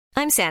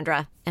I'm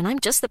Sandra, and I'm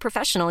just the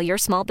professional your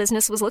small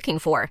business was looking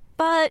for.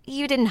 But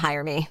you didn't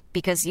hire me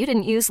because you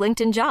didn't use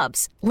LinkedIn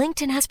Jobs.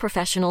 LinkedIn has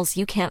professionals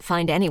you can't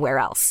find anywhere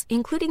else,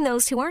 including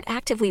those who aren't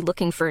actively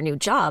looking for a new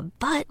job,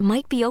 but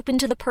might be open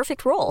to the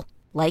perfect role,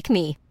 like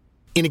me.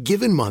 In a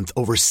given month,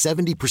 over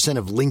 70%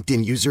 of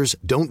LinkedIn users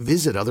don't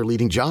visit other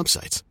leading job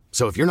sites.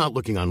 So if you're not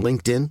looking on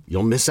LinkedIn,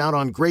 you'll miss out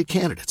on great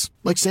candidates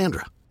like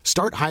Sandra.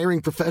 Start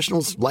hiring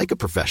professionals like a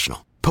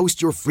professional.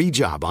 Post your free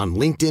job on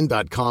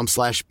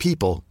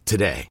linkedin.com/people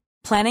today.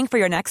 Planning for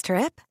your next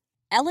trip?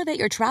 Elevate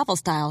your travel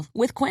style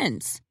with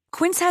Quince.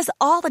 Quince has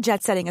all the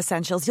jet-setting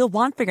essentials you'll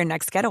want for your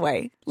next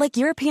getaway, like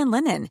European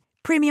linen,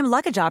 premium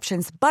luggage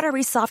options,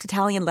 buttery soft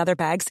Italian leather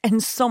bags,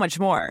 and so much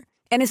more.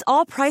 And is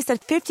all priced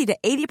at 50 to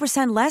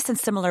 80% less than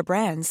similar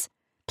brands.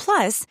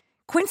 Plus,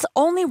 Quince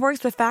only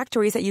works with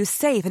factories that use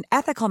safe and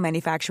ethical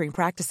manufacturing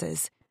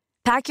practices.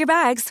 Pack your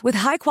bags with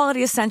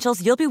high-quality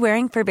essentials you'll be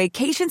wearing for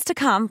vacations to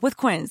come with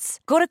Quince.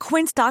 Go to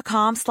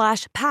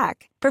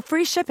quince.com/pack for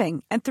free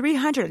shipping and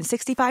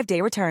 365-day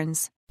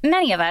returns.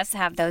 Many of us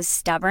have those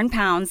stubborn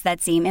pounds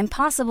that seem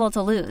impossible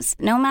to lose,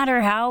 no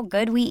matter how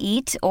good we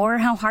eat or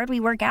how hard we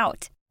work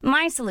out.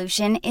 My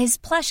solution is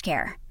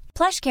PlushCare.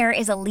 PlushCare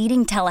is a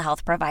leading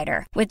telehealth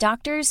provider with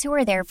doctors who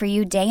are there for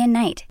you day and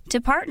night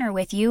to partner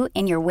with you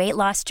in your weight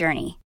loss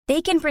journey.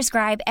 They can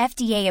prescribe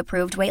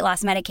FDA-approved weight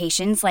loss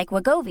medications like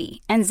Wegovy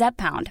and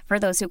Zepbound for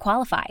those who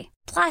qualify.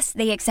 Plus,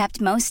 they accept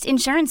most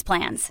insurance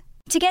plans.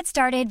 To get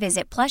started,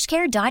 visit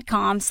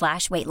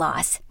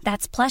plushcare.com/weightloss.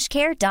 That's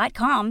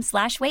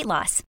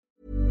plushcare.com/weightloss.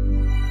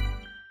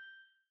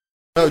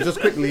 No, just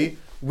quickly,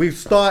 we've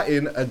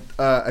started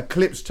a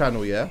clips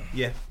channel, yeah?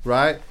 Yeah.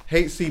 Right?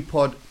 HC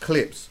Pod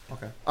Clips.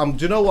 Okay. Do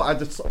you know what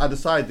I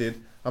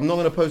decided? I'm not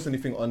going to post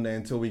anything on there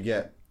until we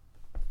get...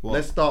 What?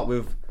 Let's start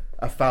with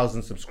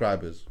 1,000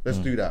 subscribers. Let's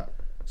do that.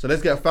 So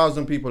let's get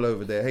 1,000 people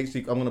over there.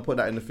 HC, I'm going to put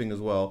that in the thing as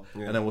well.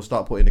 Yeah. And then we'll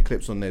start putting the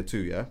clips on there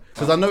too, yeah?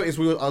 Because I noticed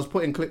I was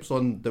putting clips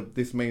on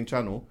this main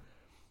channel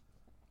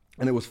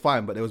and it was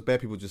fine, but there was bare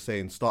people just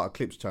saying, start a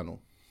clips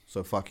channel.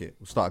 So fuck it.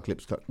 We'll start a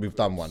clips. We've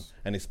done one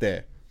and it's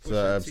there.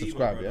 So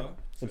subscribe, yeah?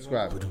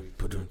 Subscribe. What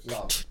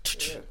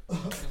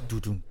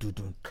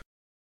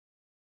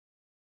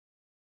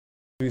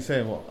are you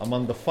saying? What? I'm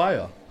under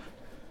fire.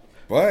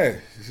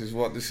 Boy, this is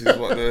what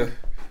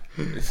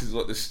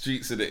the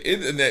streets of the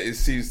internet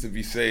seems to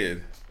be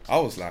saying. I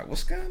was like,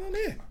 what's going on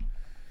here?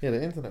 Yeah,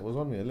 the internet was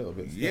on me a little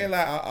bit. Yeah,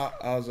 like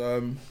I was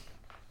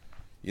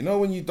you know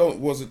when you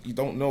don't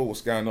know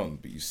what's going on,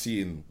 but you're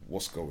seeing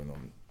what's going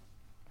on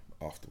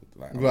afterward.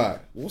 Like, right.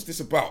 Like, what's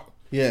this about?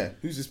 Yeah.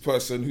 Who's this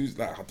person? Who's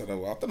like, I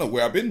don't know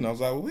where I've been. I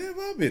was like, well, where have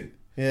I been?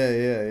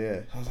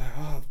 Yeah. I was like,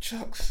 oh,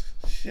 chucks.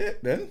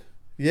 Shit, then.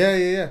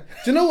 Yeah.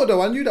 Do you know what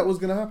though? I knew that was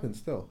gonna happen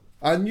still.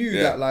 I knew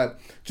that, like,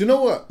 do you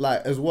know what,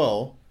 like, as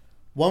well,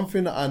 one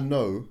thing that I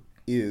know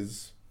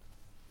is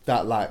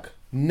that, like,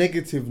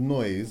 negative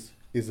noise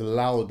is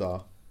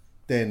louder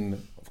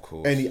than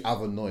any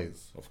other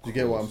noise. Do you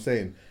get what I'm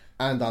saying?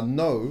 And I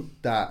know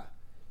that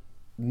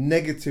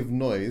negative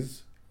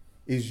noise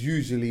is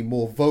usually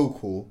more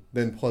vocal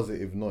than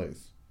positive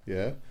noise.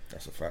 Yeah?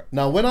 That's a fact.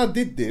 Now, when I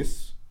did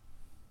this,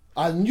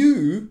 I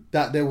knew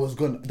that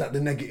that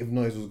the negative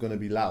noise was gonna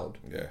be loud.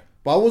 Yeah.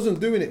 But I wasn't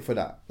doing it for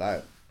that.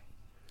 Like,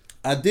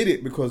 I did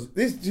it because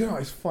this, you know,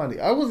 it's funny.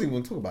 I wasn't even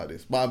going to talk about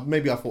this, but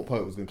maybe I thought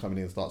Poet was going to come in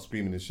and start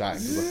screaming and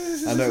shouting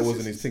because I know it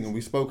wasn't his thing and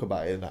we spoke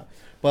about it and that.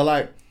 But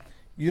like,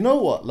 you know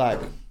what?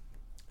 Like,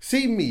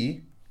 see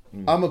me,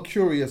 I'm a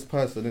curious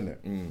person,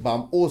 innit? But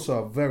I'm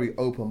also a very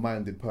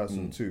open-minded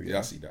person too. Yeah,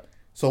 I see that.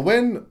 So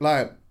when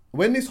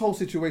this whole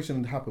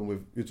situation happened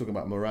with, you're talking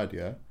about Murad,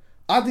 yeah?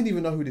 I didn't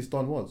even know who this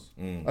Don was.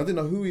 I didn't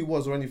know who he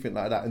was or anything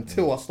like that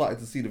until I started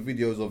to see the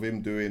videos of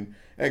him doing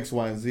X,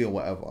 Y, and Z or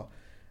whatever.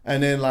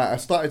 And then, like, I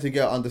started to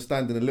get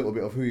understanding a little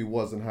bit of who he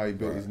was and how he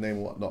built his name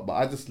and whatnot.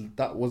 But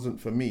that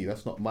wasn't for me.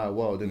 That's not my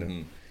world,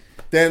 innit?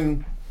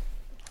 Then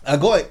I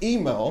got an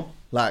email,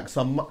 like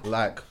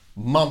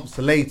months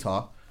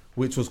later,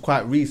 which was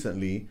quite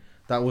recently,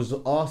 that was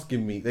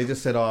asking me. They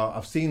just said,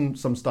 I've seen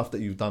some stuff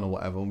that you've done or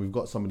whatever, and we've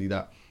got somebody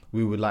that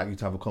we would like you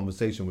to have a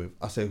conversation with.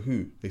 I said,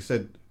 who? They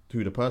said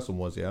who the person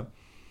was, yeah?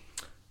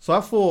 So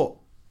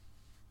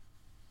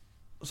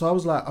I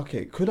was like,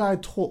 okay, could I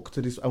talk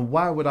to this, and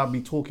why would I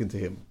be talking to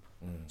him?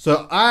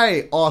 So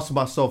I asked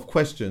myself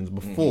questions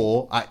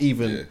before I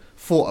even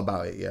thought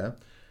about it, yeah?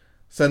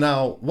 So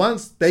now,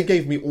 once they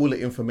gave me all the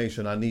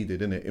information I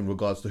needed in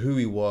regards to who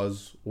he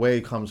was, where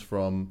he comes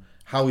from,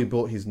 how he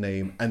built his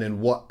name, and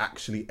then what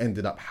actually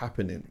ended up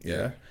happening,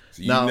 yeah?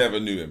 So you never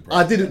knew him,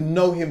 I didn't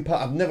know him,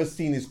 I've never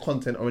seen his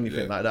content or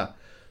anything like that.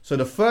 So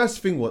the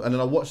first thing was, and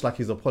then I watched like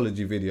his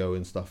apology video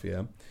and stuff,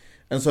 yeah?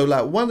 And so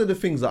like one of the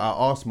things that I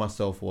asked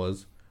myself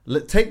was,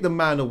 take the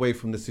man away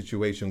from the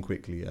situation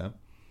quickly, yeah?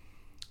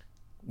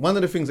 One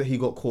of the things that he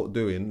got caught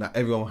doing, that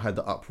everyone had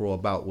the uproar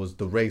about, was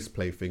the race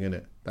play thing,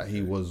 innit? That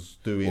he was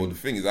doing. Well, the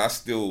thing is, I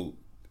still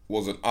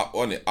wasn't up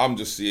on it. I'm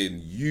just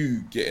seeing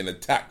you getting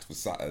attacked for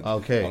something.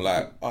 Okay. I'm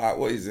like, all right,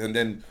 what is it? And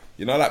then,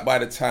 you know, like by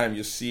the time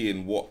you're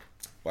seeing like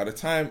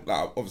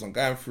obviously I'm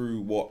going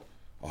through what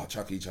oh,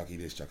 Chucky this,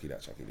 Chucky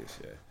that, Chucky this.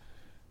 Yeah,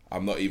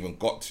 I'm not even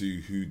got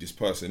to who this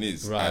person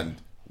is and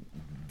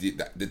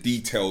the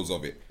details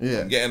of it. Yeah.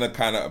 I'm getting a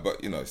kind of, but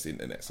it's the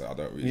internet, so I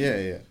don't really.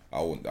 Yeah.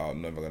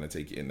 I'm never gonna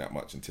take it in that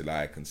much until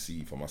I can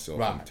see for myself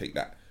Right. and take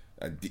that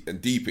and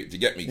deep it. Do you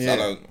get me? 'Cause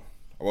Yeah.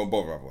 I won't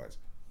bother otherwise.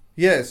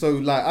 Yeah, so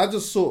like I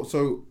just saw,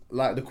 so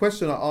like the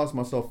question I asked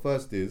myself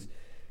first is,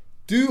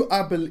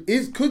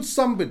 could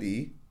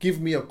somebody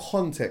give me a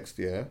context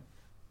here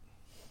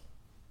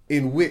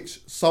in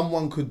which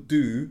someone could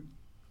do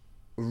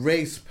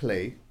race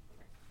play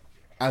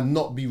and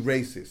not be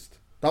racist?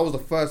 That was the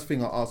first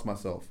thing I asked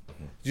myself.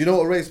 Do you know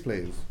what race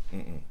play is?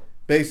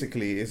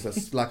 Basically,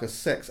 it's like a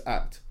sex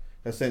act,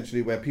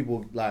 essentially, where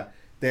people like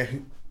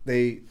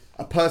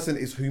a person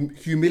is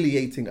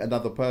humiliating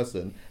another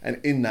person, and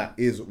in that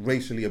is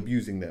racially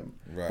abusing them.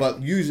 Right.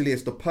 But usually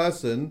it's the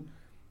person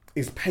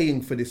is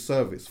paying for this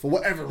service for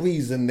whatever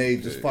reason. They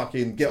just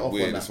fucking get off on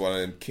Weird, that. it's one of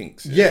them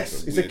kinks. Yeah.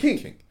 Yes, it's a weird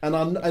kink.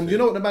 And you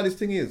know what the maddest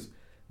thing is?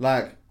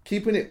 Like,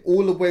 keeping it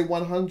all the way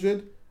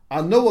 100,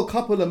 I know a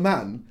couple of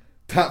man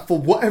that for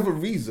whatever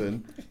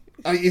reason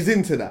is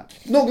into that.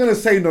 Not going to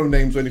say no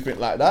names or anything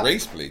like that.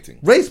 Race plating.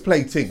 Race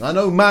plating. I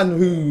know man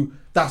who,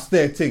 that's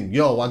their thing.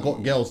 Yo, I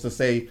got girls to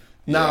say,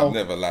 now... I've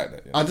never liked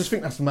that. I just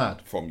think that's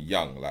mad. From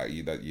young, like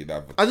you'd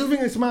have... I just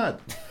think it's mad.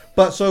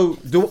 But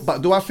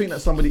do I think that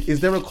somebody... Is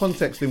there a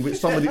context in which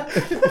somebody...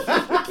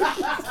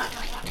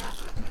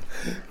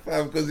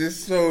 Because it's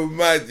so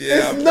mad,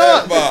 yeah. It's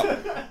not.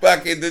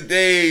 Back in the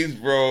days,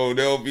 bro,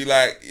 they'll be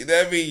like, you know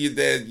what I mean? You're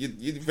there,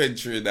 you're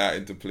venturing out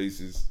into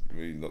places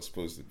where you're not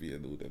supposed to be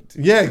and all them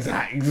things. Yeah,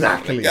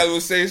 exactly. The guy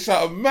was saying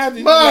something mad.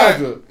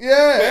 Mad. Like,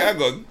 yeah. Wait,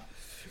 hang on.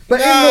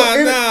 But in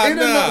a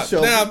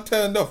nutshell, Nah, I'm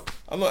turned off.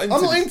 I'm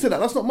not into that.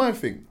 That's not my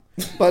thing.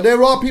 But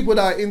there are people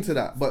that are into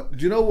that. But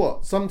do you know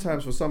what?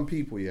 Sometimes for some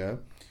people, yeah,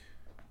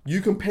 you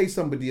can pay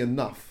somebody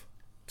enough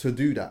to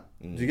do that.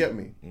 Do you get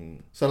me?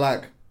 So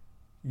like,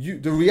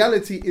 the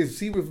reality is,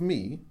 see with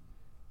me,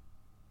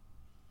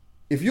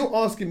 if you're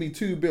asking me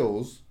 2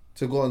 bills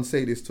to go and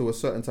say this to a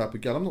certain type of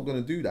girl, I'm not going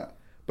to do that.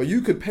 But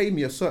you could pay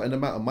me a certain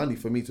amount of money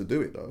for me to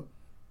do it though.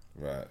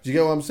 Right. Do you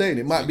get what I'm saying?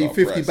 It might be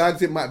 50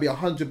 bags, it might be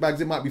 100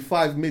 bags, it might be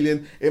 5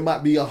 million, it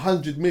might be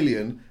 100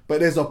 million, but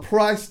there's a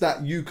price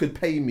that you could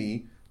pay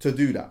me to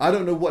do that. I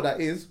don't know what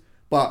that is,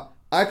 but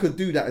I could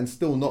do that and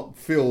still not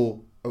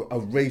feel a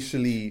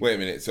racially... Wait a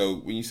minute, so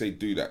when you say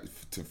do that,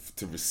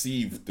 to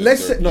receive the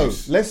let's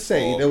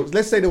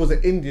say there was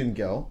an Indian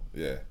girl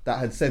that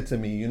had said to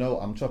me, you know,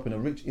 I'm chopping a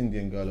rich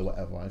Indian girl or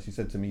whatever, and she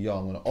said to me, yo,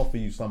 I'm going to offer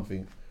you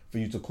something for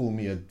you to call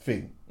me a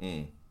thing.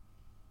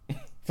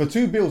 For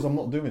 2 bills, I'm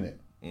not doing it.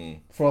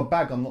 For a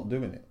bag, I'm not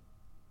doing it.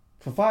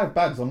 For 5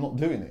 bags, I'm not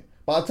doing it.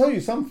 But I'll tell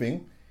you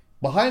something,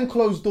 behind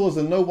closed doors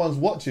and no one's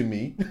watching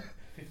me,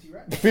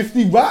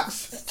 50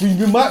 racks?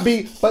 You might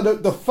be,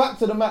 but the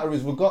fact of the matter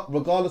is,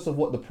 regardless of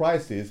what the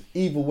price is,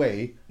 either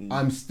way,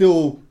 I'm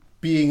still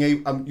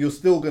you're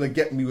still going to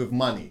get me with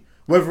money,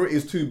 whether it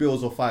is 2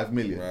 bills or 5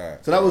 million.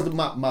 Right, so that was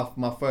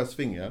my first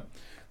thing, yeah?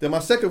 Then my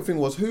second thing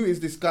was, who is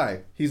this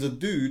guy? He's a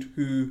dude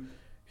who,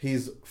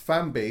 his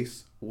fan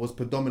base was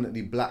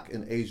predominantly black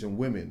and Asian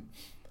women.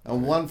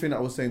 And one thing that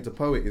I was saying to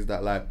Poet is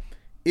that, like,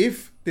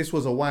 if this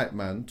was a white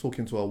man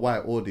talking to a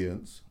white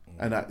audience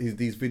and that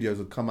these videos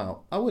would come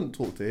out, I wouldn't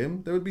talk to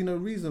him. There would be no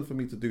reason for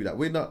me to do that.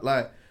 We're not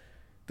like,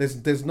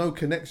 there's no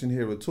connection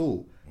here at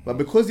all. But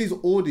because his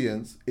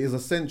audience is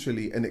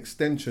essentially an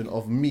extension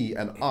of me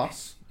and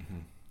us,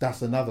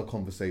 that's another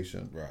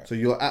conversation. Right.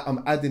 So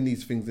I'm adding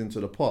these things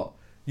into the pot.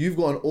 You've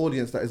got an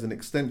audience that is an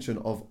extension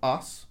of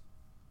us.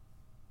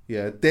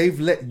 Yeah, they've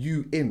let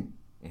you in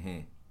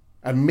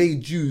and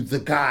made you the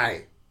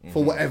guy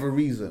for whatever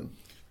reason.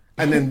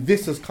 And then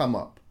this has come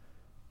up.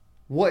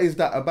 What is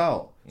that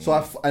about?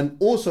 So and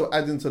also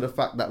adding to the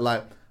fact that,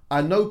 like,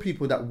 I know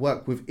people that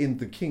work within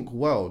the kink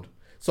world.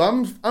 So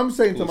I'm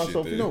saying to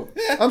myself,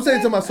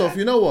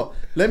 you know what?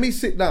 Let me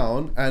sit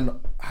down and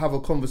have a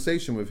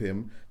conversation with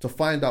him to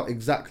find out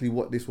exactly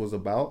what this was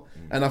about.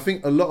 And I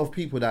think a lot of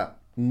people that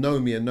know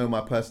me and know my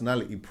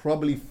personality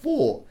probably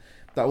thought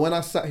that when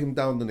I sat him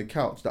down on the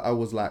couch that I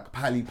was like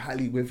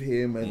pally with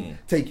him and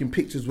taking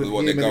pictures with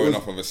him. They're going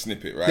off of a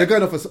snippet, right? They're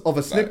going off of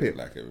a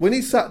snippet. When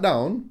he sat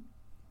down,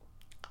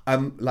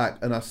 I'm like,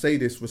 and I say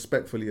this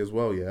respectfully as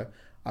well, yeah,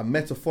 I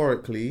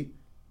metaphorically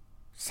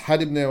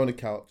had him there on the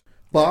couch.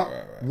 But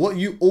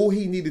all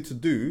he needed to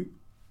do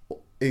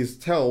is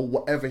tell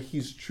whatever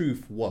his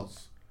truth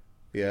was,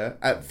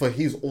 yeah, for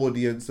his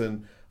audience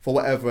and for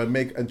whatever,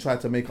 and try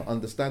to make an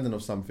understanding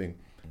of something.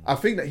 I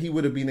think that he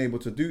would have been able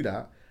to do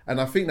that, and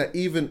I think that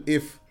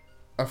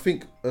I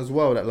think as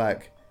well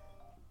like,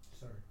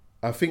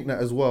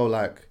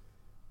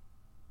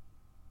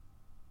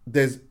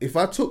 if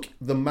I took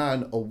the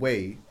man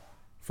away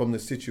from the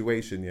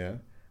situation, yeah,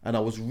 and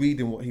I was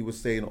reading what he was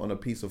saying on a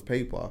piece of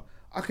paper,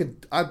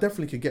 I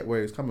definitely could get where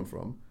he was coming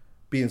from.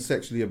 Being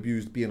sexually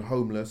abused, being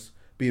homeless,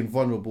 being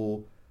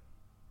vulnerable,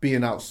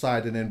 being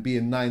outside and then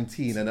being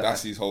 19. And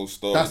that's his whole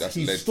story. That's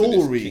his led story.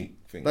 To this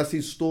kink thing. That's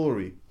his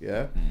story,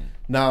 yeah?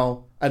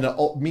 Now, and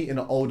meeting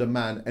an older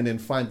man and then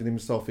finding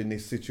himself in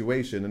this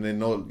situation, and then,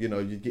 you know,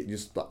 you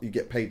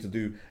get paid to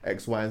do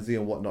X, Y, and Z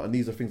and whatnot, and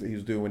these are things that he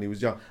was doing when he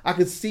was young. I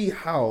could see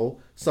how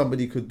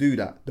somebody could do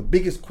that. The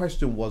biggest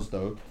question was,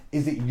 though,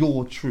 is it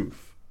your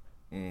truth?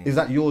 Is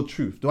that your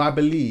truth? Do I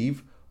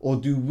believe, or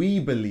do we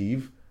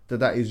believe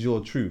that is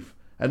your truth?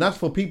 And that's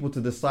for people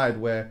to decide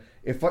where,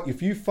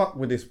 if you fuck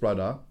with this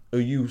brother, or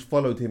you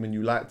followed him and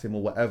you liked him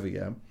or whatever,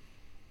 yeah,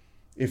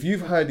 if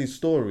you've heard his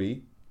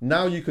story,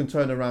 now you can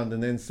turn around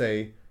and then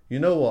say, you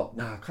know what,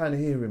 nah, I kind of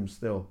hear him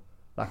still.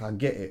 Like, I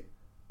get it.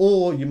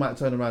 Or you might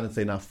turn around and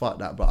say, nah, fuck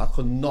that, but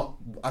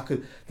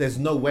there's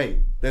no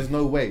way.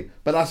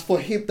 But that's for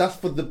him, that's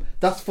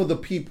for the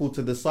people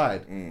to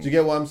decide. Do you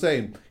get what I'm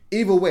saying?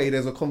 Either way,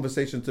 there's a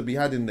conversation to be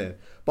had in there.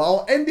 But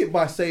I'll end it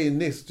by saying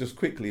this just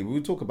quickly.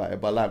 We'll talk about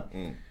it, but like,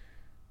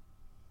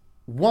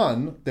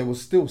 one, there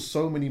was still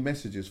so many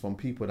messages from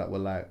people that were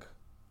like,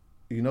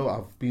 you know,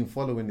 I've been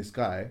following this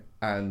guy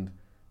and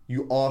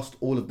you asked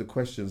all of the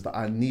questions that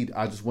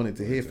I just wanted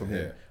to hear from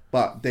him.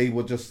 But they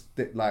were just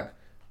like,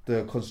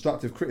 the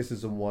constructive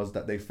criticism was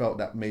that they felt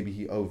that maybe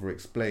he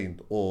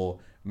over-explained, or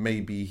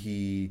maybe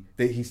he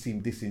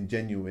seemed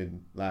disingenuous.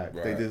 Like,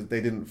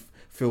 they didn't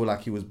feel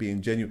like he was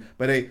being genuine.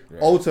 But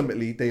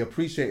ultimately, they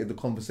appreciated the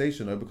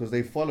conversation, though, because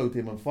they followed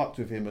him and fucked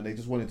with him, and they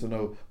just wanted to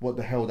know what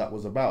the hell that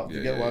was about. Do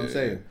you get what I'm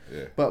saying?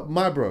 Yeah. But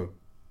my bro,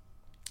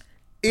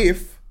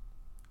 if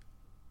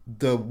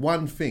the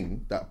one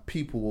thing that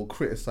people will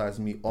criticize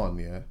me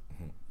on,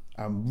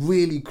 and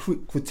really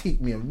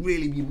critique me and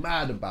really be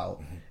mad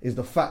about is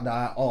the fact that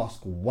I ask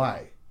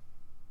why.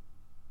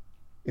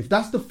 If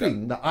that's the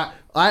thing that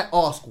I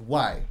ask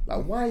why,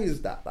 like, why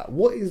is that? Like,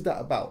 what is that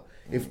about?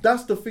 If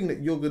that's the thing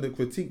that you're gonna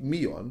critique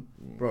me on,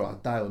 bro, I'll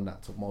die on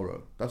that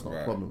tomorrow. That's not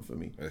a problem for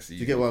me. Do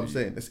you get what I'm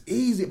saying? It's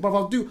easy, but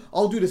I'll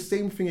do the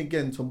same thing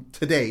again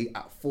today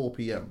at 4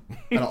 p.m.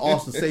 and I'll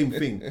ask the same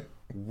thing.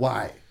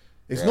 Why?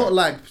 It's not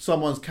like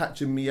someone's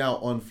catching me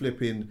out on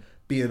flipping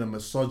being a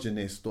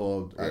misogynist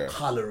or a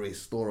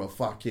colorist or a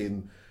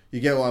fucking,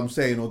 you get what I'm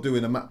saying, or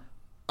doing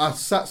I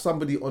sat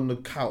somebody on the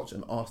couch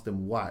and asked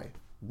them why.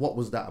 What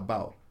was that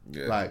about?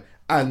 Yeah. Like,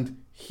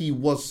 and he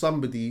was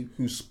somebody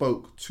who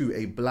spoke to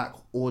a black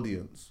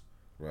audience,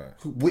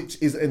 which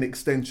is an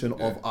extension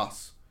of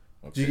us.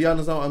 Okay. Do you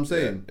understand what I'm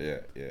saying?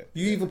 Yeah.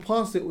 You either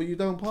pass it or you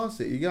don't pass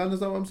it. You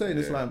understand what I'm saying?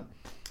 It's like,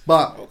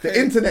 but the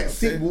internet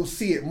will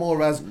see it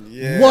more as,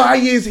 why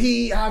is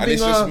he having And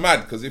it's just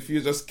mad, because if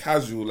you're just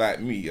casual like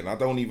me, and I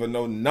don't even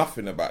know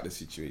nothing about the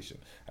situation,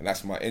 and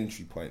that's my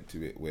entry point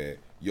to it, where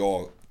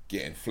you're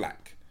getting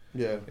flack.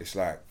 Yeah. It's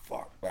like,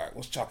 fuck, like,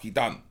 what's Chucky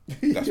done?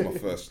 That's my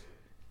first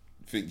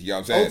thing, you know what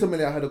I'm saying?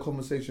 Ultimately, I had a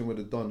conversation with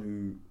a Don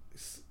who,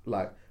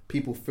 like,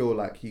 people feel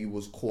like he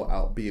was caught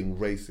out being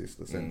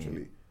racist,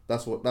 essentially.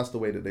 That's the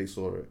way that they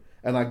saw it.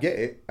 And I get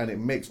it, and it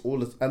makes all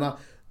this, and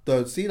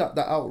see that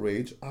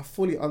outrage, I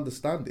fully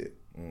understand it.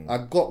 I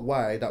got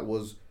why that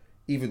was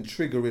even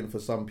triggering for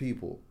some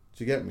people.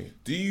 Do you get me?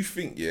 Do you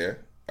think,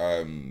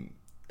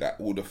 that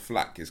all the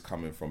flack is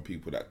coming from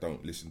people that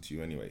don't listen to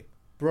you anyway?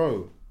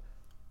 Bro,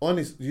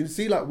 honest, you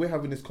see, like, we're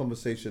having this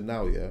conversation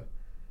now,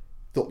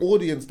 the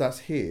audience that's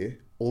here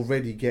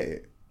already get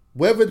it.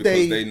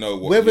 They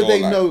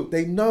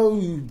know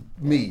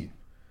me.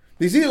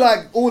 You see,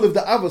 like, all of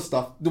the other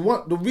stuff, the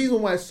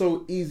reason why it's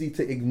so easy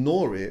to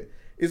ignore it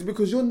is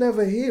because you're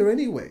never here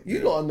anyway.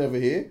 You lot are never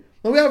here.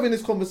 When we're having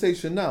this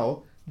conversation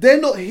now,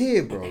 they're not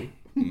here, bro.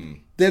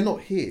 They're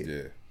not here.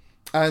 Yeah.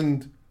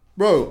 And,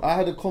 bro, I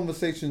had a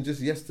conversation I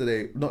think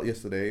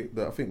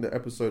the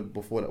episode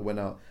before that went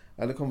out,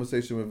 I had a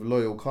conversation with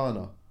Loyal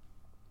Kana,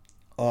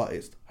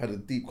 artist, had a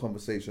deep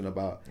conversation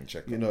about,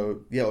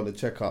 on the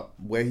checkup,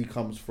 where he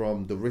comes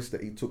from, the risk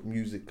that he took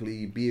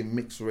musically, being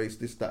mixed race,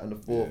 this, that, and the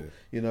fourth.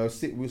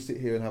 We'll sit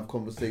here and have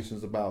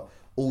conversations about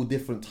all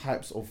different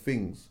types of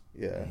things.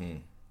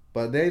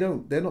 But they're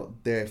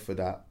not there for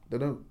that.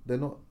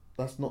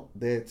 That's not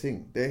their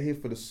thing. They're here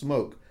for the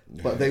smoke,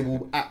 but they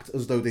will act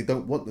as though they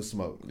don't want the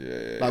smoke.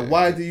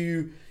 Why do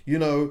you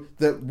know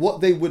that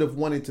what they would have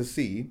wanted to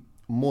see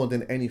more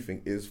than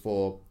anything is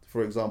for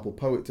example,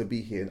 Poet to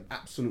be here and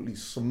absolutely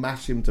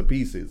smash him to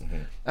pieces.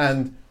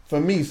 And for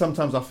me,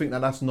 sometimes I think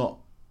that that's not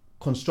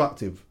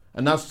constructive.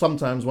 And that's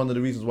sometimes one of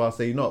the reasons why I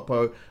say, you know what,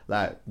 Poet,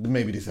 like,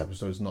 maybe this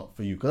episode is not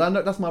for you. Because I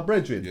know that's my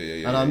brethren.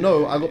 And I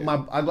know I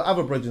got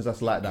other brethren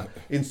that's like that.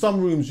 In some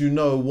rooms, you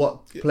know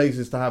what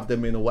places to have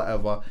them in or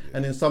whatever.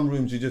 And in some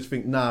rooms, you just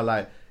think, nah,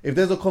 like, if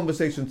there's a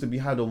conversation to be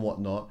had and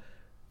whatnot,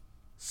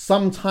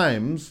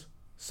 sometimes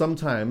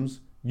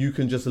you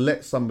can just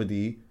let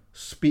somebody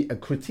speak a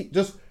critique.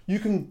 Just, you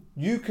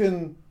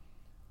can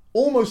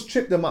almost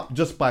trip them up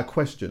just by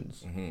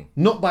questions,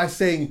 not by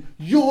saying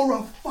you're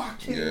a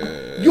fucking,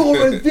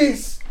 you're a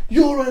this,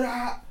 you're a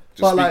that.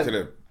 Just but speak like, to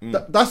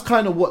them. That's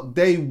kind of what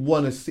they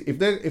want to see.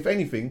 If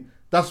anything,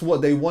 that's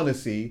what they want to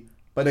see.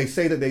 But they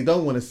say that they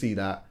don't want to see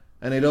that,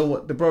 and they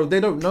don't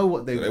know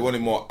what they. They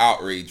wanted more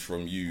outrage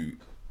from you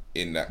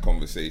in that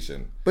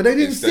conversation. But they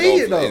didn't see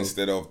it though.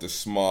 Instead of the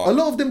smart. A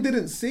lot of them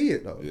didn't see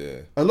it though. Yeah.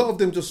 A lot of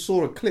them just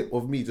saw a clip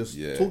of me just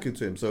talking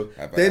to him. So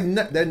then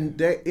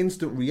their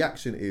instant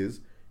reaction is,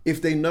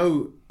 if they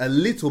know a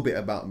little bit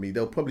about me,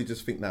 they'll probably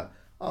just think that,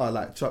 oh,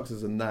 like Chucks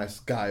is a nice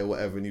guy or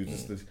whatever, and he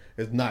was just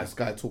a nice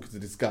guy talking to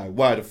this guy.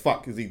 Why the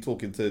fuck is he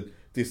talking to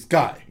this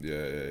guy?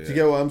 Yeah. Do you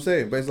get what I'm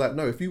saying? But it's like,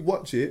 no, if you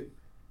watch it,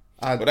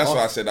 but that's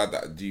why I said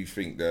that. Do you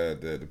think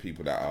the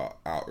people that are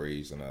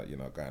outraged and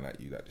are going at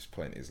you at this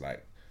point is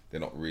like they're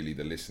not really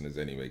the listeners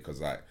anyway?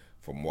 Because like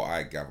from what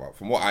I gather,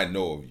 from what I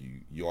know of you,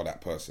 you're that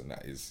person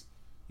that is,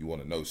 you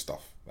want to know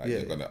stuff. Like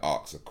you're going to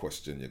ask a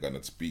question, you're going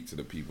to speak to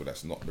the people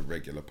that's not the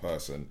regular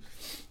person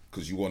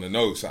because you want to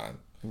know something.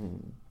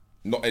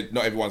 Not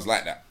everyone's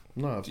like that.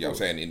 No, do you know what I'm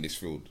saying, in this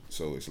field?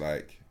 So it's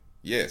like,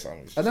 yes,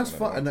 and that's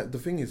fine. And the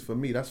thing is, for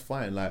me, that's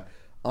fine. Like,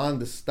 I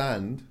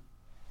understand.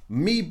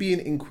 Me being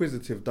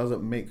inquisitive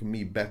doesn't make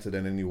me better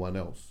than anyone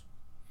else.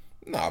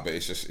 Nah, but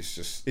it's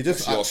just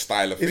your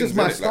style of things. It's just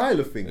my style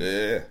of things.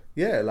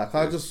 Yeah. Like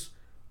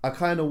I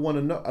kind of want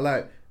to know.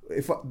 Like,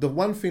 the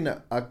one thing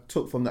that I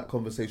took from that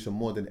conversation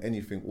more than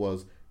anything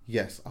was,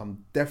 yes,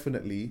 I'm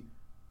definitely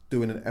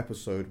doing an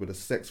episode with a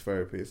sex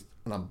therapist,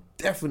 and I'm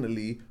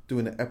definitely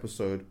doing an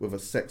episode with a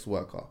sex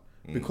worker.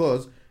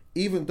 Because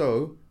even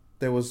though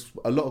there was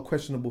a lot of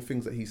questionable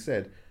things that he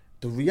said,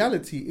 the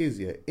reality is,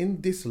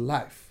 in this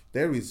life,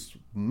 there is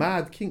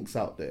mad kinks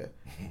out there.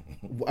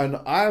 And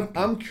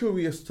I'm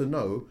curious to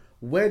know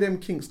where them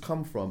kinks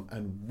come from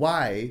and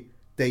why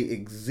they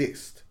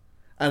exist.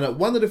 And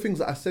one of the things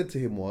that I said to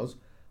him was,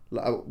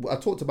 like, I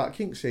talked about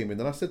kink shaming,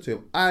 and I said to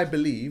him, I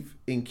believe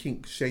in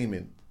kink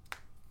shaming.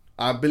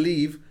 I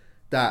believe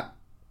that,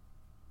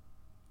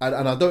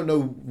 and I don't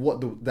know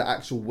what the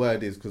actual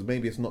word is, because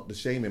maybe it's not the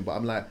shaming, but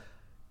I'm like,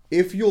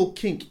 if your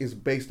kink is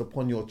based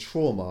upon your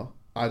trauma,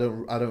 I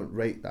don't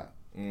rate that.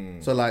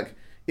 So like,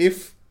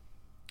 if,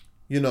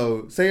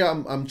 say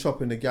I'm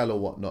chopping a gal or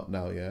whatnot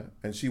now,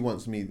 and she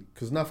wants me,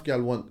 because enough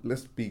gal want,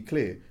 let's be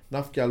clear,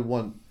 enough gal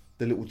want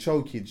the little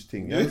chokage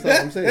thing. You understand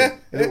what I'm saying?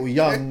 A little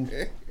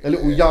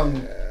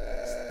young.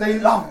 They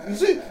love. You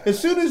see, as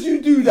soon as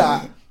you do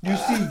that, you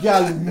see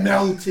gal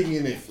melting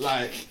in it.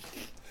 Like,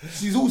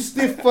 she's all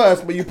stiff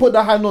first, but you put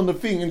the hand on the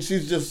thing and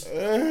she's just.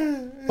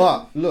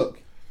 But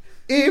look,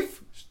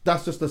 if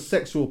that's just a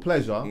sexual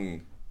pleasure,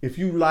 if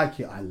you like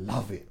it, I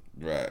love it.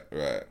 Right.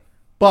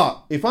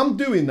 But if I'm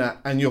doing that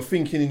and you're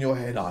thinking in your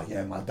head, oh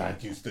yeah, my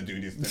dad used to do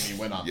this to me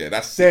when I,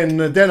 that's then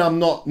I'm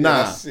not.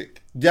 Nah, that's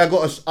sick. Yeah,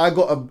 I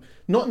gotta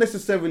not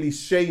necessarily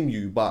shame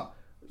you, but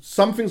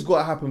something's got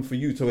to happen for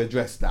you to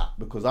address that,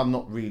 because I'm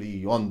not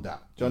really on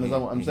that. Do you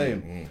understand what I'm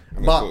saying?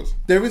 But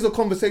there is a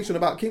conversation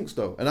about kinks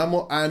though, and I'm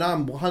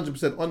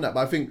 100% on that.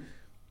 But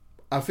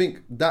I think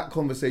that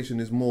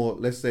conversation is more.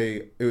 Let's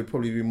say it would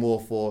probably be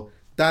more for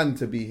Dan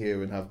to be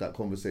here and have that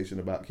conversation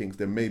about kinks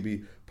than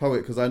maybe Poet,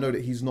 because I know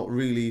that he's not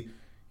really.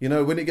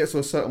 When it gets to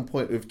a certain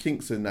point with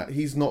kinks and that,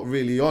 he's not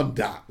really on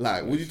that.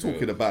 Like, what are you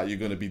talking about? You're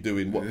going to be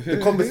doing what? The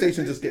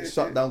conversation just gets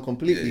shut down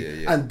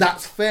completely. And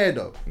that's fair,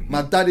 though.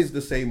 My dad is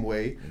the same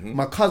way.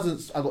 My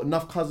cousins, I got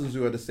enough cousins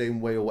who are the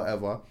same way or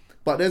whatever.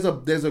 But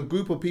there's a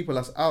group of people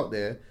that's out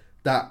there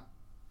that,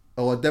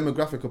 or a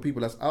demographic of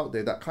people that's out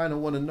there that kind of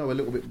want to know a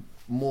little bit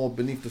more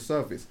beneath the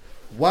surface.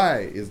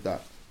 Why is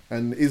that?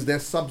 And is there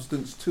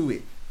substance to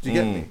it? Do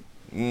you get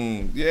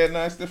me? Yeah,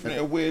 no, it's definitely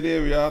a weird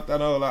area. I don't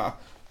know,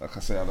 like I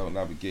say, I don't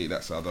navigate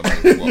that, so I don't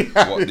know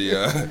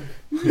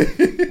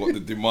what the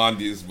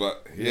demand is.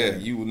 But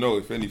you will know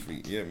if anything.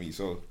 You get me?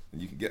 So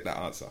you can get that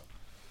answer.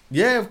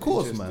 Yeah, of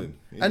course, man.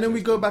 And then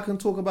we go back and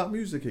talk about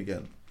music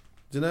again.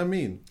 Do you know what I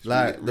mean?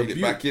 Like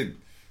back in.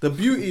 The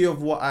beauty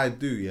of what I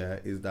do,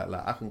 is that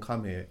like I can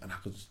come here and I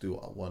could just do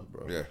what I want,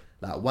 bro. Yeah.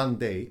 Like one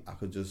day I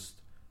could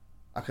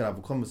have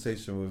a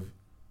conversation with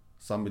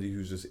somebody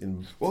who's just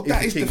in. Well,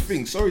 that is the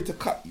thing. Sorry to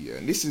cut you,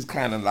 and this is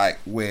kind of like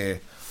where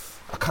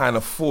I kind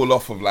of fall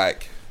off of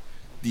like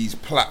these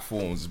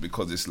platforms,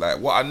 because it's like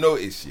what I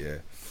notice,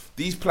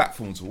 these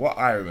platforms, what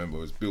I remember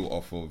was built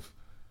off of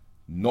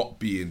not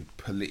being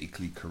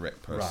politically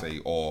correct per se,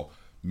 or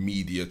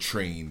media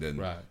trained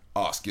and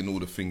asking all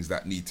the things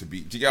that need to be.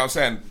 Do you get what I'm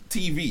saying?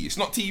 TV, it's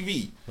not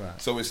TV. Right.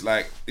 So it's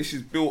like this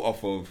is built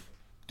off of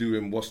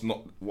doing what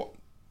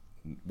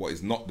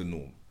is not the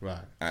norm. Right.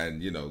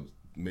 And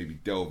maybe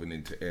delving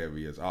into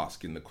areas,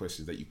 asking the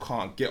questions that you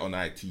can't get on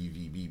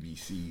ITV,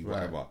 BBC,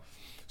 whatever. Right.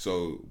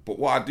 So, but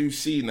what I do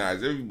see now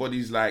is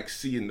everybody's like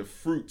seeing the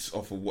fruits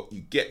off of what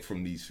you get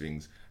from these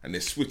things, and they're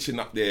switching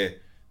up their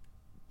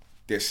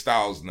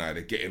styles now.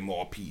 They're getting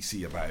more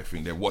PC about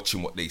everything. They're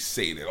watching what they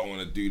say. They don't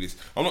want to do this.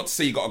 I'm not to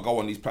say you got to go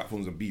on these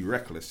platforms and be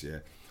reckless,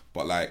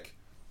 but like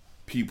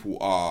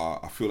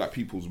I feel like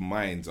people's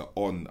minds are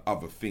on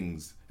other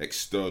things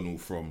external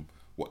from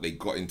what they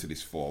got into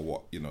this for,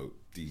 what,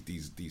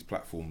 these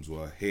platforms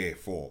were here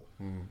for.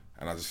 And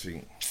I just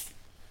think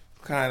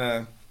kind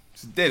of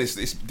it's dead.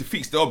 It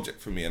defeats the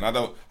object for me, and I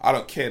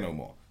don't care no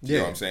more. You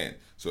know what I'm saying?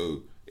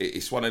 So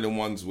it's one of the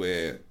ones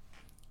where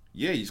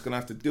you're just gonna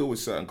have to deal with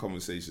certain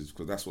conversations,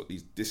 because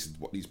this is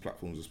what these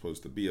platforms are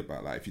supposed to be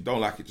about. Like, if you don't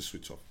like it, just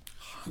switch off.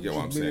 You get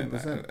what I'm saying?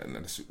 100,000,000%. And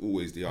that's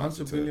always the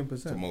answer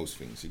 100,000,000%. to most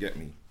things. You get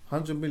me?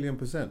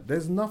 100,000,000%.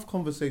 There's enough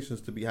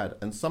conversations to be had,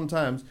 and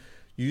sometimes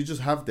you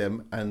just have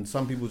them, and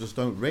some people just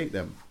don't rate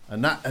them,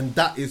 and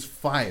that is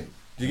fine.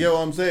 Do you get what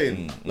I'm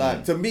saying?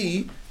 Like to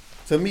me,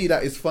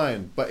 that is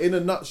fine. But in a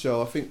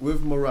nutshell, I think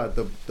with Murad,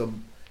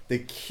 the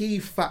key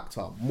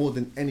factor more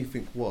than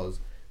anything was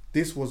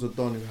this was a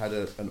Don who had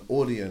an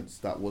audience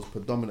that was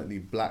predominantly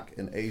black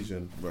and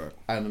Asian, right.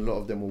 and a lot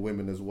of them were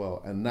women as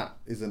well. And that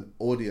is an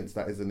audience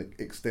that is an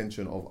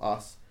extension of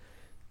us.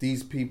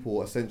 These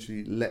people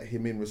essentially let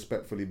him in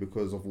respectfully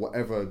because of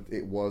whatever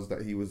it was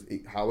that he was,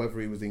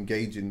 however he was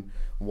engaging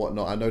and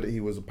whatnot. I know that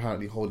he was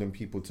apparently holding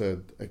people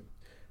to,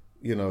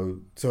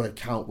 to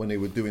account when they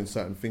were doing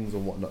certain things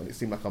and whatnot. And it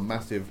seemed like a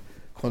massive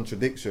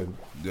contradiction.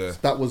 Yeah. So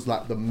that was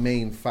like the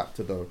main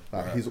factor though,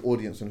 like Right. his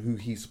audience and who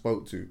he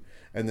spoke to.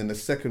 And then the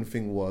second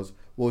thing was,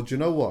 well, do you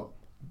know what?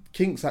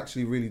 Kinks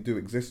actually really do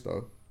exist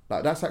though.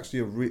 Like that's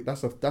actually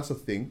that's a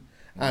thing.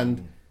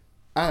 And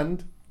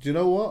do you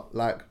know what?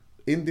 Like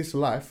in this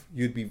life,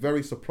 you'd be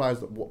very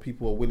surprised at what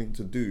people are willing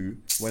to do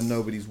when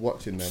nobody's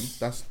watching them.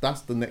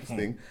 That's the next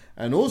thing.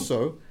 And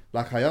also,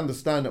 like I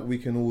understand that we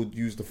can all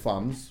use the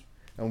thumbs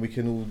and we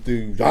can all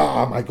do,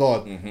 oh my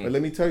God. But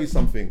let me tell you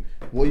something.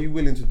 What are you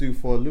willing to do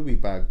for a Louis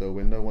bag though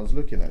when no one's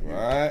looking at you?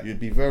 Right. We'd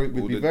be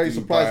very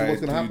surprised at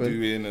what's gonna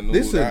happen. And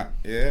Listen, all that.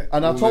 Yeah,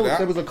 and I all told of that.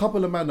 there was a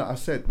couple of men that I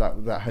said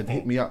that had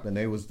hit me up and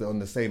they was on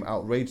the same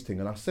outrage thing,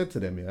 and I said to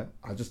them, yeah,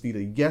 I just need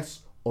a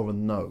yes or a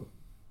no.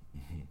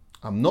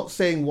 I'm not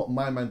saying what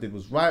my man did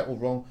was right or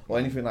wrong or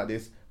anything like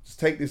this.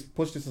 Just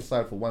push this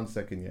aside for 1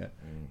 second, yeah.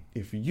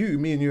 If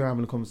me and you are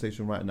having a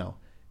conversation right now,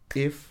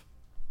 if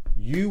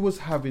you was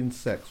having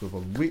sex with a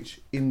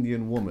rich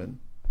Indian woman,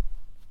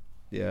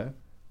 yeah,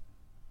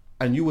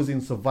 and you was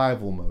in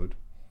survival mode,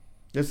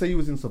 let's say you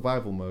was in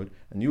survival mode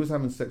and you was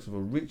having sex with a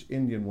rich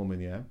Indian woman,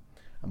 yeah,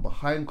 and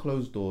behind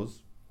closed doors,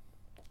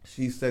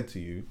 she said to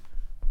you,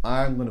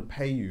 I'm going to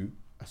pay you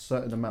a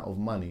certain amount of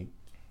money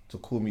to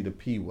call me the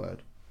P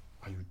word.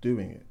 Are you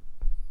doing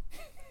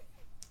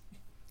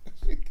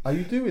it? Are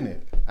you doing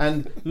it?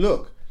 And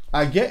look,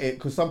 I get it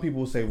because some people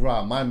will say,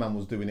 rah, my man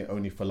was doing it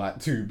only for like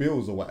 2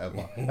 bills or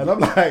whatever. And I'm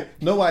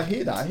like, no, I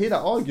hear that. I hear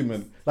that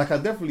argument. Like I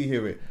definitely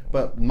hear it.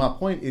 But my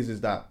point is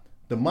that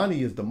the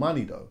money is the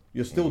money though.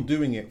 You're still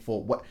doing it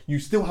for what, you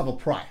still have a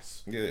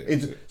price.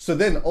 So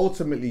then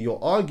ultimately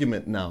your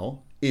argument now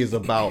is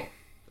about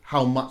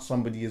how much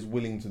somebody is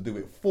willing to do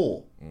it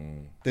for.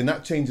 Then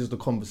that changes the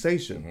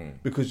conversation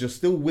because you're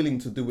still willing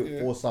to do it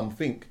for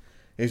something.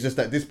 It's just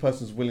that this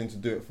person's willing to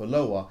do it for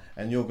lower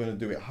and you're going to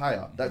do it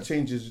higher. That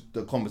changes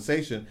the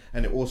conversation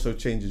and it also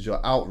changes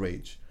your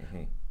outrage.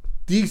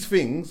 These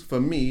things, for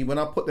me, when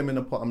I put them in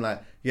a pot, I'm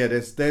like, yeah,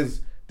 there's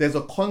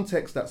a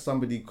context that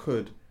somebody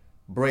could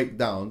break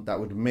down that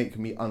would make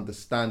me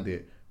understand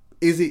it.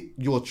 Is it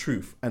your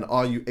truth and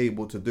are you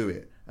able to do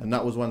it? And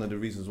that was one of the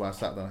reasons why I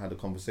sat down and had a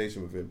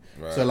conversation with him.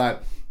 Right.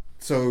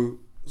 So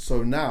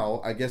so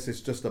now I guess it's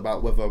just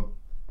about whether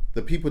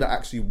the people that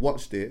actually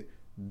watched it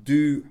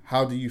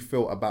how do you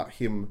feel about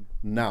him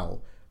now?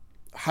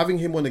 Having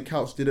him on the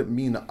couch didn't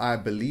mean that I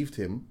believed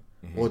him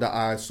or that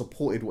I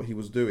supported what he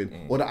was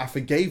doing or that I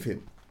forgave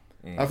him.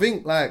 I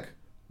think like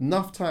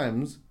enough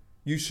times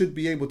you should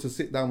be able to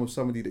sit down with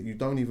somebody that you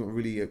don't even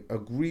really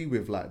agree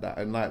with like that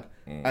and like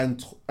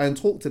and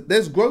talk to.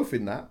 There's growth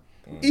in that,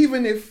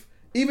 even if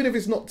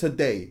it's not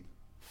today.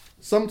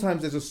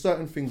 Sometimes there's just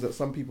certain things that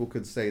some people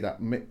could say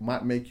that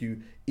might make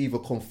you either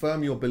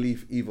confirm your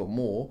belief even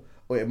more,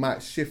 or it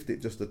might shift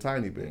it just a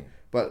tiny bit.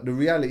 But the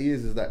reality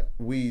is that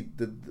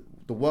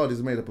the world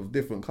is made up of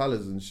different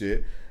colours and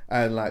shit.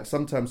 And like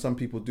sometimes some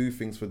people do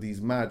things for these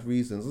mad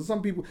reasons, and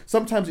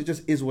sometimes it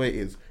just is where it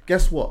is.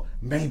 Guess what?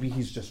 Maybe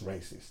he's just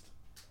racist.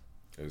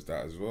 There's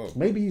that as well.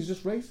 Maybe he's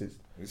just racist.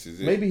 This is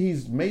it.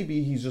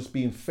 Maybe he's just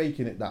been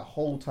faking it that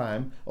whole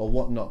time or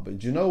whatnot. But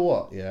do you know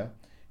what? Yeah,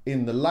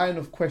 in the line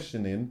of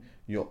questioning,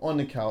 you're on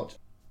the couch.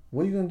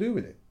 What are you gonna do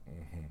with it?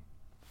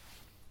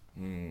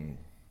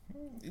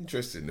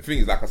 Interesting. The thing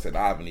is, like I said,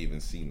 I haven't even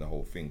seen the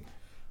whole thing,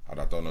 and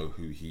I don't know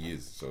who he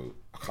is, so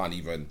I can't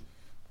even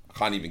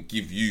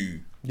give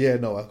you. Yeah,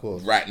 no, of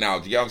course. Right now,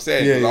 do you get what I'm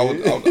saying? I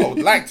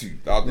would like to.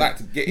 I'd like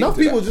to get into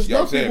people that. just, you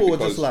know not what I'm people saying?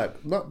 were just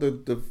like, not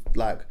the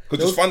like.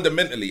 Because just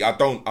fundamentally, I'm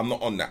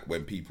not on that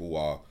when people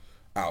are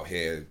out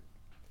here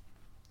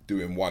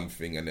doing one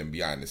thing and then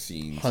behind the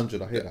scenes.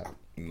 100, I hear that.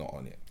 I'm not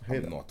on it.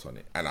 I'm not on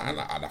it, and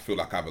I feel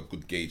like I have a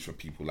good gauge for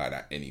people like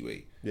that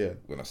anyway. Yeah.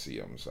 When I see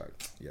them, I'm just like,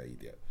 yeah,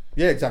 idiot.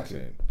 Yeah,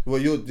 exactly.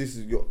 Well,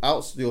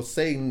 you're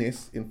saying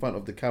this in front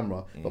of the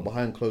camera, but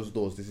behind closed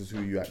doors, this is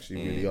who you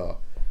actually really are.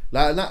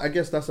 Like, and that, I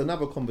guess that's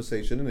another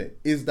conversation, isn't it?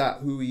 Is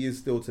that who he is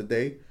still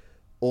today,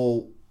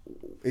 or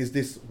is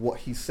this what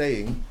he's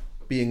saying?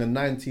 Being a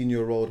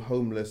 19-year-old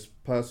homeless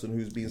person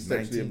who's been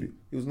sexually abused.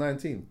 He was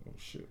 19. Oh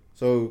shit.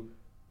 So,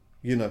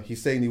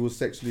 he's saying he was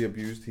sexually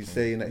abused. He's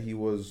saying that he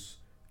was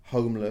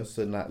homeless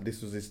and that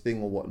this was his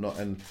thing or whatnot,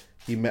 and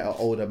he met an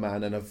older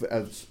man and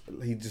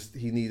he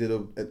needed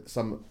an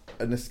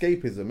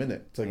escapism in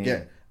it to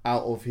get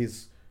out of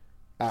his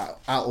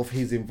out of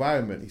his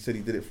environment. He said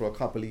he did it for a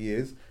couple of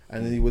years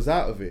and then he was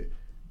out of it.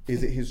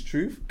 Is it his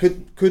truth?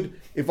 Could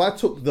if I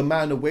took the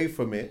man away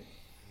from it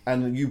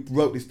and you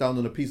wrote this down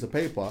on a piece of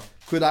paper,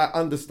 could I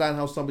understand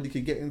how somebody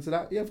could get into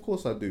that? Yeah, of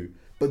course I do.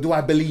 But do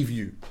I believe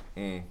you?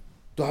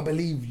 Do I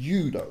believe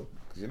you though?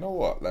 You know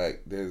what?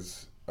 Like,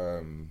 there's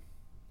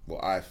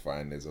what I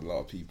find, there's a lot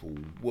of people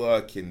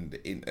working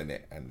the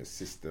internet and the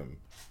system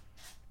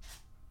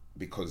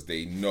because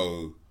they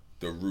know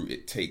the route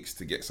it takes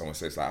to get someone.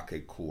 So it's like,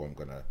 okay, cool, I'm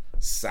gonna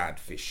sad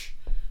fish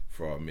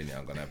for a minute.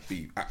 I'm gonna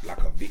act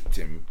like a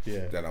victim.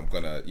 Yeah. Then I'm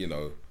gonna,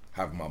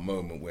 have my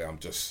moment where I'm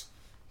just,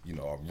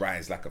 I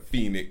rise like a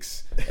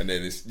phoenix. And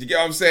then you get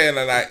what I'm saying?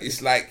 And like,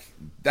 it's like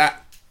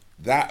that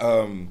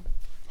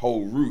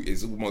whole route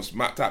is almost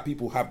mapped out.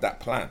 People have that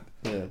planned.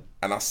 Yeah.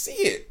 And I see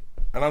it.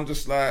 And I'm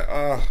just like,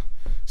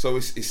 So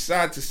it's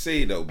sad to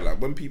say though, but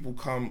like when people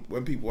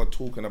are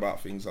talking about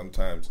things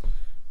sometimes,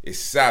 it's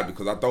sad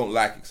because I don't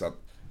like it because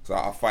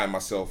I find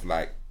myself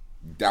like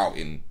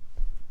doubting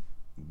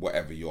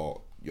whatever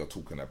you're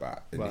talking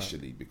about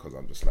initially, because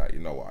I'm just like, you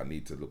know what, I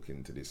need to look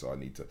into this, or I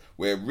need to,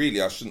 where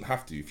really I shouldn't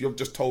have to. If you've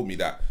just told me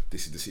that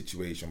this is the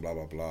situation, blah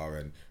blah blah,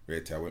 and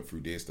I went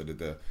through this, but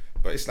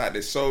it's like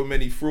there's so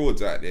many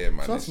frauds out there,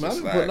 man. Trust me, I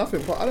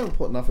don't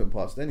put nothing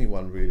past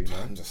anyone really,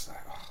 man. I'm just like,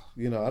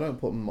 I don't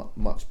put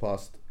much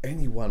past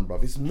anyone,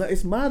 bruv.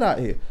 It's mad out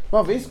here,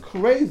 bruv. It's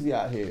crazy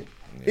out here.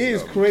 It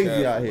is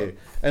crazy out here.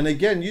 And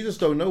again, you just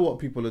don't know what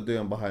people are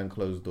doing behind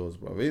closed doors,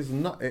 bro. It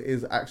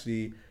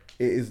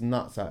is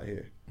nuts out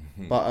here.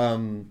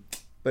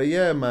 But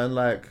yeah, man,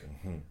 like,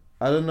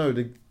 I don't know,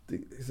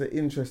 it's an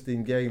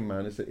interesting game,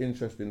 man. It's an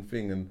interesting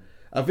thing. And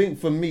I think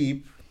for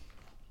me,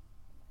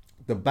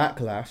 the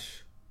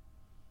backlash,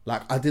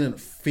 like, I didn't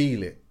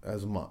feel it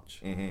as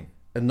much.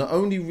 And the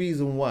only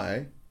reason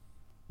why,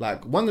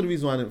 like, one of the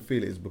reasons why I didn't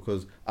feel it is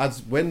because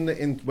when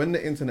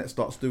the internet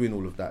starts doing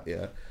all of that,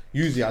 yeah,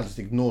 usually I just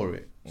ignore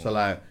it. So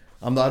like,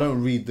 I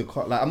don't read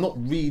I'm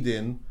not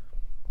reading.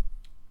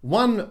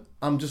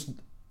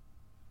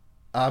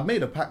 I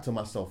made a pact to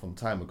myself some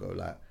time ago.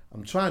 Like,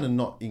 I'm trying to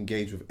not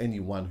engage with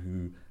anyone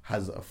who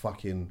has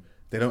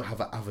they don't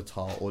have an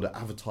avatar, or the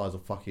avatar is a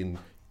fucking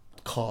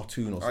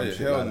cartoon or some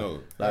shit like no.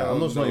 that. Like, I'm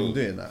not even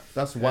doing that.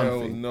 That's one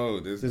thing. No,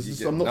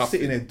 I'm not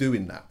sitting there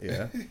doing that.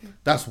 Yeah,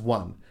 that's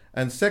one.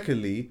 And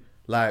secondly,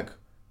 like,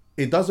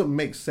 it doesn't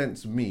make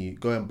sense me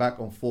going back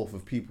and forth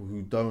with people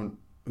who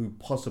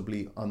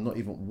possibly are not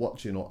even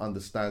watching or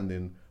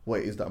understanding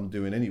what it is that I'm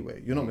doing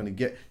anyway. You're not going to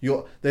get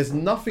there's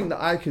nothing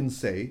that I can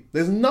say.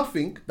 There's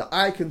nothing that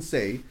I can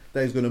say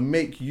that is going to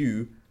make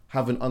you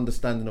have an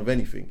understanding of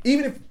anything.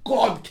 Even if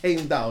God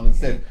came down and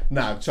said,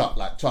 nah, Chuck,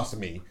 like, trust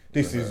me,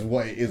 this is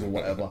what it is or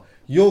whatever.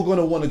 You're going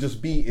to want to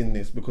just be in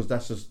this because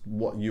that's just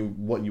what you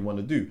want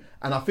to do.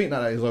 And I think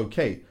that is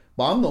okay.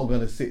 But I'm not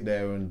going to sit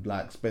there and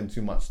like spend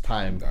too much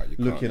time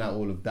looking at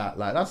all of that.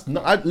 Like, that's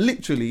not, I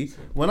literally,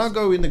 when I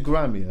go in the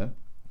gram,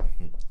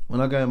 when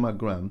I go in my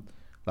gram,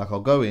 like,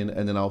 I'll go in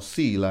and then I'll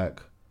see,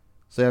 like,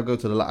 say I go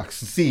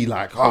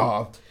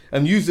to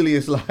and usually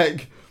it's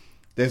like,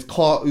 there's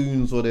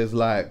cartoons or there's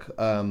like,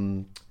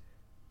 you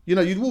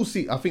will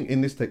see, I think in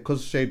this,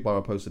 because Shade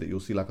Barra posted it,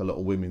 you'll see like a lot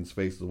of women's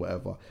faces or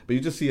whatever, but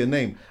you just see a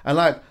name. And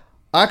like,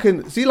 I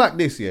can see like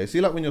this, see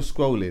like when you're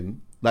scrolling,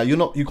 like,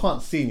 you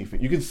can't see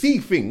anything. You can see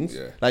things,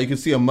 like you can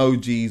see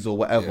emojis or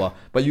whatever,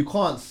 but you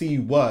can't see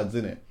words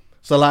in it.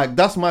 So like,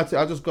 that's my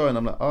I just go and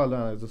I'm like, oh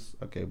no,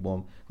 just okay,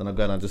 boom. Then I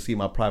go and I just see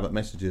my private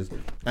messages,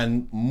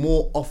 and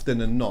more often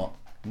than not,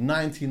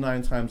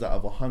 99 times out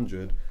of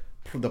 100,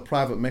 the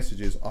private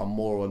messages are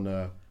more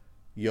on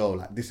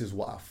like, this is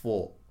what I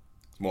thought.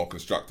 It's more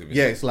constructive.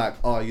 It's like,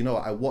 oh, you know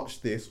what, I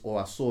watched this or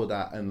I saw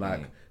that, and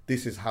like,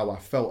 this is how I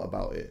felt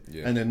about it.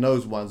 And then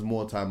those ones,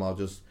 more time, I'll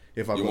just,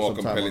 if I've You're got more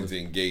some time, compelling to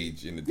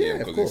engage in the DM,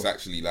 because it's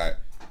actually like,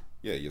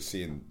 you're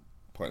seeing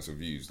points of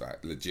views,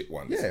 like legit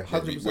ones. Yeah,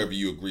 100%. Whether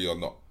you agree or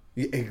not.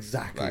 Yeah,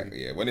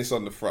 exactly. Like, when it's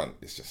on the front,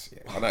 it's just,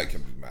 I know it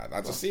can be mad.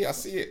 I see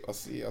it. I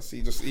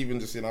see just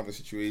in other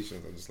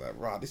situations, I'm just like,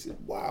 rah, this is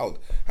wild.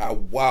 How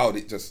wild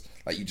it just,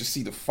 like, you just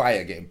see the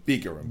fire getting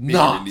bigger and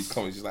bigger in these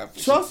comments. Just like,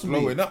 trust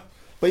me, blowing up.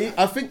 But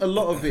I think a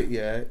lot of it,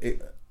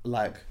 it,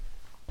 like,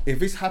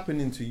 if it's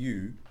happening to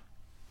you,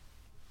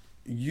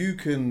 you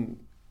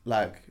can,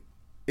 like,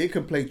 it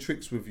can play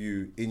tricks with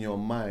you in your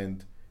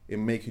mind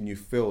in making you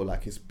feel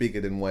like it's bigger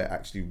than what it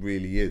actually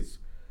really is.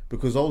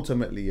 Because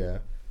ultimately,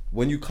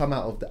 when you come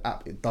out of the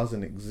app, it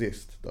doesn't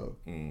exist though.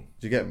 Do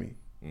you get me?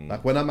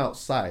 Like, when I'm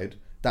outside,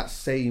 that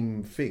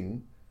same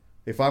thing,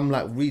 if I'm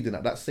like reading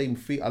that same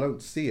feed, I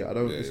don't see it.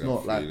 It's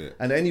not like,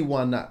 and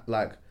anyone that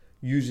like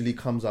usually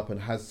comes up and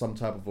has some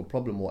type of a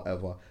problem or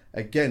whatever,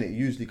 again, it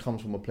usually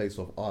comes from a place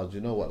of, do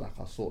you know what? Like,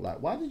 I saw,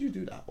 like, why did you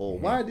do that? Or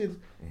why did?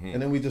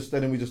 And then we just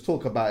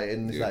talk about it,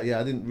 and it's like,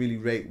 I didn't really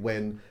rate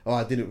when, or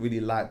I didn't really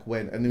like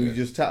when, and then we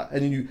just chat,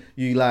 and then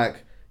you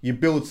like, you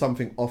build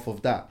something off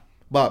of that.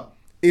 But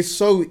it's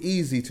so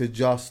easy to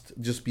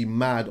just be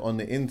mad on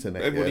the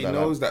internet. Everybody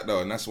knows that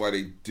though, and that's why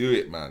they do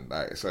it, man.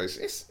 Like, so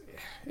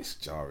it's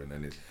jarring,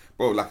 and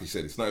bro, like you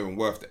said, it's not even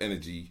worth the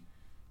energy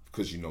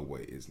because you know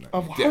what it is now.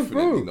 Of You course,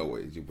 definitely bro. know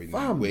what it is. You've been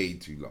Fam. way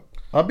too long.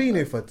 I've been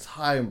here for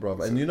time, bro.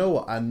 And you know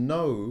what? I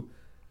know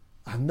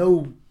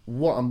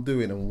what I'm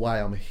doing and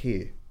why I'm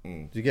here.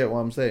 Do you get what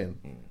I'm saying?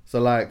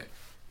 So like,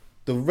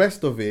 the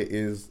rest of it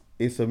is,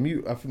 it's a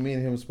mute. I think me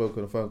and him spoke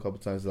on the phone a couple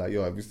of times. Like,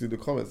 yo, have you seen the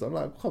comments? I'm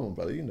like, come on,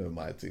 brother, you know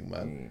my thing,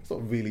 man. It's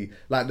not really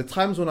like the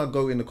times when I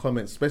go in the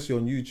comments, especially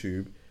on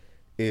YouTube,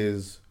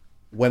 is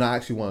when I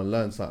actually want to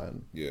learn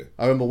something. Yeah.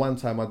 I remember one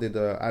time I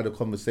had a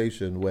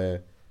conversation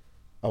where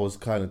I was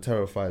kind of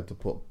terrified to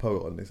put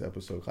Poet on this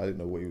episode 'cause I didn't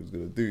know what he was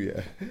going to do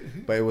yet.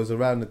 But it was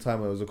around the time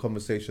where it was a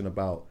conversation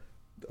about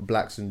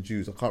blacks and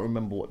Jews. I can't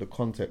remember what the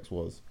context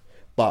was.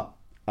 But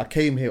I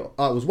came here, it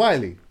was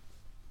Wiley.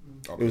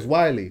 Okay. It was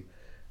Wiley.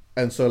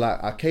 And so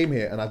like I came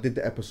here and I did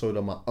the episode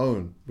on my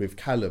own with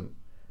Callum.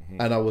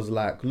 And I was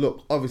like,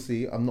 look,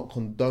 obviously I'm not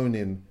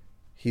condoning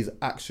his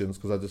actions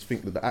because I just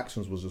think that the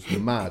actions was just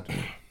mad.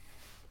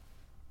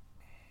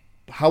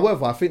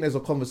 However, I think there's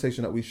a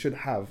conversation that we should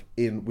have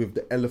with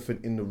the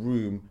elephant in the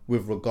room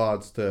with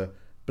regards to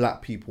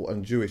black people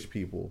and Jewish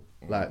people.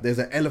 Like, there's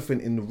an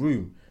elephant in the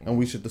room and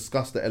we should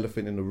discuss the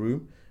elephant in the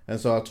room. And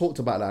so I talked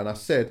about that and I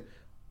said,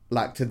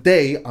 like,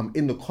 today, I'm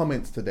in the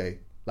comments today.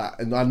 Like,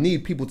 and I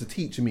need people to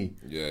teach me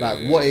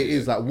what it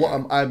is, like what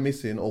am I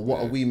missing or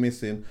what are we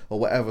missing or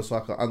whatever, so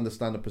I can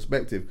understand the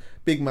perspective.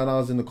 Big man, I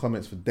was in the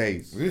comments for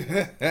days,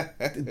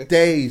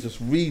 days,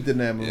 just reading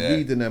them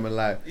and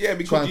like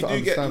because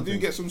trying you do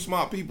get some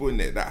smart people in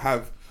there that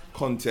have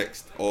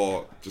context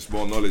or just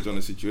more knowledge on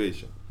the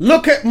situation.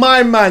 Look at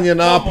my man, you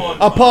know,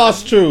 I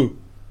passed through.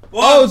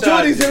 Oh,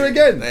 Jordy's here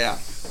again. Yeah.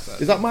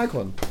 Is that Mike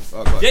on?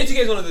 JTK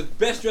is one of the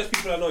best dressed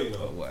people I know, you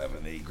know. Whatever,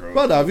 Negro.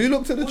 Brother, have you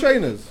looked at the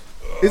trainers?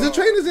 Is the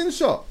trainers in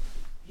shot?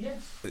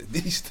 Yes. It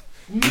needs to,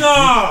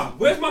 Nah,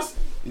 where's my...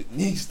 it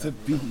needs to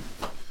be.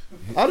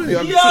 I don't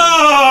know.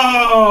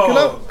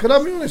 Yo! Can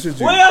I be honest with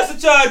you? Where's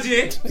the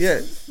charging? Yeah,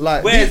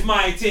 like Where's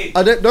my thing?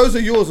 those are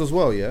yours as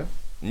well, yeah.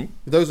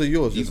 Those are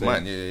yours. He's you're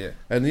saying? mine, yeah.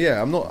 And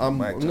yeah, I'm not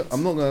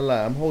gonna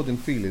lie. I'm holding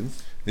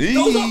feelings.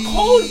 Those are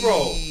cold,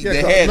 bro.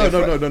 Yeah, no.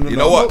 You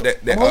know what?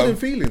 I'm holding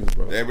feelings,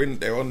 bro.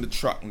 They're on the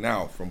truck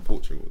now from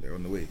Portugal. They're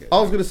on the way here. I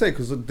was gonna say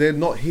because they're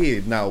not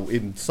here now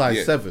in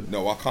size 7.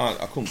 No, I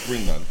couldn't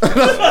bring none.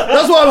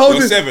 That's why I'm holding.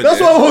 You're 7, that's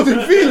yeah? why I'm holding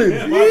feelings.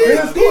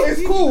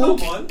 It's cool.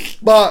 Come on.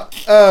 But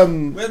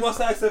Where's my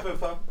size 7,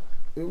 fam?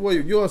 well,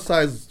 you're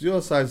size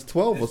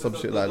 12 or some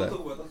shit like that.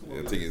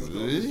 The thing is,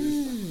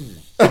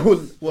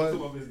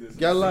 What?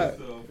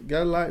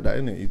 Girl like that,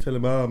 innit? You tell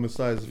them, I'm a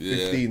size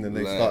 15, and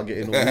they start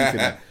getting all weak in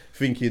that,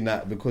 thinking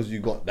that because you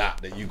got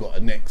that you got a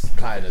next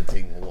kind of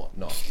thing or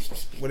whatnot.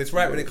 Well, it's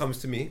right when it comes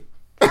to me.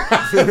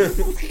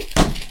 If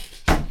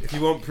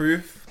you want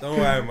proof, don't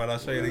worry, man. I'll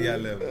show you the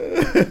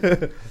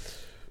level.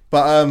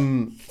 But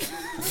when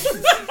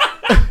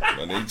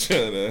they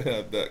trying to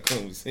have that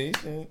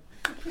conversation.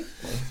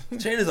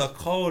 Trainers are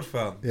cold,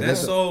 fam. Yeah, They're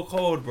so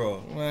cold,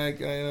 bro. My guy, you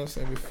know what I'm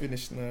saying? We're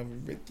finished now. We're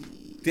ready.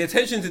 The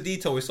attention to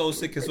detail is so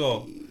sick as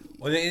well.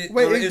 On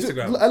Instagram.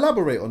 Instagram.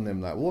 Elaborate on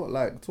them, like what?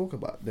 Like talk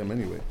about them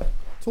anyway.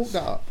 Talk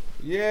that up.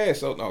 Yeah,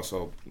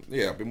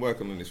 I've been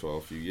working on this for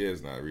a few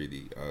years now,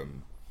 really.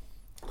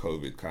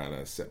 COVID kind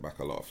of set back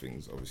a lot of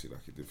things, obviously,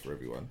 like it did for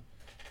everyone.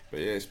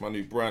 But yeah, it's my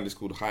new brand. It's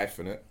called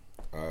Hyphenate.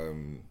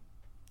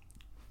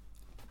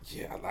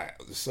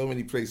 There's so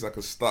many places I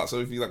could start, so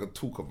many things I could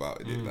talk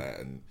about in it, like,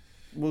 and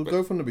We'll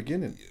go from the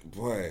beginning.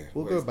 boy,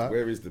 We'll go back.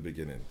 Where is the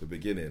beginning? The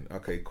beginning.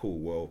 Okay, cool.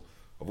 Well,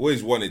 I've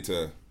always wanted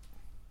to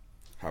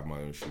have my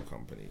own shoe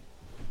company.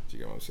 Do you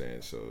get what I'm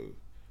saying? So,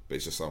 but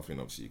it's just something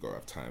obviously you gotta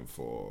have time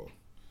for,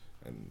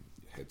 and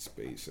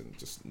headspace, and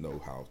just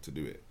know how to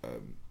do it.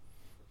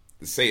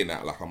 Saying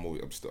that, like I'm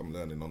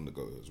learning on the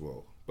go as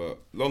well. But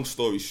long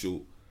story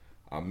short,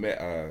 I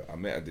met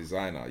a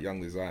designer, a young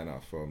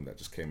designer that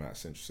just came out of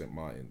Central St.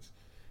 Martin's,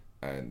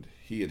 and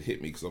he had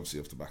hit me because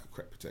obviously off the back of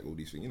Crack Protect, all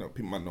these things. You know,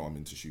 people might know I'm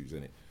into shoes,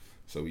 innit?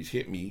 So he's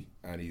hit me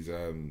and he's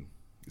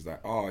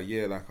like, oh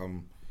yeah, like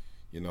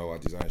I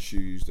design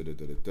shoes.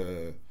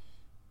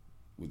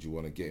 Would you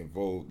want to get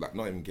involved? Like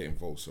not even get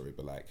involved, sorry,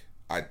 but like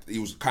he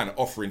was kind of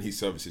offering his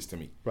services to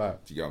me.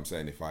 Right. Do you get what I'm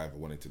saying? If I ever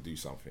wanted to do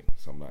something,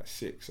 so I'm like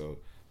sick. So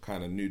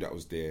kind of knew that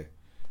was there.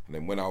 And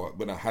then when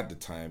I had the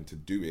time to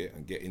do it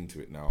and get into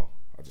it now,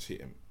 I just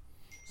hit him.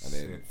 And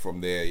then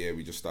from there, yeah,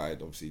 we just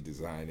started obviously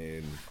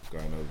designing,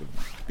 going over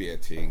beer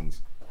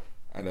things.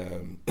 And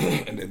and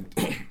then,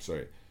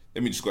 sorry,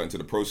 then we just got into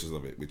the process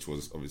of it, which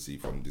was obviously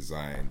from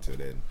design to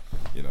then,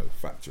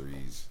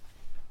 factories,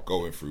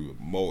 going through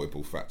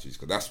multiple factories.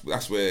 Because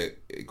that's where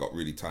it got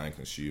really time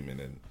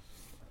consuming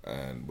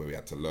and where we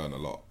had to learn a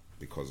lot.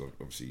 Because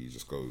obviously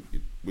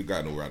we're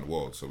going all around the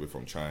world. So we're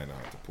from China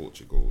to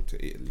Portugal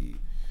to Italy,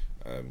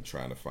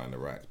 trying to find the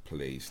right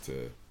place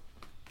to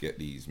get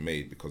these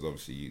made, because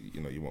obviously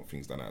you want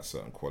things done at a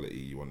certain quality,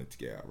 you want it to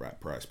get at the right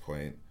price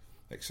point,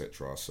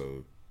 etc.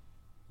 So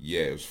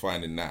yeah, it was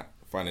finding that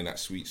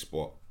sweet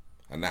spot,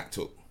 and that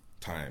took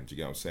time. Do you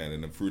get what I'm saying?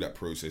 And then through that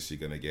process, you're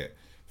gonna get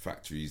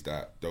factories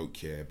that don't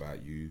care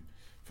about you,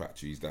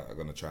 factories that are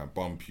gonna try and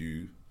bump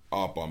you,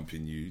 are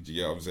bumping you. Do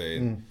you get what I'm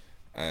saying?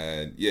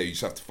 And yeah, you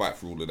just have to fight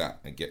for all of that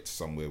and get to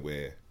somewhere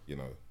where, you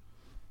know,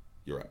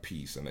 you're at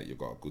peace and that you've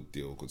got a good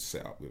deal, good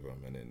setup with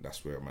them, and then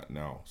that's where I'm at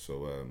now.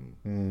 So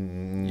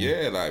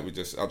yeah, like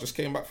I just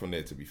came back from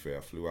there. To be fair,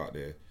 I flew out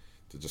there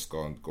to just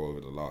go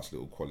over the last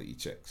little quality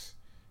checks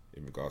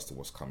in regards to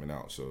what's coming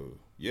out. So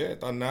yeah,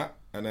 done that,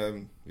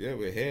 and yeah,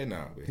 we're here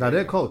now.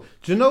 They're cold.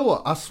 Do you know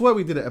what? I swear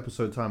we did an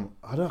episode time.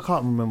 I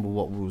can't remember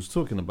what we was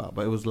talking about,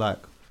 but it was like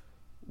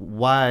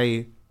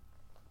why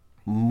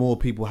more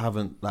people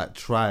haven't like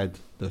tried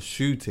the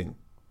shooting.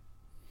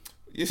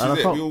 This is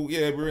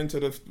it. We're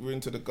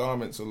into the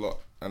garments a lot,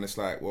 and it's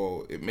like,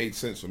 well, it made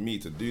sense for me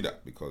to do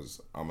that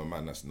because I'm a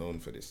man that's known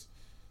for this.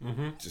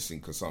 Mm-hmm. Just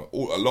because a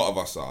lot of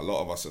us are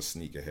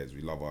sneakerheads.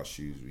 We love our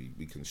shoes.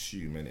 We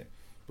consume in it,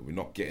 but we're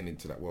not getting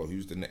into that. Well,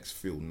 who's the next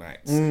Phil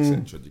Knights,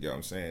 etc. Do you get what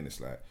I'm saying? It's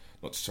like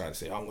not to try to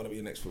say I'm gonna be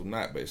the next Phil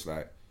Knight, but it's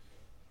like,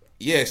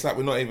 yeah, it's like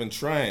we're not even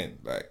trying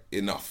like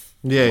enough.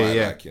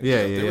 There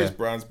is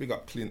brands, big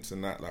up Clint's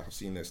and that. Like I've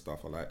seen their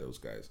stuff. I like those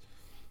guys.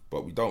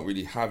 But we don't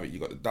really have it. You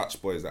got the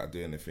Dutch boys that are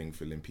doing their thing,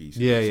 filling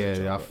pieces.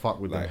 Yeah. I fuck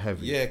with like, them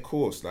heavy. Yeah, of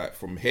course. Like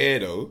from here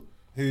though,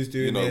 who's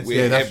doing this?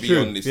 We're heavy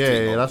on this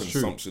thing of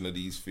consumption true. of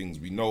these things.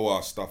 We know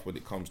our stuff when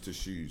it comes to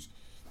shoes.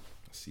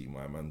 I see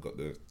my man got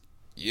the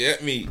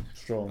me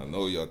strong. I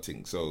know your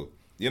thing. So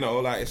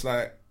like it's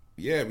like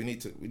we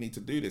need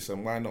to do this,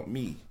 and why not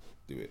me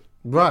do it?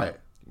 Right.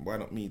 Why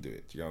not me do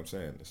it? Do you know what I'm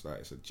saying? It's like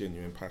it's a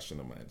genuine passion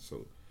of mine.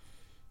 So.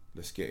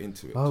 Let's get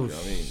into it. Oh, do you know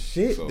what I mean?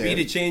 Shit. So, be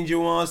the change you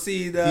want to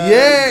see.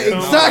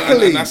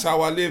 Exactly. And that's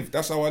how I live.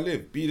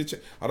 Be the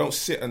change. I don't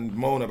sit and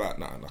moan about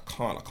nothing. I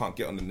can't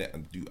get on the net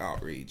and do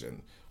outrage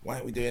and why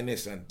aren't we doing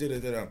this and did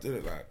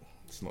it like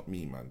it's not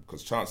me, man.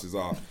 Because chances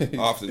are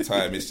after the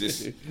time it's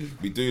just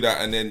we do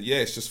that and then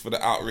it's just for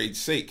the outrage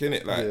sake,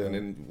 innit? Like and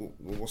then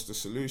what's the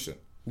solution?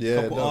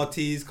 Yeah, couple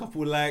RTs,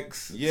 couple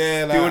likes.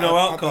 Yeah, like, still no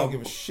outcome. I don't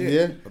give a shit.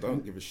 Yeah. I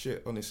don't give a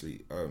shit,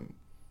 honestly. I'd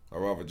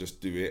rather just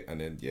do it and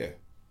then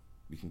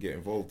we can get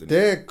involved in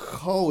They're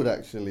cold,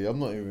 actually. I'm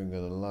not even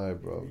gonna lie,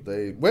 bro.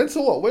 When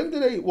do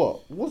they?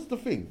 What's the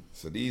thing?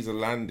 So these are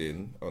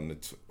landing on the.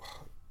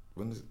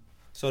 When is it?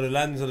 So the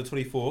landing's on the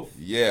 24th.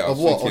 Yeah, of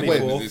what? Of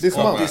when? This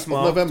month,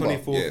 November,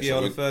 24th. So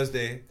on a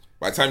Thursday.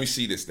 By the time you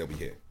see this, they'll be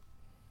here.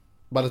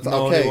 By the time,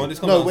 okay. This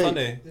comes out on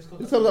Sunday. This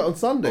comes out on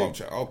Sunday.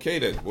 Okay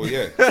then. Well,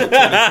 yeah. So 25th,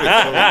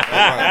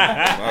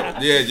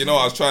 yeah.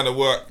 I was trying to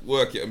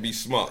work it and be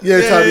smart. Yeah,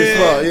 trying to be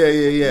smart. Yeah.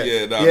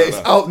 It's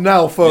out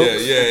now,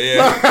 folks.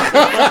 Yeah.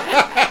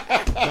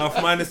 Now,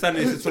 from my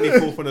understanding, it's the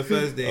 24th on a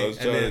Thursday. I was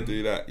trying to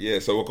do that. Yeah.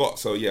 So I've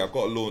got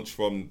a launch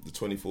from the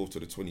 24th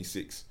to the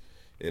 26th.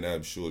 In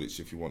Shoreditch.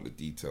 If you want the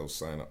details,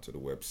 sign up to the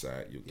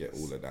website. You'll get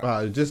all of that.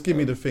 Right, just give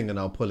me the thing and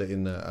I'll pull it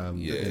in the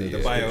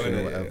bio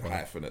or whatever.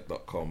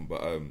 Hyphenate.com.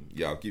 But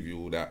I'll give you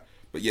all that.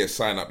 But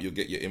sign up. You'll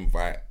get your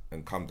invite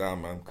and come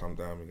down, man. Come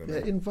down.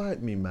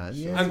 Invite me, man.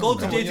 Yeah, and go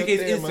to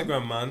JGK's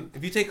Instagram, man.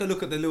 If you take a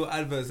look at the little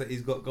adverts that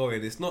he's got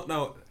going, it's not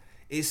now.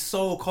 It's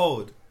so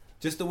cold.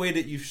 Just the way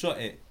that you've shot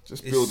it.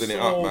 Just building it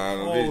up,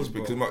 man. Cold,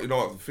 because you know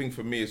what, the thing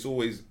for me, it's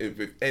always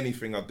if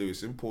anything I do,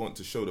 it's important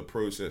to show the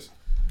process.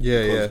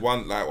 Yeah, because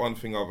one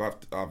thing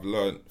I've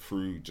learned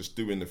through just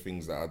doing the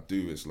things that I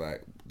do is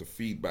like the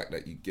feedback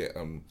that you get,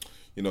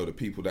 the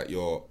people that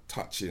you're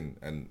touching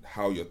and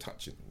how you're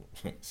touching.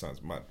 It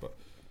sounds mad, but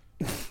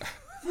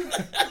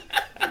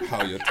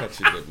how you're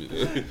touching them.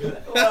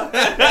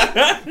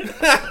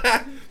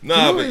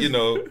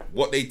 But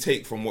what they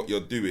take from what you're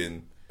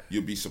doing,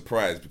 you'll be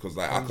surprised because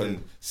like I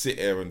can sit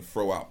here and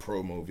throw out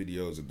promo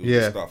videos and do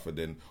this stuff, and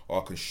then I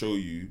can show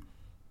you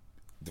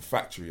the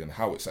factory and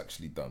how it's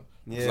actually done.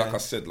 Because like I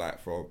said, like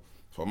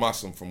from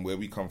us and from where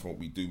we come from, what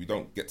we do, we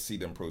don't get to see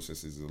them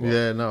processes a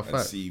lot. And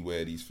see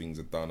where these things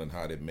are done and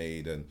how they're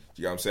made, and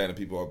you know what I'm saying? And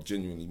people are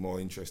genuinely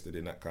more interested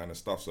in that kind of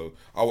stuff. So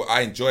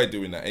I enjoy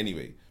doing that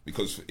anyway,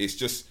 because it's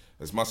just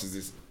as much as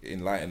it's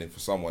enlightening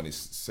for someone,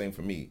 it's the same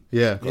for me.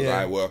 Yeah. Because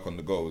I work on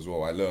the go as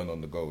well. I learn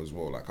on the go as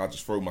well. Like I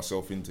just throw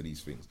myself into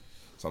these things.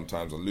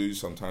 Sometimes I lose,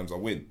 sometimes I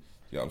win.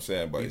 You know what I'm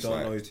saying? But you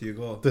don't know till you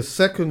go. The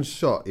second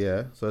shot,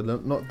 so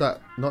not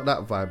that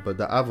vibe, but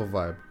the other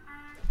vibe.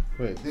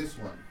 Wait, this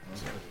one.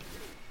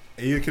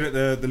 Are you looking at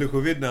the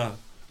little vid now?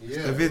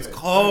 Yeah. The vid's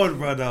cold,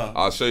 brother.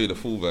 I'll show you the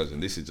full version.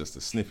 This is just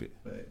a snippet.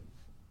 Wait.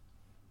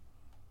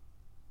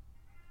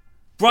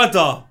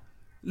 Brother,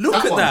 look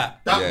at that.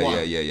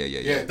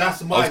 Yeah.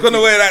 That's my. I was gonna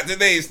wear that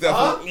today. Stuff.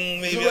 Huh?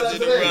 Maybe I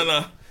did a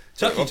runner.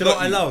 Chucky, do you know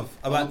what I love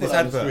about this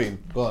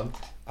advert? Go on.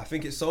 I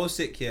think it's so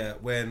sick here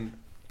when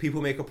people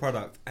make a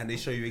product and they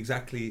show you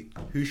exactly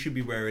who should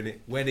be wearing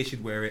it, where they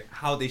should wear it,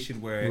 how they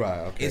should wear it. Right,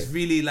 okay. It's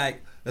really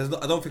like, I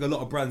don't think a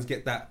lot of brands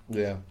get that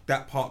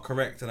part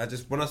correct. And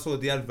when I saw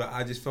the advert,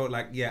 I just felt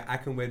like, I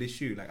can wear this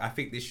shoe. Like, I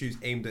think this shoe's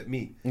aimed at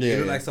me. Yeah, it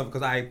look like something,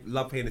 because I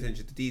love paying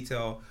attention to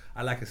detail.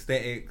 I like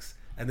aesthetics.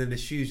 And then the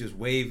shoe's just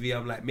wavy.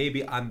 I'm like,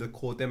 maybe I'm the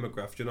core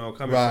demographic,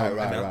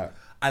 Right.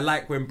 I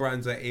like when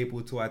brands are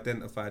able to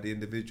identify the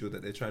individual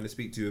that they're trying to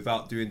speak to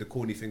without doing the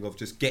corny thing of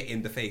just get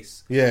in the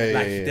face.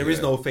 There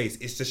is no face.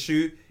 It's the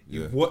shoe.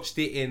 You've watched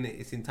it in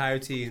its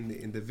entirety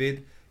in the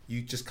vid.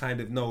 you just kind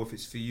of know if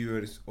it's for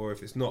you or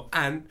if it's not.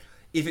 And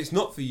if it's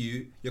not for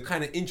you, you're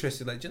kind of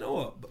interested. Like, do you know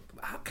what?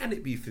 How can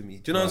it be for me?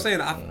 Do you know what I'm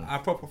saying? I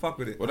proper fuck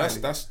with it. Well,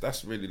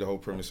 that's really the whole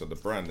premise of the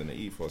brand and the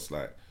ethos.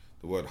 Like,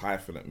 the word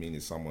hyphenate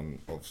means someone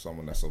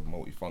that's of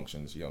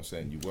multi-functions. You know what I'm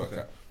saying? You work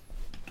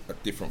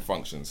at different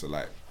functions. So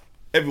like,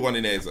 everyone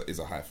in there is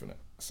a hyphenate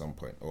at some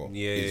point, or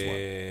is one.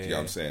 Do you know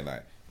what I'm saying?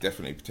 Like,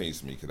 definitely pertains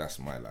to me because that's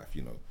my life.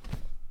 You know,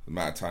 the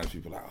amount of times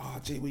people are like, oh,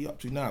 Jay, what you up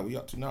to now? What you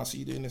up to now? See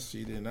you doing this, see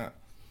you doing that,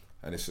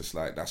 and it's just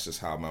like, that's just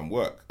how man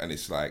work. And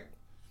it's like,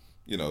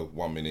 you know,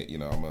 1 minute, you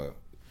know, I'm a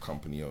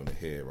company owner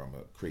here, I'm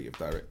a creative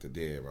director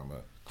there, I'm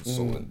a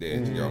consultant there.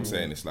 Do you know what I'm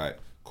saying? It's like,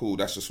 cool,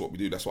 that's just what we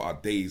do. That's what our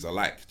days are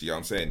like. Do you know what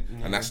I'm saying?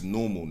 And that's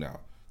normal now.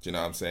 Do you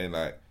know what I'm saying?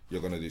 Like,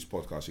 you're gonna do this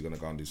podcast, you're gonna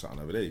go and do something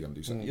over there, you're gonna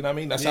do something. You know what I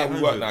mean? That's how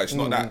we work now. It's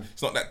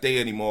not that day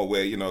anymore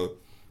where, you know,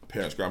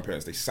 parents,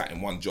 grandparents, they sat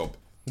in one job.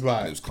 Right.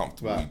 And it was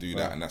comfortable. We do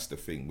that, and that's the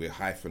thing. We're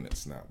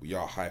hyphenates now. We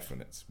are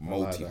hyphenates,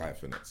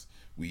 multi-hyphenates.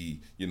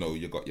 We, you know,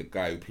 you got your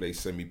guy who plays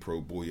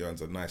semi-pro ball, he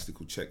earns a nice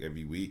little check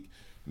every week.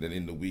 And then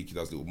in the week, he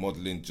does little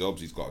modelling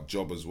jobs. He's got a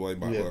job as well. He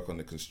might work on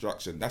the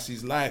construction. That's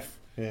his life.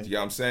 Yeah. Do you know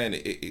what I'm saying?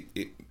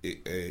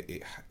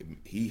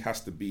 He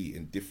has to be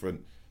in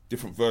different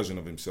version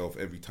of himself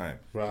every time.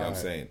 Right. You know what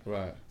I'm saying?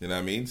 Right. You know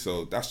what I mean?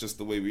 So that's just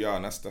the way we are,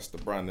 and that's the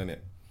brand, innit?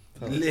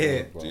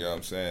 Lit. Do you know what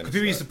I'm saying?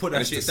 People used to put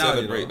that shit down. To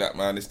celebrate that,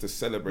 man. It's to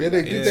celebrate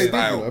that in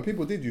style.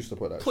 People did used to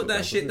put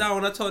that shit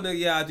down. I told them,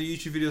 I do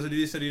YouTube videos, I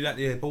do this, I do that.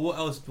 Yeah, but what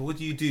else? What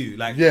do you do?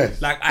 Like,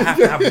 like I have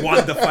to have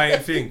one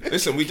defiant thing.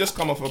 Listen, we just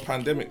come off a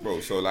pandemic, bro.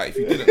 So like, if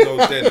you didn't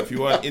know then, if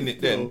you weren't in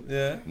it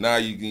then, now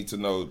you need to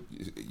know.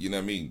 You know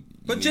what I mean?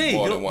 But Jay,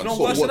 you know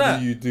what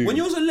do you do? When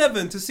you was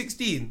 11 to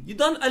 16, you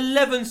done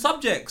 11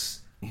 subjects.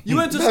 You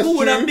went to school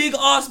with a big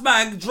ass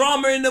bag,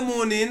 drama in the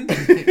morning,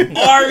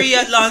 Ari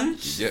at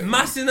lunch,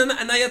 massing, and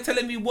now you're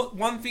telling me what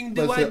one thing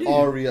do I do?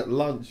 Ari at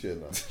lunch, you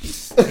know.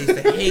 I used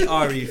to hate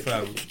Ari,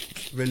 fam.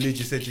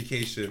 Religious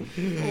education.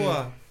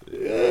 What?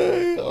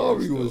 Yeah,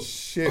 Ari was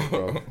shit,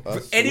 bro.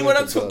 Anyone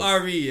that took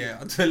Ari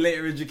to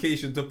later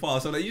education to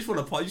pass, so like, you just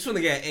want to pass, you just want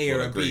to get an A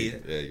or a B.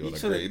 Yeah, you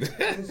want a grade.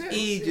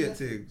 Idiot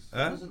things.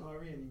 Huh? Wasn't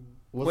Ari anymore.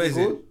 What is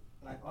it?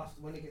 Like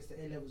after when it gets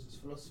to A levels, it's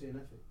philosophy and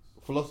ethics.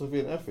 Philosophy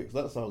and ethics.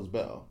 That sounds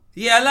better.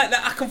 Yeah, I like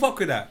that. I can fuck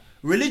with that.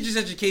 Religious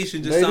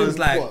education just sounds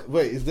like. What?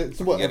 Wait, is that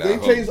so? What? Have they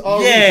changed RE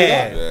to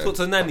that? Yeah, talk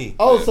to Nanny.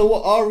 Oh, so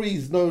what? RE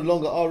is no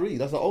longer RE.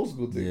 That's an old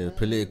school thing. Yeah,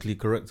 politically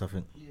correct. I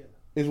think. Yeah.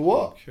 Is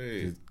what?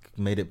 Okay. It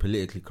made it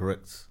politically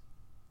correct.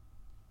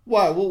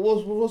 Why?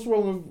 What's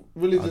wrong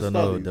with religious studies?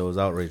 I don't know. There was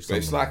outrage. But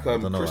it's like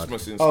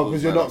Christmas in school. Oh,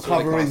 because you're not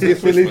covering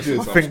this religion.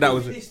 I think that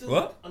was it.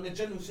 What? On the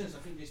general sense, I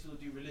think they still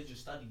do religious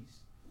studies,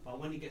 but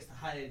when it gets to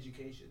higher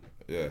education,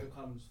 it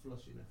becomes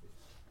philosophy and ethics.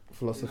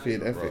 Philosophy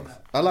and ethics. Right.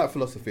 I like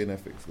philosophy and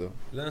ethics though.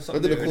 Learn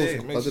something every day.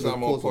 I did a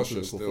course on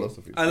political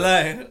philosophy. I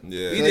lie.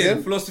 Yeah. You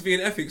did philosophy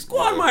and ethics. Go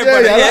on, my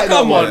brother. Yeah,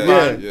 come on,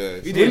 man. Yeah.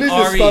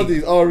 Religious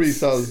studies. RE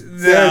sounds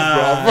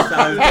dead, bro.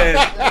 Sounds dead.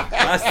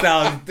 That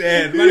sounds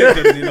dead. Man, it's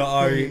definitely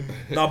not RE.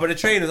 No, but the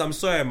trainers, I'm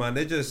sorry, man.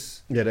 They're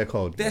just. Yeah, they're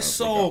cold. They're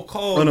so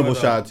cold. Honourable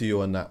shout out to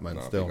you on that, man.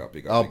 Still,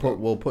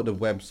 we'll put the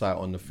website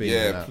on the thing.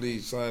 Yeah,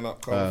 please sign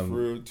up. Come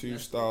through. 2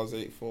 styles,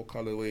 84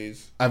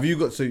 colorways. Have you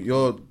got? So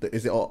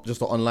is it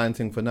just an online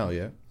thing for now?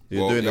 Yeah.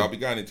 I'll be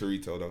going into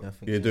retail though.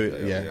 You're doing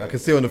it, yeah. I can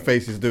see on the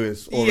faces doing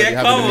it already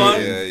having the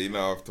meetings. Yeah, you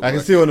know. I can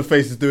see on the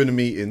faces doing the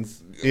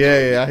meetings.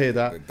 Yeah, I hear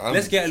that.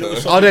 Let's get a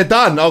little shot. Oh, they're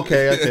done.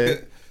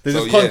 Okay. There's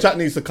this contract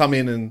needs to come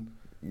in and.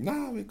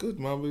 Nah, we're good,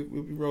 man.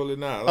 We'll be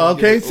rolling out.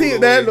 Okay, see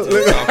it there. Look.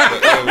 We're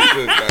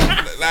good,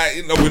 man. Like,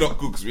 you know, we're not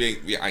good because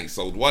we ain't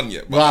sold one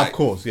yet. But well, of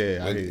course,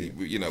 yeah. I hear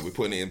you know, we're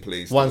putting it in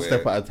place. One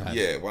step at a time.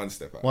 Yeah, one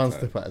step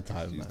at a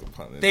time,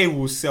 man. They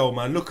will sell,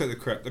 man. Look at the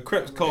crepe. The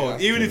crepe's cold.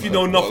 Even if you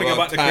know nothing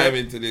about the crepe.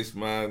 Into this,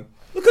 man.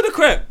 Look at the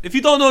crepe. If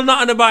you don't know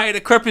nothing about it,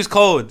 the crepe is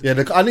cold.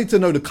 Yeah, I need to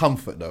know the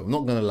comfort though. I'm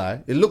not gonna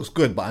lie. It looks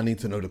good, but I need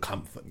to know the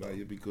comfort. Nah,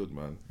 you'll be good,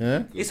 man. Yeah.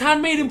 Good. It's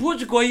handmade in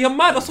Portugal. You're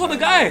mad. I saw the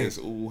guy. It's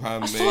all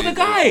handmade. I saw the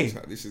guy.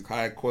 This is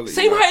high quality.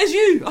 Same height as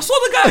you. I saw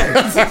the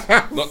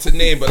guy. Not to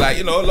name, but like,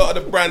 you know, a lot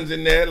of the brands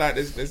in there. Like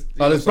there's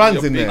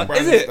brands in there.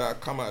 Brands is it? that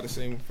come out of the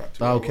same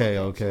factory.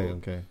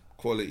 Okay.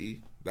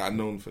 Quality that are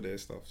known for their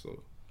stuff.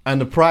 So.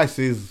 And the price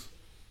is.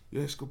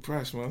 Yeah, it's good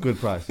price, man. Good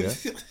price, yeah.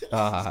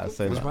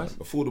 Say that. Price?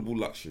 Affordable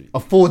luxury.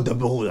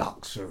 Affordable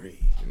luxury.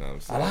 You know what I'm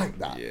saying? I like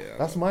that. Yeah,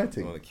 that's my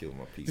thing. I want to kill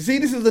my piece. You see,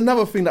 this is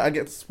another thing that I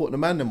get to support the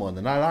man them on,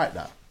 and I like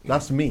that.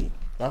 That's me.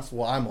 That's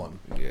what I'm on.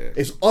 Yeah.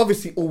 It's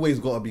obviously always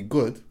got to be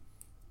good.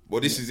 Well,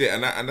 this is it,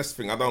 and that's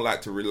the thing. I don't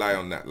like to rely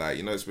on that, like,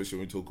 you know, especially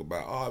when we talk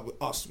about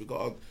we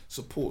got to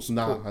support.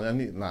 Nah, I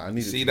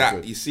need. See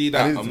that? You see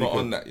that? I'm not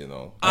on that, you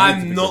know.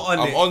 I'm not on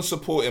it. I'm on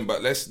supporting,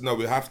 but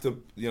we have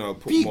to, you know,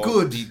 put be more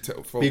good.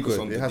 Detail, focus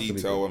on the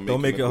detail, and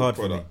don't make it hard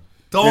for me.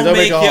 Don't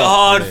make it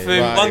hard for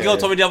him. One girl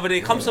told me the other day,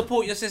 come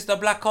support your sister,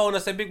 black owned. I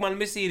said, big man,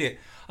 missing it.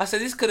 I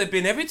said, this could have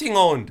been everything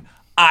owned.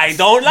 I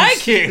don't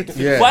like it.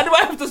 Yeah. Why do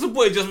I have to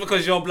support it just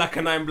because you're black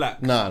and I'm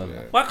black? No.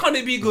 Why can't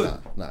it be good?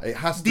 Nah, it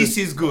has to. This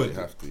is good. You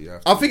have to.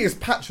 I think it's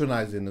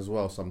patronising as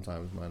well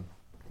sometimes, man.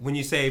 when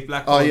you say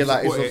black. Oh yeah,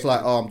 like it's just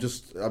like I'm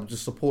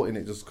just supporting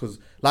it just because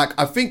like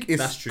I think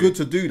it's good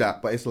to do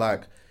that, but it's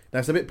like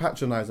that's a bit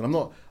patronising. I'm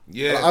not.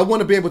 Yeah. Like, I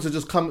want to be able to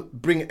just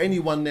bring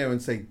anyone there and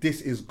say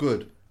this is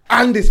good.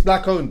 And it's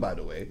black owned, by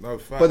the way. No,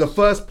 facts. But the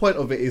first point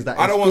of it is that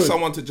I don't want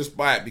someone to just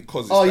buy it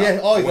because it's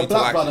he's a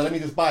black brother, let me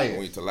just buy it. I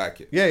want you to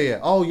like it. Yeah.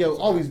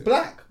 He's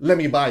black, let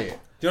me buy it.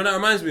 Do you know what that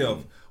reminds me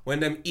of?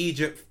 When them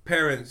Egypt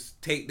parents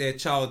take their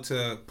child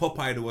to Pop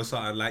Idol or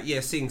something, like,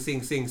 yeah, sing.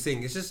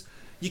 It's just,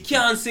 you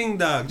can't sing,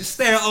 dog. Just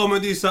stay at home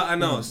and do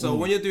something else. So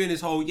when you're doing this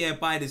whole,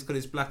 buy this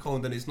because it's black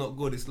owned and it's not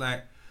good, it's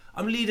like,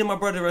 I'm leading my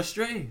brother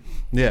astray.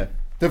 Yeah.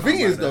 The thing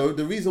is, though,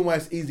 the reason why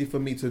it's easy for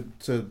me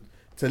to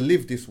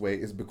live this way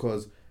is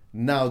because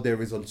now there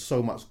is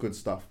so much good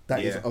stuff that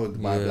is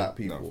owned by black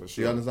people. No,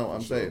 do you understand what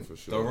I'm saying? For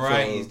sure. The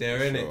righties,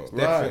 they're in it.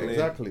 Right,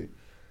 exactly.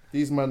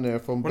 These men there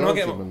from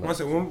Belgium.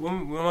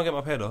 When am I get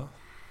my pay though?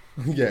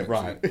 Yeah,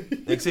 right.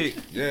 Next week?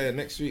 Yeah,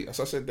 next week. As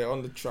I said, they're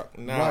on the truck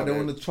now. Right, they're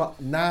on the truck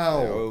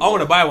now. I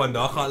want to buy one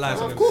though, I can't lie.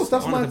 Of course,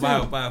 that's my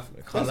thing.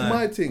 That's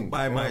my thing.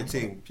 Buy my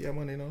thing. Yeah,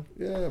 money, no?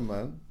 Yeah,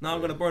 man. Now I'm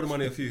going to borrow the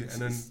money off you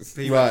and then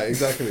pay you. Right,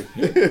 exactly.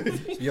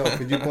 Yo,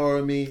 could you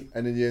borrow me?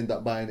 And then you end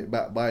up buying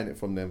it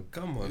from them.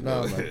 Come on.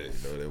 No, man.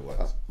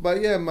 But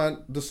yeah,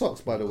 man, the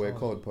socks, by the way,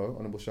 Cold Po.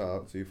 Honorable shout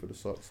out to you for the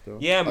socks still.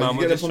 Yeah, man,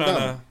 we're just trying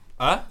to...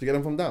 Huh? Did you get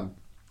them from Dam?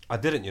 I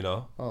didn't, you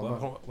know.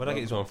 Where'd I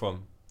get this one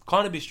from?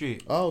 Carnaby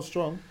Street. Oh,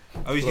 strong.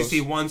 I usually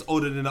see one's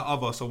older than the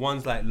other, so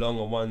one's like long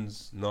and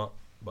one's not.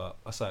 But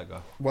that's how it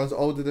go. One's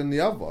older than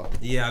the other?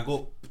 Yeah, I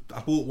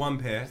bought one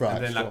pair,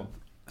 and then like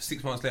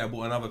 6 months later I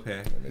bought another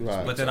pair.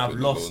 Right. But then I've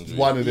lost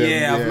one of them.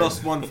 Yeah, I've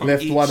lost one from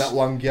left each. One at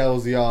one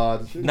girl's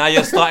yard. Now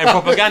you're starting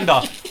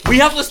propaganda. We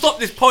have to stop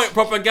this point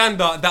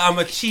propaganda that I'm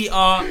a cheater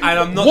and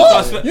I'm not.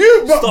 What?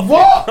 Stop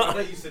what?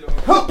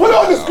 Put it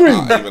on the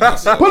screen.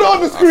 Put it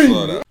on the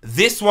screen.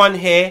 This one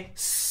here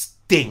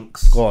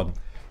stinks. Go on.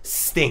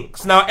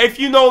 Stinks. Now, if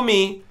you know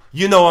me,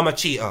 you know I'm a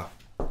cheater.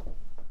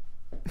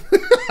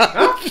 Put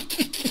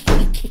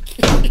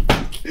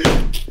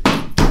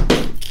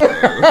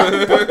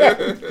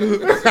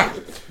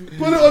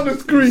it on the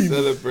screen.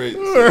 Celebrate.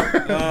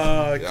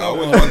 I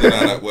was wondering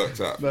how that worked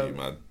out for you,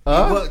 man.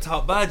 It worked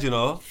out bad, you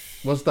know.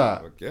 What's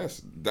that? I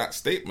guess that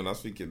statement. I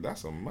was thinking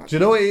that's a match. Do you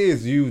know what it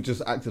is? You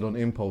just acted on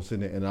impulse,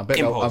 innit? And I bet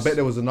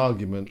there was an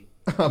argument.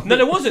 No,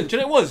 there wasn't. Do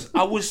you know what it was?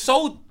 I was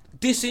so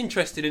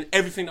disinterested in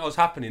everything that was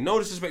happening. No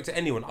disrespect to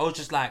anyone. I was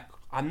just like,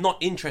 I'm not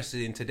interested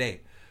in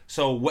today.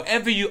 So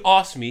whatever you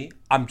ask me,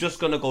 I'm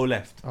just gonna go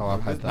left. Oh,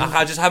 I've had that.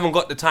 I just haven't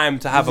got the time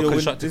to have a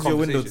constructive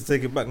conversation. Is your window to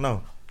take it back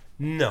now?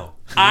 No.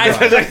 I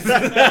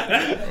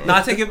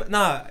take it.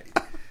 Nah.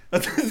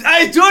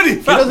 Hey, Jordy.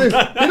 He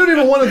don't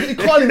even want to. He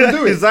can't even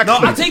do it. Exactly. No,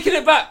 I'm taking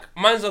it back.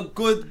 Man's a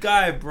good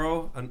guy,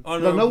 bro. An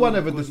honorable. No one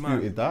ever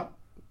disputed that.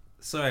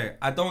 Sorry,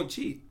 I don't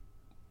cheat.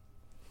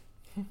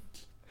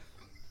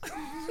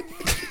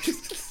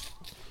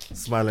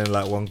 Smiling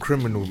like one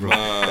criminal, bro.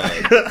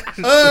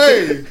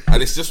 Hey!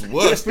 And it's just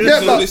worse.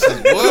 This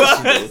is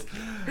worse.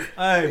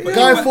 Hey,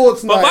 Guy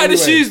Fawkes night. But buy the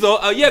shoes though.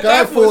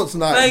 Guy Fawkes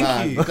night.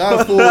 Thank you.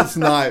 Guy Fawkes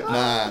night,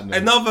 man.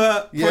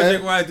 Another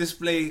project where I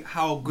display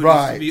how good it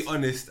is to be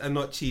honest and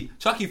not cheat.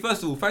 Chucky,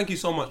 first of all, thank you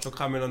so much for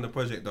coming on the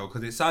project though,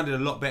 because it sounded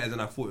a lot better than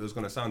I thought it was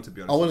going to sound. To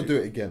be honest, I want to do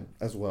it again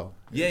as well.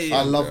 Yeah.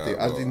 I loved it.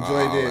 I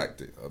enjoyed it. I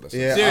liked it.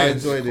 I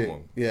enjoyed it.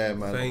 Yeah,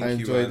 man. I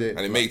enjoyed it.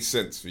 And it made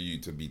sense for you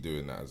to be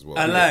doing that as well.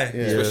 I lie.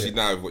 Especially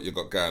now with what you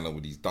got going on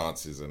with these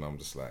dances, and I'm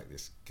just like,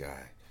 this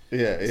guy.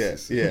 Yeah. Good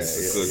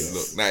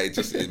look. Nah,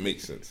 it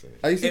makes sense.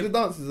 You see the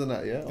dances and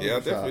that, yeah? Yeah,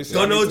 definitely.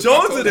 Donald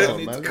Jones in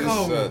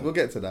it. We'll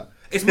get to that.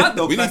 It's mad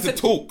though. We need to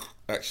talk,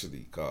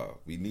 actually, Carl.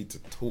 We need to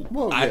talk.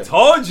 Well, I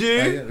told you.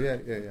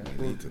 Yeah.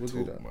 We need to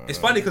talk, man. It's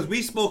funny because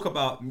we spoke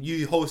about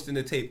you hosting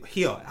the tape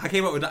here. I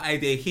came up with the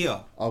idea here.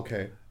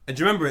 Okay. And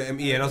do you remember it,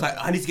 ME? And I was like,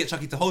 I need to get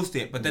Chucky to host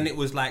it. But then it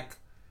was like,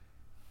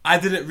 I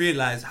didn't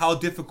realise how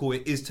difficult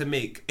it is to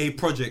make a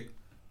project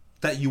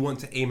that you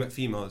want to aim at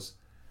females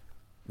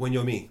when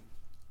you're me.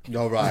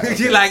 You're right.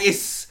 Okay. Like I'm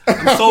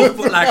so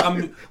like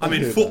I'm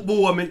in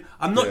football.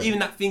 I'm not even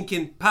that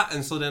thinking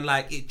pattern. So then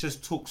like it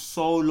just took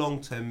so long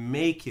to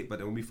make it. But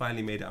then when we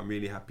finally made it, I'm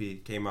really happy.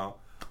 It came out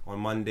on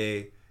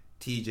Monday.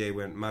 TJ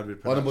went mad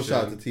with production. Honorable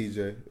shout out to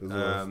TJ as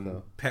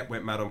well. Pep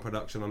went mad on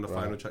production on the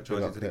final track,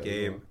 Charge It to the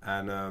Game,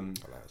 and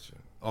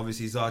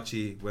obviously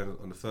Zachi went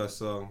on the first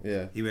song.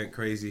 Yeah, he went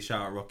crazy.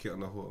 Shout out Rocket on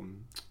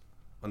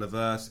the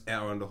verse,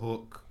 Etta on the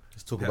hook.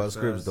 Let's talk about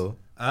Scribs though.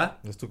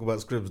 Let's talk about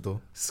Scribs though.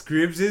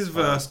 Scribs'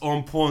 verse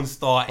on Porn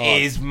Star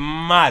is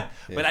mad.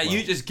 Yeah, but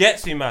you just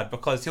gets me mad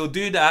because he'll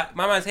do that.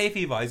 My man's hay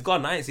fever. He's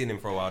gone. I ain't seen him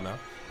for a while now.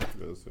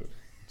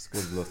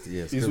 Scribs lost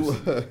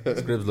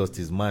Scribs lost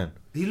his mind.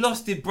 He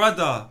lost his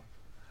brother.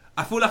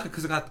 I feel like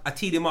because I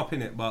teed him up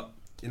in it, but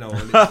you know.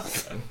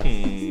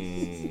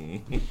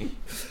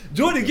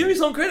 Jordan, give me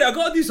some credit. I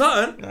gotta do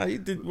something. Nah, you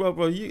did well,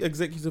 bro. You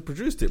executive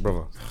produced it,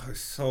 brother. It's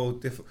so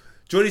difficult.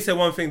 Jordy said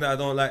one thing that I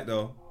don't like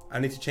though. I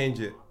need to change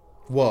it.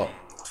 What?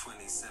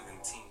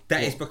 2017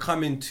 that it's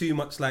becoming too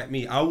much like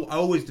me. I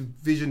always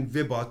envisioned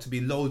Vibba to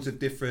be loads of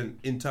different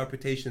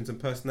interpretations and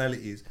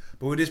personalities,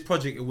 but with this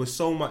project, it was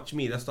so much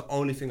me. That's the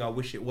only thing I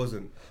wish it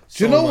wasn't.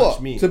 Do you know what?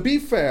 Me. To be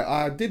fair,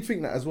 I did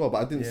think that as well, but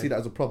I didn't see that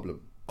as a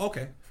problem.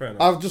 Okay, fair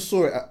enough. I just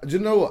saw it. Do you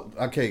know what?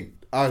 Okay,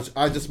 I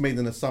just made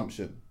an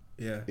assumption.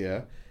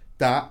 Yeah.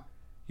 That,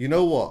 you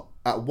know what?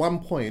 At one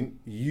point,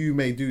 you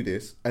may do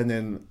this, and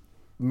then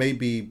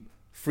maybe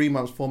 3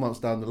 months, 4 months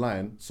down the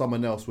line,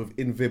 someone else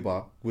within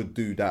Vibba would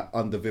do that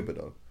under Vibba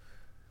though.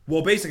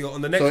 Well, basically,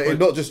 on the next... So it's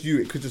not just you,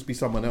 it could just be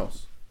someone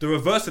else. The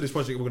reverse of this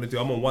project we're going to do,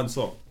 I'm on one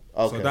song.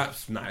 Okay. So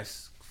that's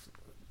nice.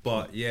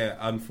 But yeah,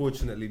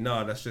 unfortunately,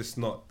 that's just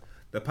not...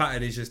 The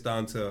pattern is just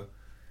down to...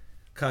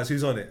 Cause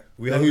who's on it?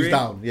 Who's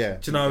down, yeah.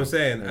 Do you know what I'm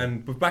saying? Yeah.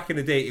 And back in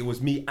the day, it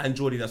was me and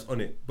Geordie that's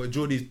on it. But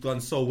Geordie's done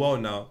so well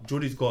now.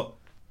 Geordie's got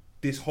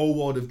this whole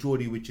world of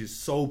Geordie, which is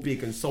so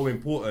big and so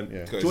important.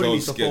 Yeah. Geordie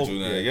needs to focus.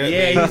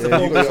 He needs to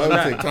focus on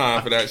that.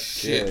 Time for that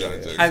shit.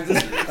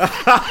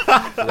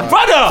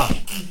 Brother!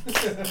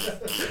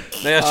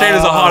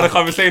 Trainers are hard to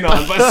conversate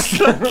on,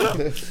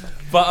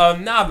 but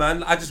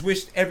man, I just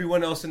wish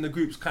everyone else in the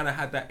groups kind of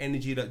had that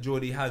energy that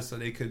Geordie has, so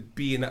they could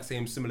be in that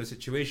same similar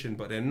situation,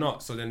 but they're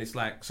not. So then it's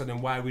like, so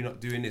then why are we not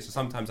doing this? So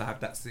sometimes I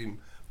have that same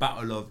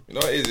battle of... You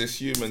know, it's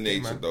human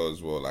nature though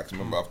as well. Like,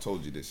 remember I've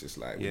told you this, it's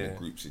like with the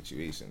group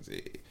situations,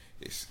 it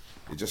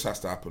just has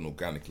to happen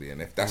organically,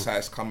 and if that's how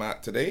it's come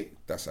out today,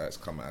 that's how it's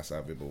come out. That's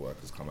how Vibba work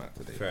has come out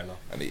today. Fair enough.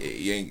 And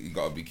you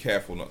got to be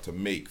careful not to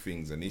make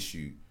things an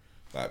issue,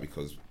 like,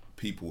 because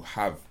people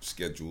have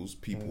schedules,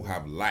 people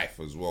have life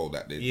as well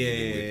that they're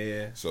dealing with.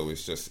 Yeah. So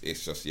it's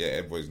just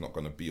everybody's not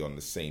going to be on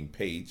the same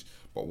page.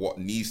 But what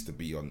needs to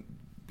be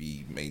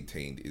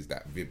maintained is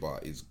that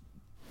Vibba is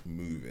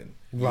moving.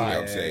 You know what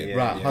I'm saying?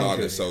 Right.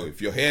 Regardless. So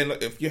if you're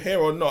here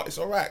or not, it's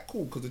all right,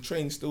 cool, because the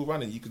train's still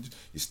running. You can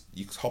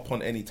hop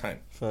on any time.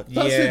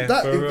 Exactly.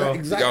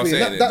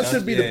 That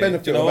should be the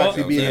benefit of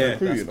actually being in a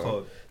crew. You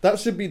know, that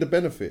should be the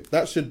benefit.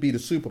 That should be the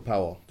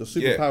superpower. The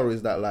superpower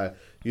is that, like,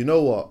 you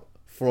know what?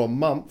 For a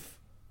month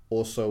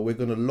or so, we're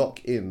gonna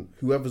lock in.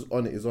 Whoever's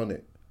on it is on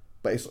it.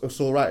 But it's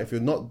all right if you're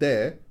not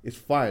there. It's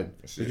fine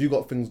because you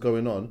got things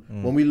going on.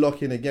 When we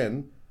lock in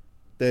again,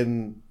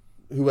 then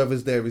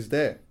whoever's there is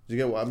there. Do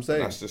you get what I'm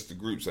saying? And that's just the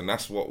groups, and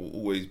that's what will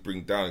always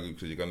bring down a group,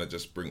 because you're gonna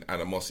just bring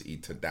animosity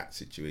to that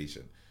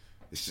situation.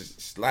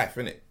 It's life,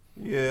 innit?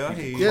 Yeah, I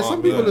hear you. Yeah,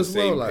 some people as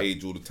well, like,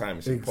 page all the time.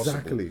 It's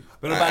exactly.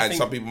 impossible. And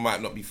some people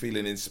might not be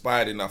feeling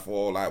inspired enough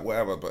or like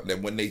whatever. But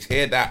then when they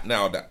hear that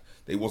now that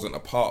they wasn't a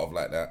part of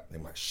like that,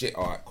 they're like, shit,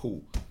 all right,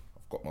 cool.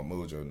 I've got my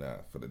mojo now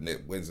for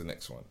when's the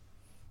next one?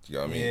 Do you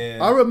know what I mean? Yeah.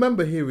 I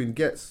remember hearing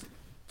Gets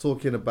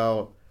talking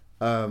about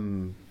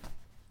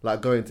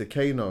like going to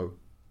Kano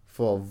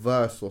for a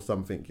verse or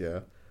something, yeah.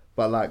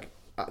 But like,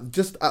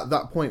 just at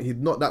that point,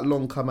 he'd not that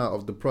long come out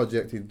of the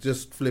project. He'd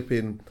just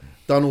flipping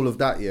done all of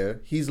that, yeah.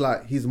 He's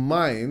like, his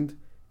mind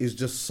is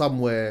just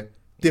somewhere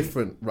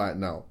different right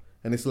now,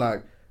 and it's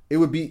like, it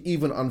would be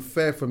even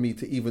unfair for me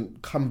to even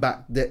come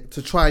back there,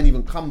 to try and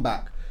even come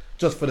back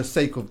just for the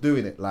sake of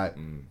doing it. Like,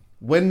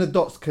 when the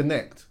dots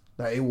connect,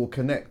 that it will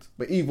connect.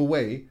 But either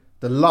way,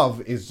 the love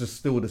is just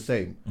still the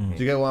same. Do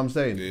you get what I'm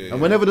saying? Yeah.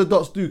 And whenever the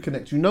dots do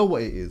connect, you know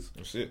what it is.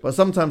 That's it. But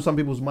sometimes some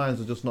people's minds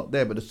are just not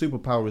there. But the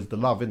superpower is the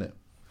love, innit?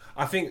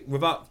 I think,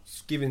 without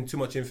giving too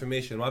much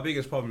information, my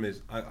biggest problem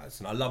is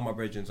I love my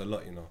brethren a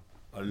lot,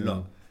 a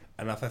lot.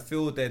 And if I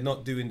feel they're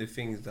not doing the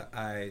things that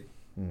I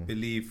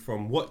believe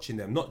from watching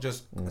them, not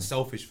just a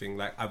selfish thing.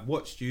 Like, I've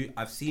watched you,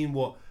 I've seen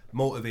what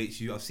motivates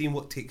you, I've seen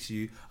what ticks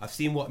you, I've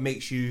seen what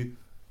makes you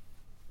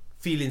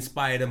feel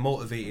inspired and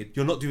motivated.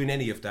 You're not doing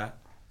any of that.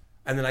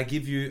 And then I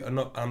give you,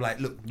 I'm like,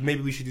 look,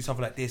 maybe we should do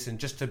something like this,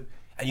 and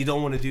you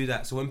don't want to do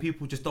that. So when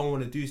people just don't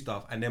want to do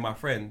stuff and they're my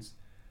friends,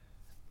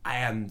 I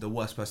am the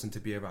worst person to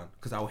be around,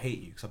 because I will hate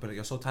you, because I'll be like,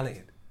 you're so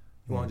talented.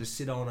 You want to just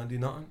sit down and do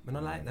nothing? Man, I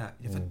like that.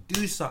 You have to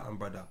do something,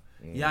 brother.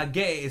 Yeah, I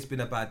get it, it's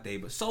been a bad day,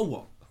 but so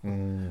what?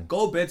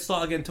 Go bed,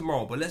 start again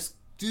tomorrow, but let's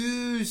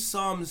do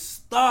some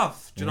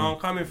stuff. Do you know where I'm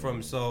coming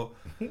from? So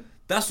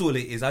that's all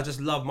it is. I just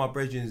love my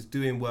brethren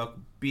doing work,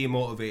 being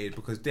motivated,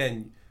 because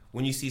then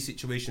when you see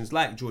situations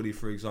like Geordie,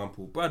 for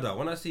example, brother,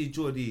 when I see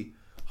Geordie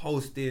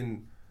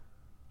hosting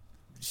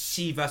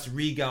Chivas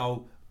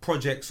Regal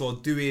projects, or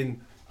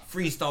doing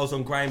freestyles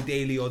on Grime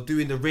Daily, or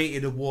doing the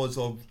Rated Awards,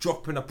 or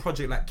dropping a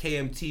project like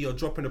KMT, or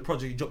dropping a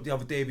project he dropped the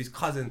other day with his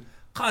cousin,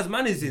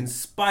 man is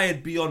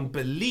inspired beyond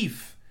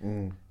belief.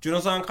 Do you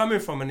know where I'm coming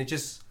from? And I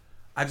just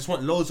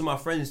want loads of my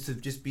friends to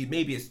just be,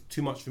 maybe it's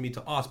too much for me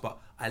to ask, but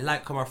I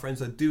like how my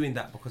friends are doing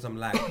that, because I'm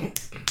like,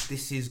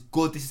 this is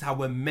good, this is how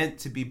we're meant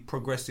to be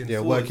progressing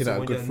forward. Working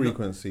at a good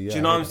frequency. Do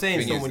you know what I'm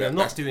saying? So when you're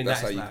not doing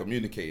that, that's how you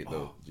communicate it,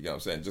 though. Do you get what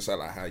I'm saying? Just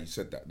like how you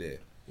said that there.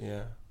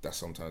 Yeah. That's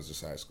sometimes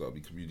just how it's got to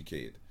be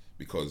communicated.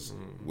 Because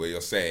where you're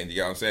saying, you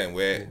get what I'm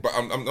saying? But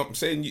I'm not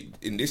saying you,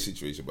 in this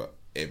situation, but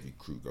every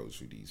crew goes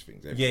through these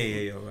things.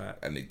 Yeah, right.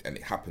 And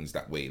it happens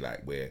that way,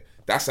 like, where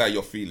that's how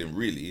you're feeling,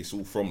 really. It's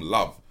all from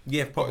love.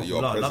 Yeah, but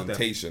your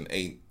presentation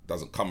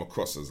doesn't come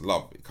across as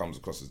love. It comes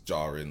across as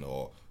jarring,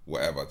 or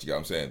whatever. Do you get what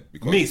I'm saying?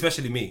 Because, me,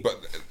 especially me.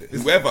 But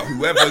whoever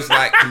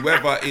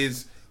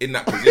is in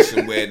that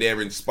position where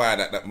they're inspired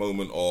at that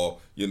moment, or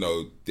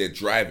they're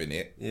driving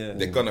it,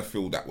 they're gonna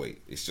feel that way.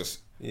 It's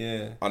just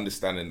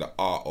understanding the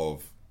art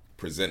of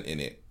presenting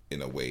it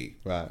in a way,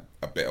 right?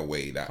 A better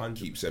way that 100%.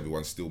 keeps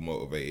everyone still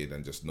motivated,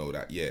 and just know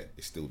that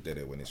it's still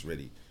there when it's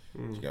ready.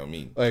 Do you know what I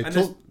mean? Hey,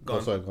 go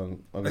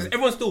on.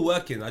 Everyone's still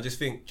working. I just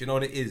think, do you know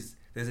what it is?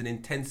 There's an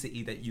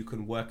intensity that you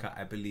can work at,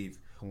 I believe,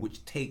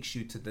 which takes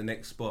you to the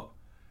next spot.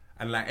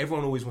 And like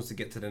everyone always wants to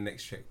get to the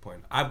next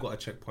checkpoint. I've got a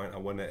checkpoint I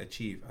want to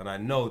achieve, and I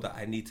know that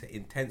I need to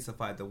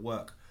intensify the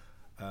work,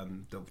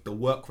 the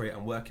work rate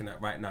I'm working at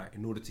right now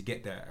in order to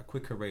get there at a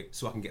quicker rate,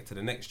 so I can get to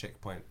the next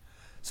checkpoint.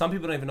 Some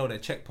people don't even know their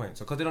checkpoint,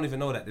 so because they don't even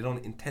know that, they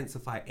don't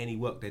intensify any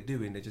work they're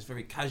doing. They're just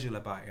very casual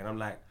about it. And I'm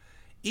like,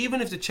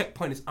 even if the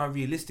checkpoint is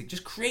unrealistic,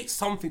 just create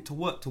something to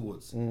work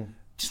towards.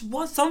 Just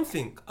want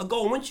something, a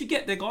goal. And once you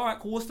get there, go, all right,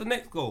 cool, what's the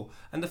next goal?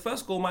 And the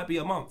first goal might be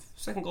a month.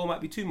 Second goal might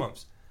be 2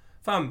 months.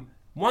 Fam,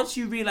 once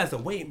you realise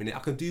that, wait a minute, I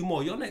can do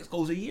more, your next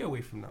goal is a year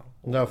away from now.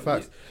 No,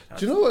 facts.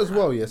 Do you know what as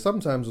well? Yeah,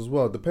 sometimes as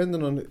well,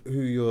 depending on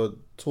who you're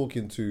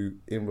talking to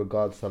in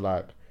regards to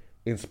like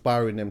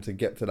inspiring them to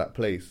get to that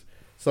place,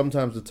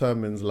 sometimes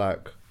determines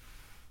like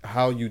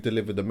how you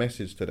deliver the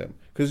message to them.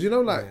 Because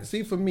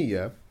see, for me,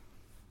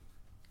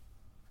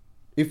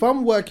 if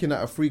I'm working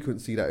at a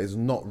frequency that is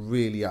not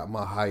really at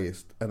my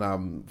highest,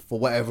 and for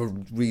whatever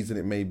reason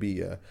it may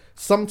be,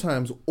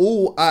 sometimes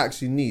all I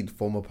actually need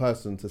from a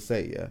person to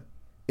say,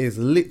 is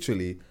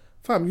literally,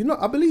 fam,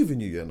 I believe in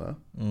you,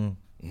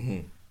 Mm-hmm.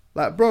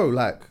 Like, bro,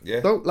 like,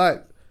 don't,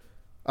 like,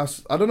 I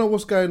don't know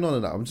what's going on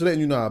in that. I'm just letting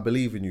you know I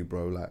believe in you,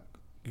 bro. Like,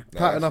 you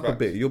pattern up a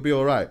bit, you'll be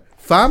all right.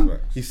 Fam,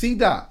 you see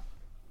that?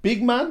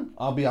 Big man,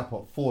 I'll be up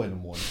at 4 in the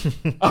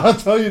morning. I'll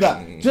tell you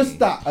that. Just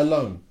that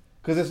alone.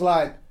 Because it's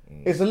like,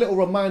 it's a little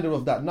reminder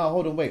of that. No,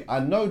 hold on, wait. I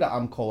know that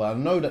I'm cold. I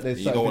know that there's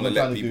you certain don't want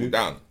to let people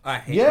down. I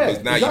hate it.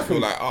 Because now you feel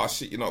like, oh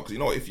shit, because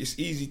if it's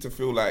easy to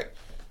feel like,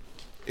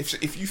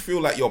 if you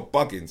feel like you're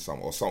bugging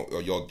someone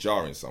or you're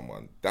jarring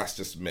someone, that's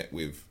just met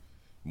with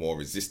more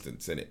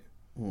resistance, innit?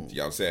 Do you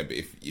know what I'm saying? But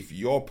if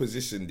you're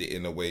positioned it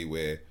in a way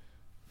where,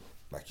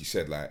 like you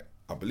said, like,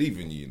 I believe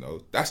in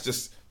you, that's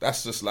just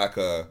like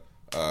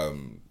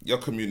you're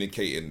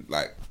communicating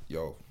like,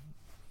 yo,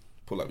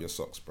 pull up your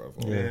socks, bro.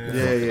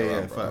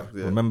 Yeah.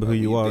 Remember who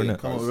you are, innit?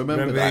 Come on,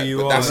 remember who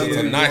you are. That's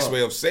a nice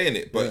way of saying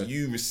it, but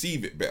you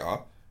receive it better,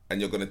 and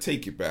you're gonna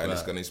take it better, and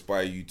it's gonna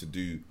inspire you to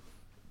do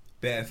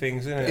better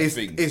things, isn't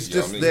it? It's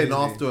just then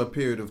after a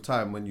period of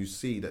time when you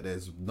see that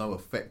there's no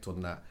effect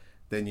on that,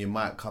 then you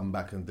might come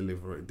back and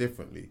deliver it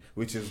differently,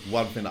 which is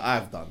one thing that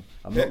I've done.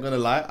 I'm not gonna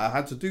lie, I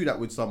had to do that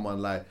with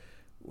someone, like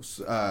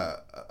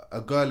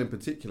a girl in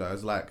particular.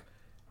 Is like,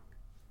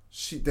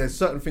 there's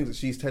certain things that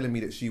she's telling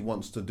me that she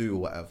wants to do or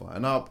whatever,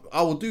 and I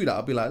will do that.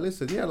 I'll be like,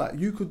 listen, like,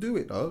 you could do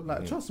it though,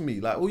 like, trust me,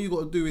 like, all you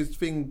got to do is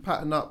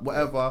pattern up,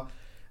 whatever.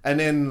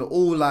 And then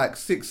all like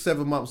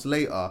 6-7 months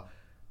later,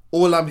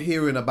 all I'm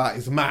hearing about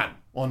is man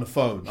on the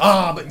phone.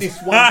 But this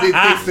one did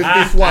this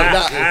and this one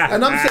that.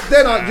 And I'm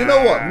then you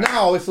know what?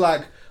 Now it's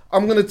like,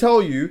 I'm gonna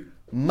tell you,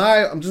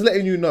 I'm just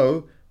letting you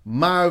know,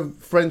 my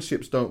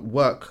friendships don't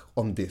work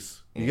on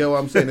this. You get what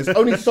I'm saying? There's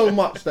only so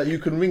much that you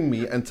can ring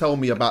me and tell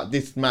me about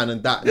this man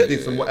and that and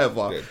this and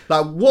whatever.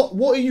 Like,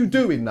 what are you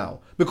doing now?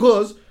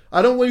 Because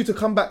I don't want you to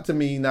come back to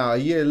me now a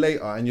year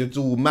later and you're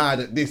all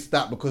mad at this,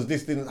 that, because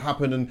this didn't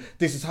happen and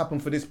this has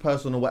happened for this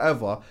person or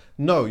whatever.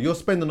 No, you're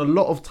spending a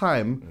lot of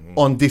time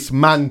on this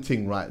man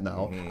thing right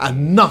now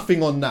and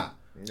nothing on that.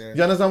 Yeah.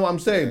 You understand what I'm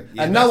saying?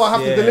 Yeah, and now I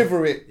have to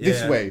deliver it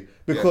this way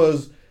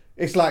because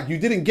it's like, you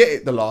didn't get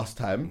it the last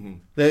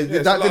time. That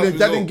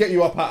didn't get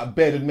you up out of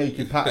bed and make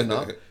you pattern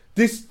up.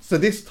 So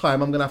this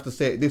time I'm going to have to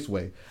say it this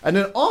way. And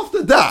then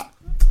after that,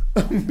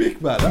 big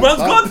man.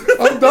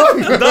 I'm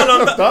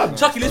done.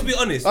 Chucky, let's be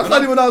honest. I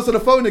can't even answer the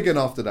phone again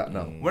after that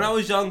now. When I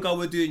was younger,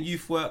 we're doing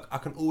youth work, I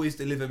can always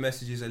deliver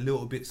messages a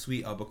little bit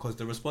sweeter because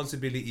the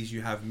responsibilities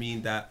you have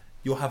mean that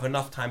you'll have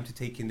enough time to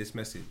take in this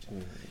message.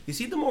 You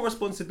see, the more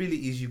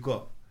responsibilities you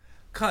got,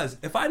 cause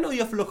if I know you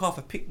have to look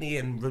after Pickney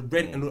and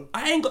rent and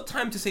I ain't got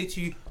time to say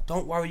to you,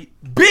 don't worry,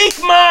 big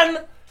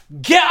man,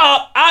 get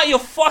up out your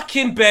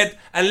fucking bed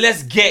and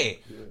let's get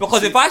it.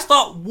 Because if I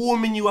start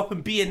warming you up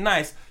and being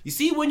nice, you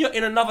see, when you're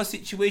in another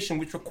situation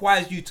which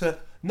requires you to,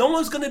 no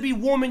one's going to be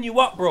warming you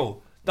up,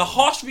 bro. The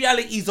harsh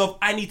realities of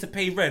I need to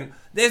pay rent,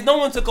 there's no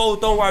one to go,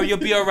 don't worry, you'll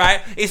be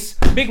alright. It's,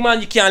 big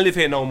man, you can't live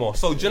here no more.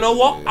 So do you know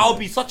what? I'll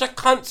be such a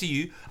cunt to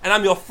you and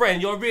I'm your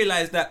friend. You'll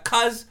realise that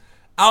cuz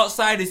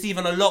outside is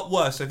even a lot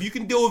worse. So if you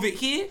can deal with it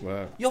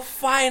here, you're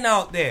fine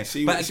out there.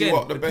 But again,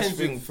 what the best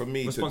thing for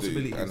me to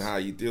do and how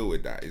you deal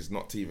with that is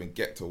not to even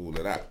get to all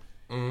of that.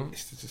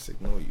 It's to just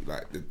ignore you.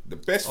 Like the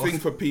best thing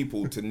for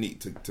people to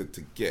need to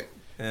get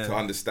to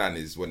understand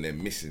is when they're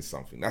missing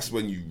something. That's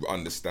when you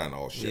understand.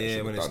 Oh shit!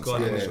 Yeah, when it's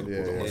gone.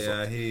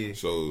 I hear you.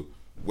 So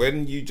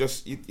when you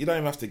just you don't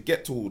even have to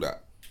get to all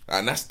that,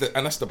 and that's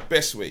the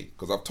best way.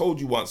 Because I've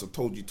told you once, I've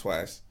told you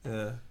twice.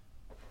 Yeah.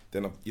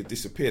 Then you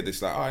disappeared.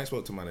 It's like, I ain't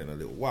spoke to man in a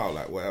little while,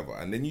 like whatever,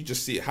 and then you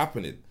just see it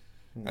happening.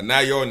 And now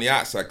you're on the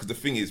outside, because the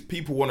thing is,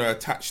 people want to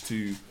attach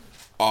to,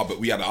 but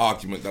we had an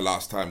argument the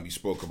last time we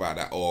spoke about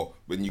that, or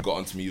when you got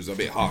onto me, you was a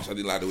bit harsh, I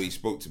didn't like the way you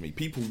spoke to me.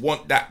 People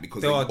want that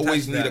because they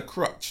always need a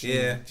crutch.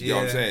 Yeah. Do you know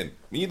what I'm saying?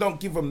 When you don't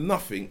give them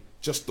nothing,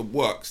 just the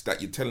works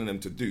that you're telling them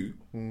to do,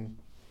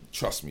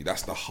 trust me,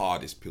 that's the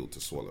hardest pill to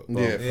swallow.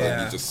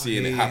 Yeah. You're just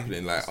seeing it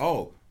happening like,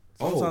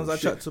 Sometimes I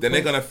chat to then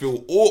they're going to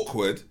feel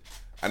awkward,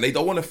 and they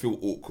don't want to feel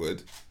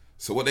awkward.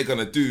 So what they're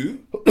going to do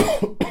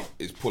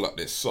is pull up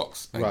their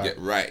socks and get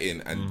right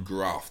in and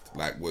graft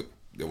like what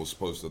they were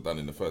supposed to have done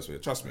in the first place.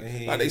 Trust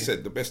me. Like they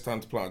said, the best time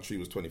to plant a tree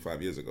was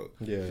 25 years ago.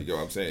 Yeah. You get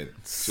what I'm saying?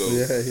 So,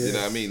 you know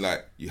what I mean?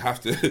 Like, you have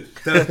to...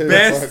 The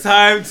best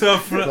time to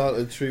plant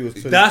a tree was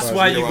 25. That's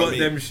why you got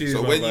them shoes.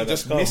 So when you're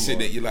just missing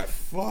it, you're like,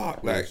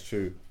 fuck. Like, that's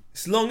true.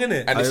 It's long,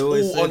 innit? And it's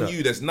all on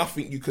you. There's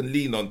nothing you can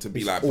lean on to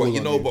be like, but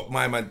you know what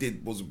my man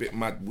did was a bit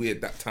mad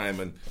weird that time,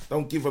 and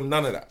don't give him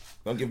none of that.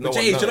 Don't give no one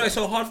none. Jay, do you know it's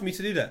so hard for me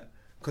to do that?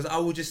 Because I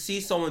will just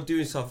see someone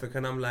doing something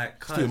and I'm like,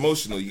 it's too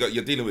emotional.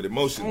 You're dealing with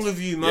emotions. What's wrong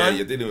with you, man? Yeah,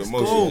 you're dealing with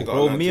emotions. You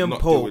bro, me and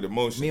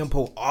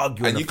Paul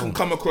argue. And you can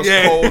come across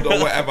cold or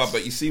whatever,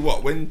 but you see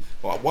what?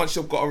 Once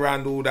you've got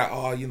around all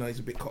that, he's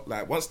a bit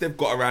like, once they've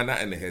got around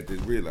that in their head, they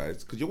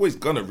realise, because you're always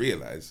gonna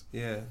realise.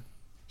 Yeah.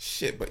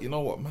 Shit, but you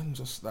know what, man?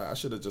 Just like, I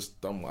should have just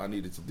done what I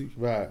needed to do.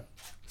 Right.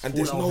 And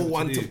there's no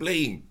one to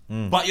blame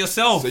but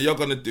yourself. So you're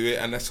gonna do it,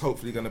 and that's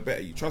hopefully gonna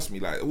better you. Trust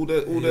me, like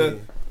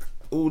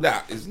all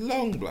that is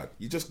long, blood.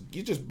 You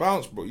just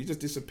bounce, bro. You just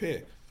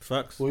disappear.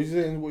 Facts. What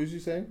was you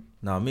saying?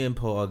 Nah, me and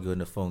Paul argue on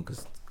the phone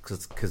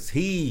because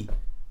he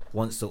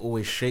wants to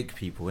always shake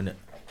people, innit?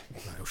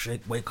 Like,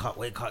 shake, wake up,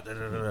 da, da,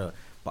 da, da.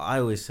 But I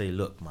always say,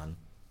 look, man,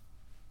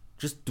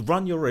 just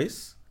run your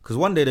race, because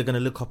one day they're gonna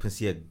look up and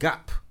see a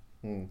gap,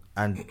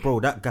 and bro,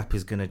 that gap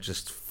is gonna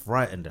just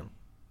frighten them.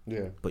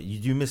 Yeah. But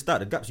you missed out.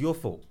 The gap's your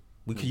fault.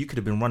 You could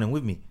have been running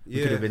with me.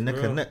 We could have been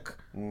neck and neck.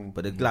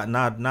 But like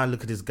now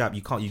look at this gap.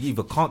 You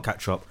either can't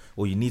catch up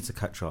or you need to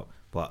catch up.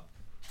 But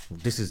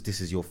this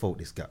is your fault.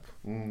 This gap.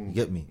 You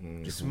get me?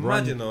 Just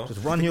run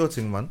your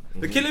thing, man.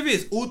 The killer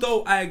is,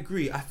 although I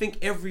agree, I think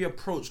every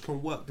approach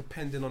can work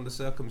depending on the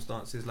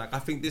circumstances. Like I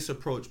think this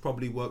approach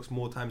probably works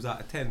more times out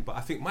of 10. But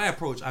I think my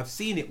approach, I've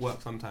seen it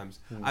work sometimes.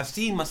 I've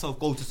seen myself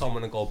go to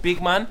someone and go,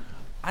 big man,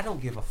 I don't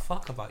give a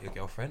fuck about your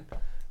girlfriend. I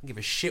don't give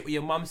a shit what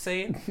your mum's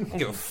saying. I don't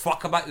give a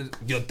fuck about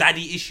your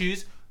daddy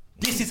issues.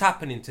 This is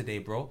happening today,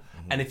 bro.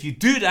 And if you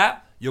do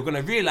that, you're going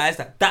to realise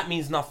that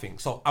means nothing.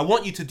 So I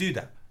want you to do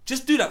that.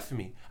 Just do that for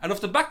me. And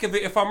off the back of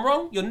it, if I'm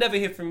wrong, you'll never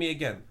hear from me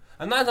again.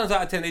 And 9 times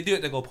out of 10, they do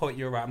it, they go, poet,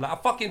 you're right. I'm like, I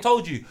fucking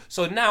told you.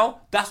 So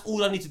now, that's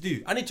all I need to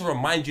do. I need to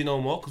remind you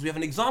no more, because we have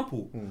an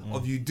example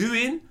of you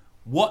doing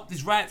what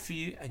is right for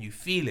you, and you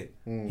feel it.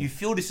 You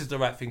feel this is the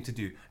right thing to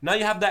do. Now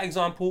you have that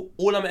example.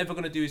 All I'm ever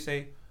going to do is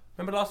say,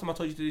 remember last time I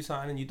told you to do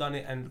something and you done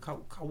it, and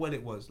look how well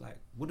it was. Like,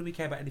 what do we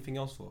care about anything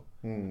else for?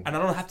 And I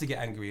don't have to get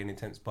angry and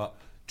intense, but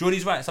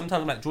Geordie's right.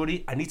 Sometimes I'm like,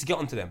 Geordie, I need to get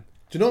onto them.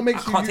 Do you know what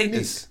makes you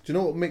unique? Do you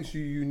know what makes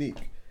you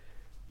unique?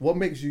 What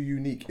makes you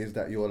unique is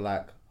that you're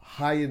like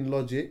high in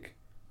logic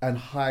and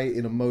high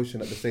in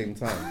emotion at the same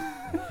time.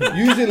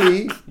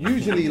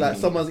 usually like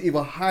someone's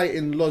either high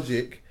in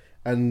logic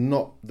and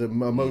not the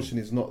emotion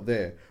is not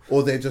there,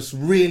 or they're just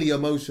really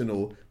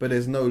emotional but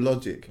there's no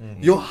logic.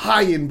 You're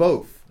high in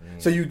both.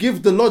 So you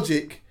give the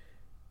logic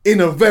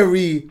in a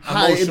very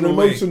high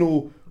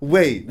emotional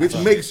way, which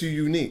makes you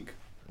unique.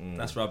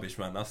 That's rubbish,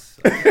 man. That's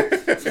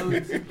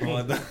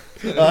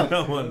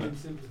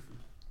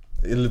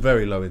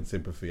very low in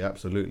sympathy,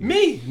 absolutely.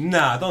 Me?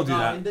 Nah, don't do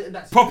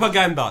that.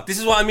 Propaganda. This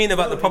is what I mean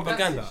about the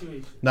propaganda.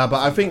 Nah, but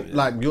I think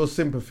like your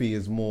sympathy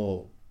is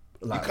more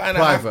like you kind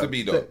of have to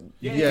be though.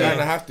 You kind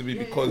of have to be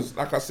because,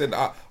 like I said,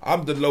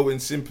 I'm the low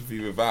in sympathy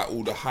without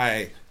all the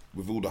high.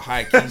 With all the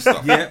high key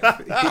stuff.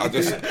 I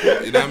just,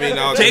 you know what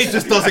I mean? Jay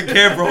just doesn't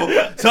care,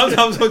 bro.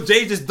 Sometimes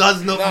Jay just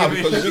does not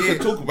give a shit. We can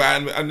talk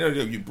about it, and I know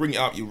you bring it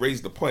up, you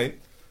raise the point,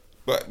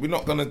 but I'm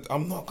not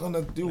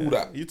gonna do all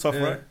that. You tough,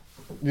 right?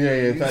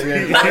 Yeah.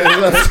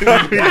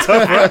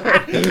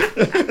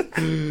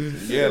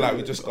 Yeah, like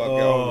we just gotta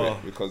get over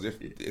it, because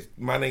if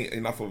man ain't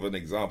enough of an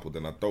example,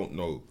 then I don't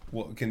know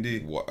what we can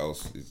do. What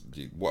else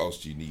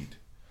do you need?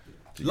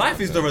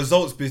 Life is the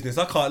results business.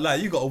 I can't lie.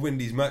 You got to win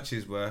these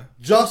matches, bro.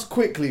 Just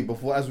quickly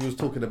before, as we was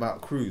talking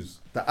about Cruise,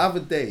 the other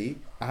day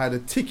I had a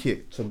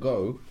ticket to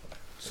go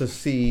to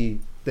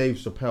see Dave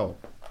Chappelle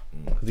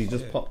because he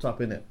just popped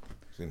up in it.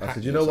 I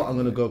said, you know what, I'm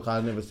gonna go because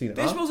I've never seen it.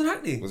 Dave Chappelle's in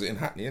Hackney. Was it in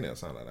Hackney, innit, or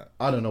something like that?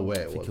 I don't know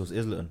where it was. I think it was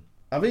Islington.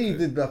 I think he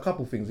did a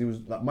couple things. He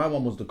was like, my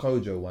one was the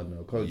Kojo one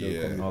though.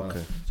 Kojo.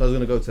 Okay. So I was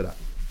gonna go to that.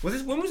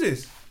 When was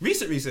this?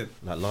 Recent?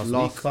 Like last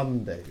week?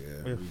 Sunday.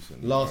 Yeah,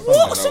 recently. Last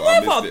Sunday. Sunday.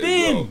 Where have I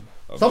been?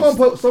 Someone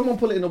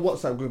put it in a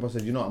WhatsApp group. I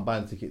said, you know what, I'm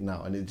buying a ticket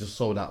now, and it just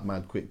sold out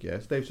mad quick. Yeah,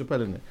 it's Dave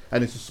Chappelle in it,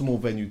 and it's a small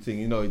venue thing.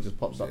 You know, he just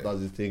pops up,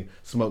 does his thing,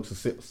 smokes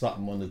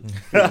something on the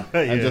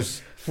thing, and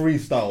just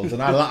freestyles.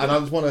 And I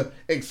just want to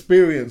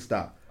experience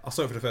that. I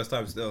saw it for the first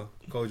time still.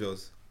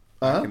 Kojo's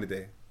back in the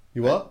day.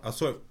 You what? I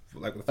saw it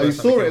like the first time. You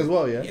saw it as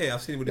well, yeah? Yeah,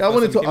 I've seen it. I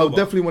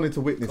definitely wanted to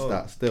witness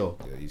that still.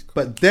 Yeah, he's cool.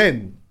 But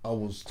then I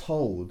was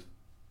told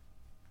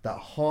that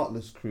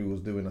Heartless Crew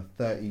was doing a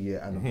 30-year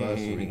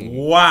anniversary.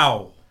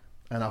 Wow.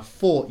 And I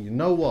thought, you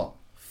know what?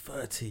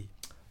 30.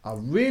 I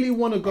really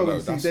want to go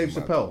and see Dave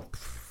Chappelle.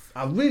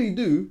 I really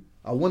do.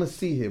 I want to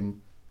see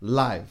him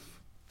live.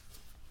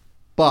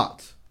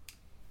 But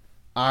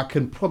I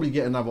can probably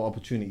get another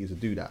opportunity to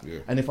do that. Yeah.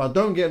 And if I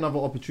don't get another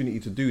opportunity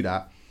to do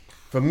that,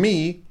 for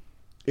me,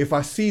 if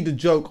I see the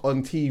joke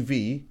on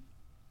TV,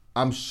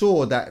 I'm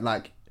sure that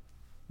like,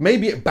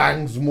 maybe it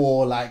bangs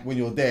more like when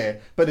you're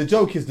there, but the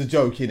joke is the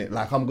joke, innit?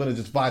 Like I'm gonna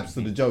just vibes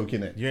to the joke,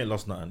 innit? You ain't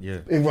lost nothing,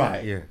 yeah.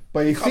 Right. Yeah.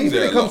 But you see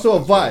when it comes to a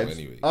vibes,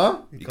 anyway.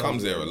 huh? He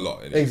comes there a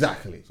lot, innit?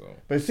 Exactly. So.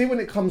 But see when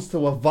it comes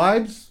to a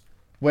vibes,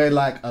 where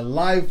like a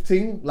live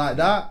thing like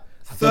that,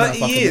 30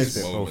 years.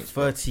 Oh,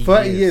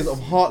 30 years of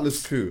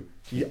Heartless Crew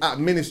at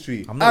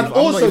Ministry. I'm not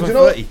even do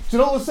you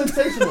know what was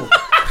sensational?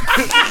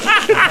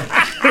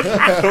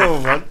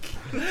 Oh man.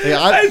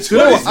 Yeah, it's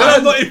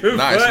mad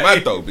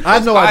though. I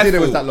had no idea it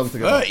was that long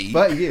together.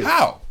 30 years.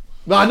 How?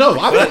 No, I know.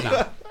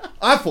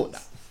 I thought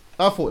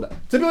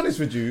that. To be honest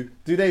with you,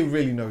 do they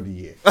really know the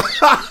year?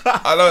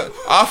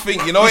 I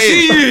think, you know what it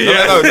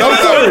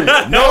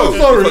is. No,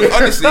 sorry. Because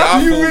honestly, I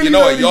thought, really you know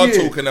what, you're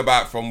year? talking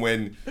about from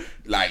when,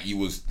 like, you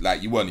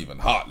weren't even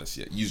heartless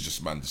yet. You was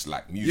just, man, just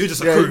like music. You're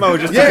just a crew.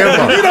 But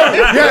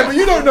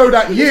you don't know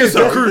that year. Just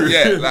a crew.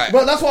 Yeah, like.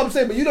 But that's what I'm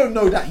saying. But you don't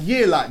know that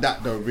year like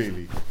that, though,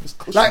 really.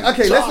 Like,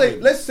 okay,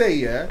 let's say,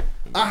 yeah,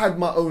 I had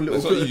my own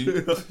little.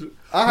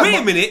 Wait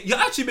a minute, you're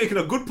actually making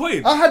a good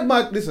point. I had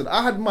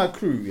my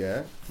crew,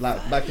 yeah,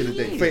 like back in the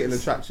day, Fatal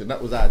Attraction.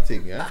 That was our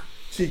thing, yeah.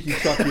 Cheeky,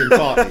 Chucky, and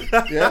Party,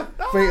 yeah.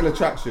 Fatal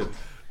Attraction.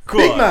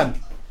 Big man,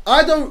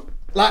 I don't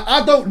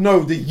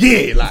know the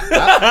year like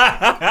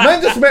that.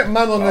 Man just met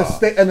man on an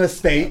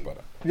estate.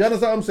 You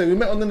understand what I'm saying? We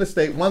met on an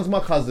estate. One's my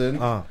cousin.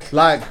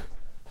 Like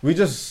we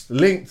just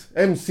linked,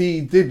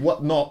 MC, did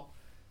whatnot.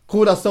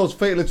 Called ourselves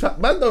Fatal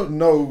Attraction. Man don't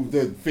know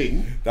the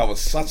thing. That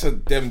was such a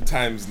them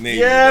times name.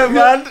 Yeah,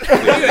 man.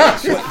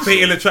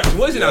 Fatal Attraction.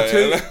 What is it now?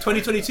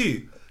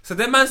 2022. So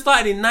that man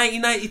started in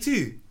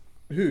 1992.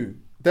 Who?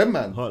 Them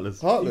man. Heartless.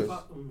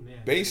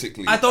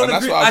 Basically. I don't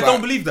agree. I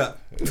don't believe that.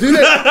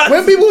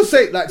 When people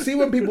say, like, see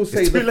when people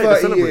say the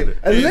 30 year,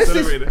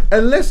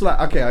 unless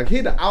like, okay, I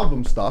hear the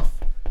album stuff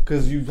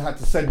because you had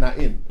to send that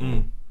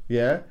in.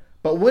 Yeah.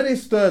 But when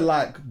it's the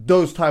like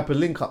those type of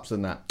link ups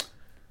and that.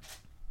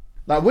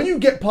 Like when you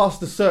get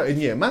past a certain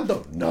year, man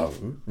don't know,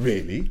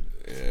 really.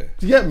 Yeah.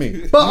 Do you get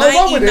me? But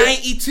I'll run with it.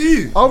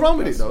 1992. I'll run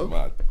with it though.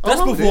 Mad.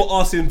 That's before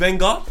Arsene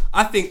Wenger.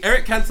 I think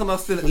Eric Cantona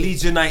still at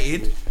Leeds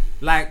United.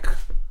 Like,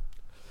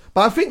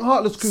 but I think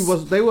Heartless Crew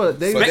they were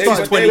doing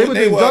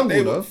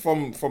Jungle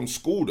from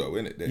school though,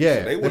 innit? Yeah,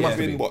 so they would have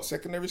been what,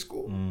 secondary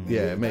school?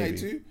 Yeah,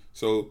 maybe. 92?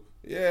 So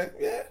yeah.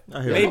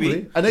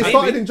 Maybe. And they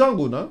started in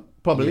Jungle, no?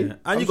 Probably. Yeah.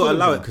 And you got to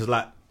allow it because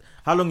like,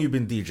 how long you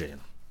been DJing?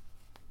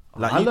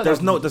 Like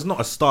there's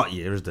not a start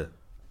year, is there?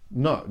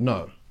 No.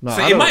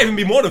 So it might even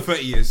be more than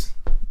 30 years.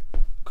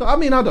 I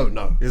mean, I don't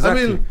know.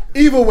 Exactly. I mean,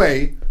 either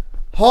way,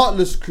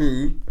 Heartless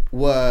Crew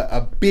were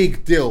a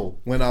big deal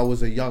when I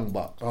was a young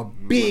buck. A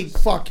big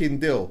fucking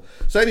deal.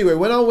 So anyway,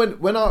 when I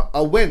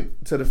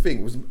went to the thing,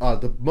 it was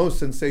the most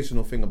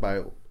sensational thing about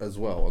it as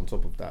well. On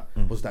top of that,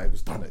 was that it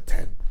was done at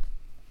 10.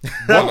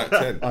 1 at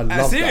 10. I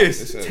love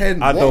serious? that.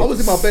 10. I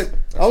was in my bed.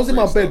 I was in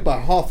my bed by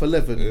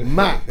 11:30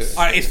 max.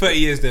 Alright, it's 30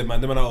 years then,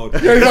 man. Them are not old.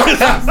 What you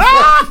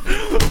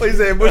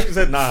saying? Bushki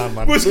said, nah,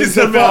 man. Bushki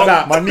said,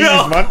 nah, my knees,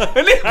 man.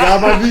 Yeah,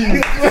 my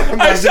knees.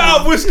 Hey,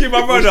 shout out Bushki,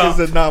 my brother. Bushki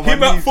said, nah, my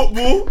Him at knees.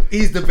 football,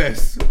 he's the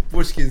best.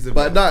 Bushkin's the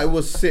But best. no, it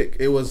was sick.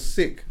 They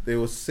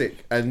were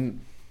sick.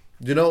 And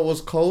you know what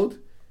was cold?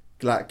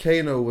 Like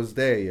Kano was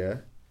there, yeah?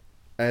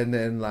 And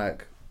then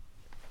like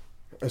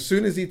as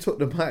soon as he took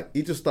the mic,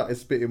 he just started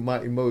spitting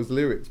Mighty Mo's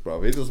lyrics,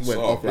 bro. It just went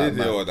off like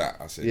that. All that.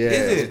 I said, yeah,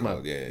 Is it was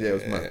mad. Yeah, It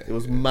was mad. It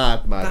was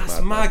mad.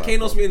 That's mad.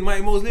 Kano spitting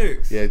Mighty Mo's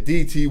lyrics. Yeah,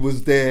 DT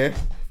was there,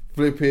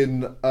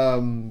 flipping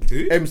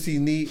Who? MC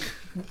Neat.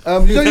 You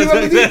don't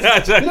remember DT? You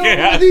don't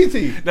remember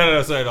DT?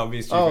 No, sorry, I'm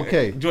being stupid. Oh,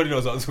 okay. Jordan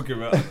knows what I'm talking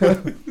about.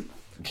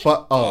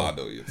 But I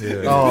know you.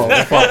 yeah. Oh,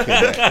 fucking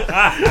hell.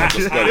 I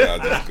just got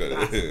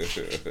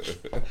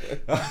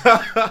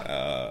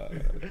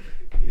it.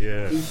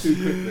 Yeah. He's too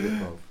quick with it,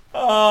 bro.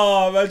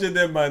 Oh, imagine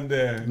them man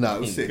there. No,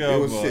 it was sick. Come It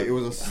was on. sick. It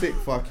was a sick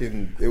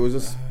fucking. It was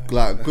just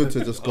like good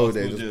to just go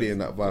there and just be in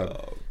that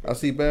vibe. I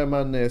see Bear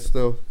Man there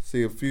still.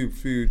 See a few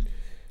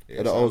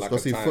at the old. like I a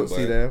see time, Footsie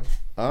boy. there.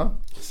 Huh?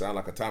 Sound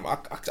like a time. I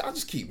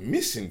just keep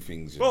missing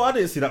things. Bro, I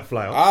didn't see that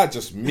flyer. I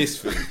just miss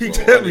things, bro,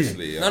 get me?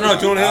 honestly. No, do you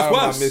want to hear How am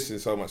what's I worse? missing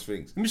so much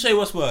things? Let me show you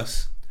what's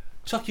worse.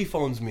 Chucky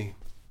phones me.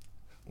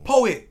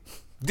 Poet,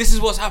 this is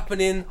what's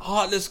happening.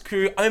 Heartless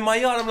Crew. I'm in my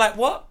yard. I'm like,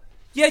 what?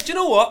 Yeah, do you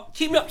know what?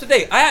 Keep me up to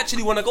date. I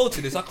actually want to go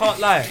to this. I can't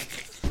lie.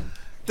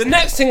 The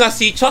next thing I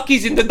see,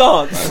 Chucky's in the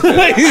dance. He's in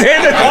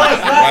the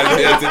dance. Man,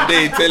 here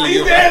today telling you.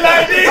 He's there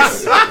like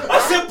this. I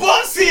said,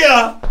 what's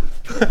here?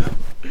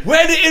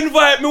 Where they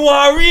invite me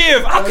while I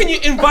rave? How can you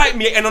invite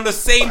me and on the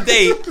same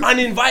day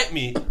uninvite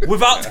me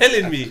without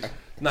telling me?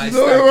 Nah, it's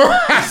So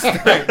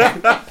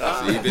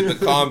you did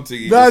the calm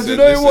thing. Nah, do you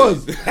know it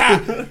was?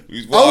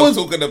 It's what I was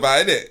talking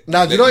about, innit?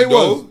 Nah, do you know it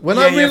was? When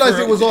I realised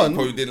it was on...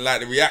 Probably didn't like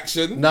the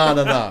reaction.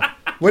 Nah.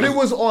 When it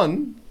was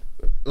on,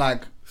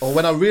 like... Or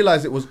when I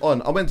realised it was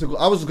on, I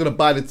was going to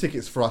buy the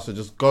tickets for us to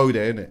just go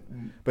there, innit?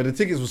 But the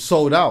tickets were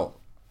sold out.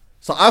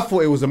 So I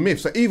thought it was a myth.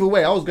 So either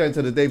way, I was going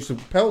to the Dave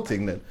Chappelle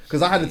thing then,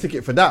 because I had a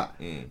ticket for that.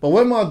 But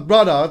when my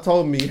brother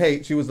told me,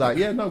 hey, she was like,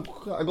 yeah, no,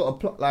 I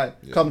got a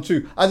come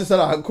true. I just said,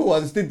 alright, cool, I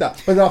just did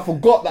that. But then I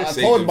forgot that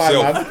I told my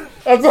man.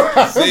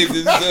 Saved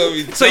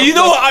himself. So you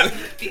know what?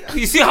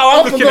 You see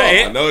how I'm looking at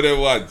it? I know there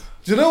was.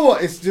 Do you know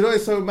what?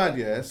 It's so mad,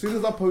 yeah? As soon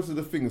as I posted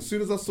the thing, as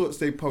soon as I saw it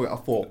say poet, I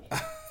thought...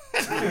 I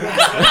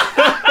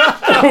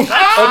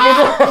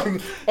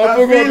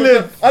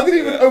didn't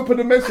even open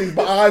the message,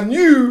 but I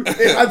knew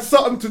it had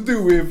something to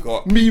do with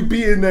me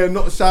being there,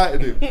 not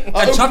shouting him.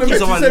 And Chucky's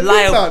a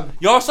reliable.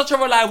 You're such a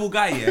reliable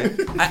guy, yeah.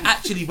 I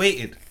actually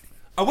waited.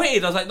 I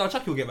was like, no,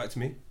 Chucky will get back to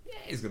me. Yeah,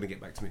 he's gonna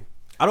get back to me.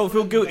 I don't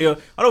feel guilty.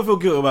 I don't feel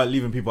guilty about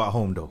leaving people at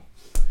home though.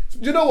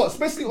 Do you know what?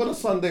 Especially on a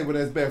Sunday when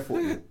there's bare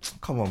football.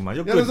 Come on, man.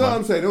 You're good, man. That's what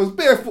I'm saying. There was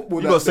bare football.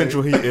 You got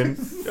central heating.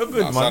 You're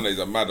good, man. Sundays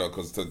are mad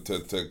because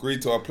to agree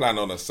to a plan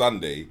on a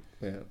Sunday,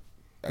 you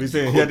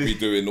could be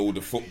doing all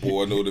the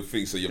football and all the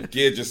things, so you've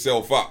geared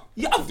yourself up.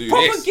 Yeah, I've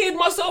proper geared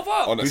myself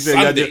up. On a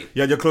Sunday.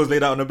 You had your clothes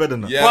laid out on the bed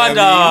and that? Yeah, I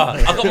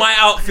got my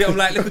outfit. I'm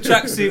like, little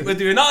tracksuit, we're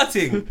doing our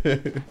thing.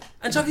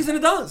 And Chucky's in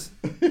the dance.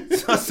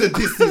 I said,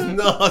 this is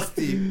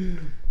nasty.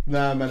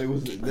 Nah, man, there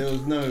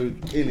was no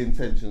ill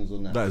intentions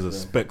on that. That is a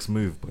Specs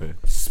move, boy.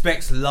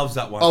 Specs loves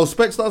that one. Oh,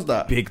 Specs does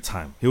that? Big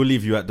time. He'll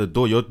leave you at the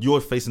door. You're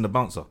facing the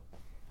bouncer.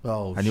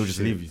 Oh, and he'll just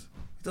leave you.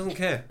 He doesn't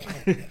care.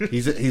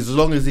 He's as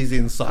long as he's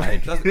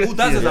inside. All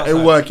Daz is outside.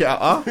 He'll work it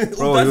out,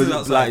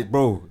 huh?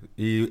 Bro,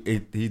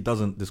 he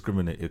doesn't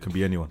discriminate. It can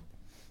be anyone.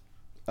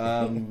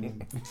 Alright,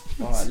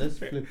 let's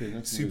flip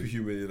it.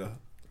 Superhuman, you know.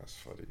 That's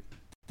funny.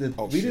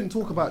 We didn't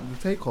talk about the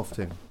takeoff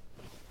thing.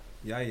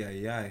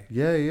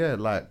 Yeah,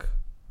 like...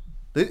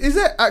 Is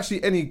there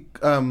actually any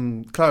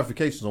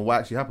clarifications on what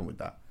actually happened with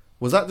that?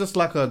 Was that just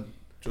like a...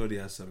 Jordy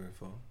has something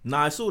for.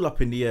 Nah, it's all up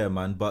in the air,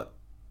 man. But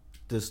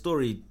the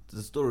story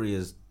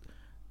is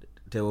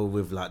they were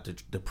with like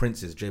the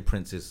Princes, Jay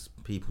Prince's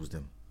peoples,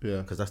 them. Yeah.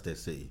 Because that's their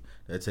city.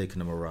 They're taking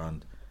them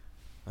around,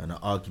 and an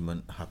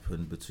argument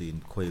happened between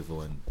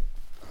Quavo and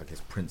I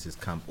guess Prince's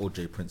camp or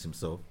Jay Prince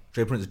himself.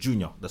 Jay Prince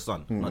Jr., the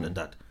son, not the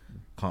dad.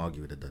 Can't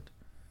argue with the dad.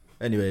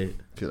 Anyway,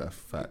 that's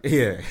fact.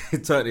 Yeah,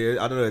 it turned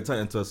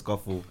into a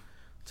scuffle.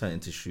 Turned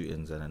into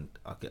shootings, and then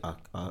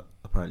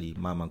apparently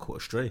my man caught a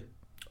stray.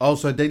 Oh,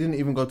 so they didn't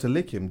even go to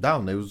lick him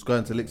down. They was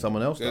going to lick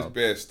someone else down. There's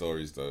bare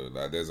stories though.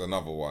 Like there's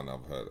another one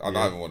I've heard. I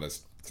don't even want to.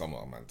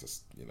 Someone man to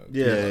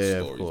stories,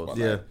 of course.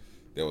 But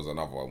there was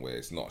another one where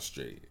it's not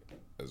straight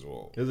as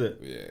well. Is it?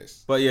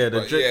 Yes. But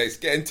it's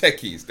getting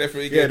techie. It's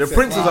definitely getting. The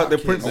Prince is like the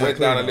Prince. I went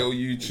down a little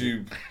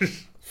YouTube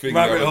thing.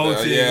 I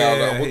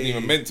wasn't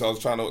even meant to. I was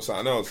trying to look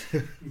something else.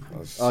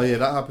 Oh yeah,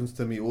 that happens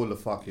to me all the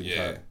fucking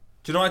time.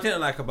 Do you know what I didn't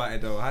like about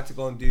it though? I had to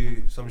go and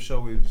do some show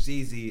with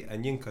ZZ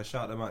and Yinka.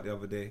 Shout them out the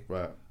other day.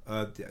 Right.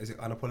 Is it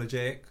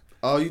Unapologetic?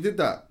 Oh, you did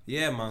that?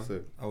 Yeah, man.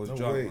 Sick. I was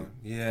drunk, man.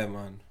 Yeah,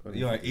 man.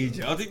 You're at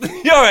Egypt.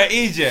 You're at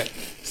Egypt.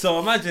 So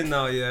imagine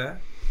now, yeah.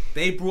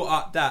 They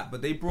brought up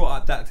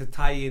that to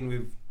tie in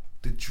with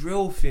the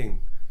drill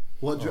thing.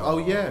 What? Oh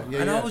yeah.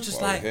 And I was just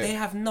they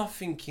have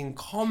nothing in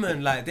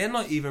common. Like they're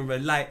not even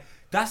like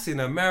that's in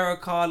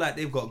America. Like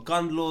they've got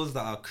gun laws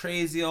that are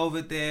crazy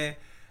over there.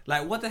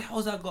 Like, what the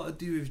hell's that got to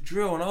do with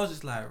drill? And I was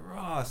just like,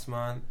 Ross,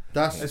 man.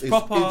 It's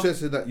proper.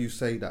 Interesting that you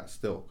say that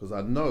still, because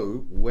I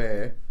know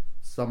where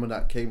some of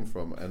that came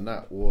from, and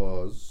that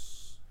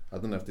was, I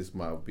don't know if this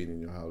might have been in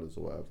your howlers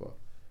or whatever,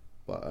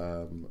 but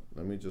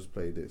let me just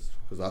play this,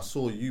 because I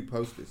saw you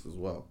post this as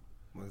well.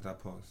 What did that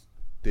post?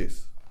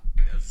 This.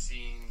 Of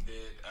seeing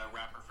that a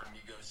rapper from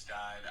Migos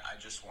died, I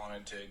just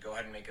wanted to go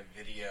ahead and make a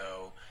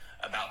video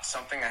about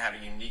something I had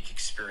a unique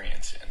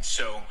experience in.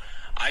 So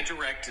I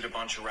directed a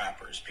bunch of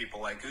rappers, people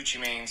like Gucci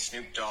Mane,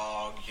 Snoop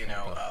Dogg,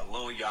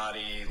 Lil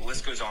Yachty, the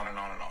list goes on and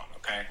on and on,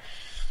 okay?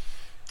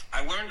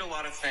 I learned a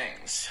lot of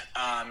things,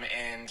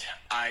 and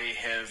I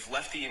have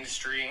left the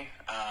industry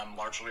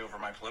largely over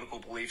my political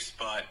beliefs,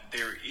 but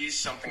there is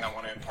something I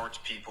want to impart to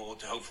people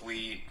to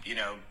hopefully,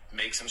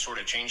 make some sort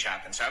of change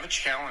happen. So I have a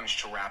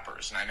challenge to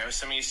rappers, and I know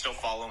some of you still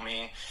follow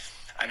me.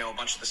 I know a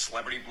bunch of the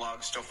celebrity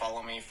blogs still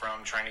follow me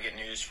from trying to get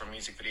news from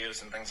music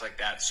videos and things like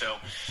that. So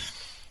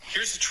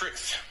here's the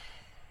truth.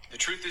 The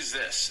truth is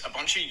this. A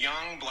bunch of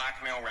young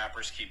black male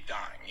rappers keep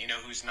dying. You know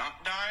who's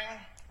not dying?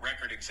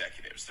 Record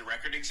executives. The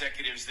record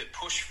executives that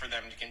push for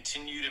them to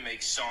continue to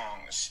make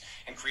songs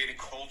and create a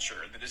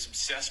culture that is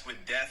obsessed with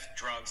death,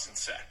 drugs, and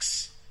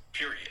sex.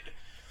 Period.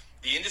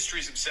 The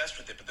industry's obsessed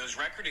with it, but those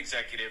record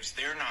executives,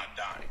 they're not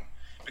dying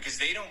because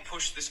they don't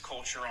push this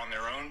culture on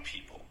their own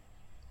people.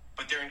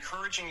 But they're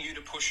encouraging you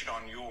to push it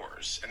on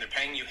yours, and they're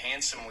paying you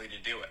handsomely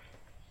to do it.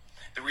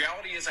 The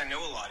reality is I know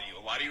a lot of you.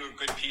 A lot of you are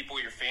good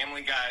people. You're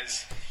family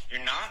guys.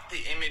 You're not the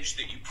image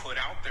that you put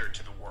out there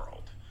to the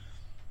world.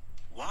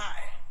 Why?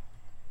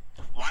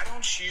 Why don't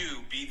don't you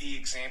be the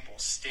example?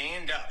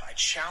 Stand up. I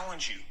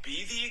challenge you.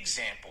 Be the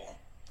example.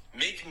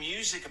 Make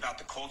music about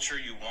the culture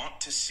you want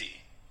to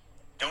see.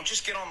 Don't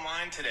just get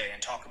online today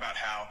and talk about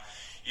how,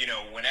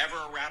 whenever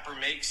a rapper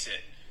makes it,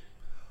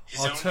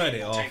 I'll turn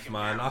it off,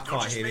 man. I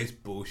can't hear this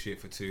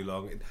bullshit for too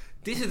long.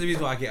 This is the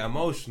reason why I get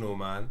emotional,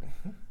 man.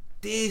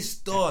 This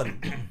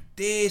Don,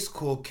 this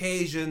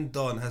Caucasian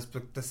Don has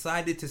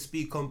decided to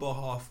speak on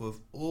behalf of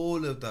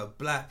all of the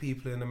black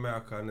people in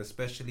America, and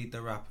especially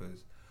the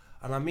rappers.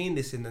 And I mean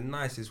this in the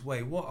nicest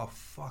way. What a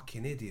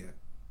fucking idiot.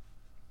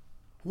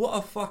 What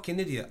a fucking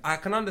idiot. I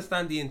can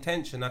understand the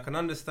intention. I can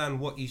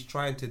understand what he's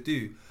trying to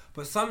do.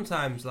 But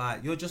sometimes,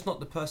 you're just not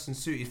the person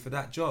suited for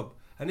that job.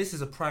 And this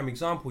is a prime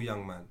example,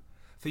 young man.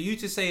 For you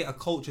to say a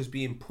culture's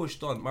being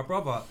pushed on, my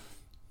brother,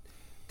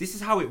 this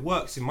is how it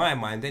works in my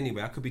mind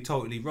anyway. I could be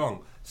totally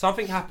wrong.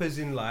 Something happens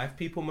in life,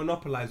 people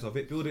monopolize of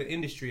it, build an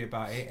industry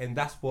about it, and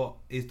that's what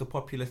is the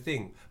popular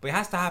thing. But it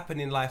has to happen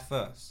in life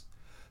first.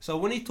 So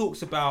when he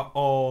talks about,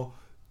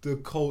 the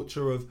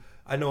culture of,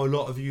 I know a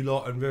lot of you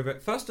lot,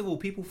 and first of all,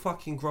 people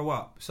fucking grow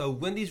up. So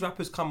when these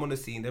rappers come on the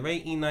scene, they're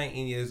 18,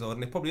 19 years old,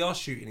 and they probably are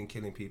shooting and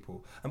killing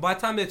people. And by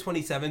the time they're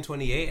 27,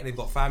 28, and they've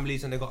got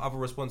families and they've got other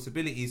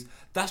responsibilities,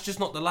 that's just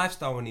not the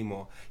lifestyle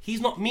anymore.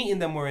 He's not meeting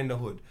them when they're in the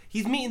hood.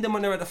 He's meeting them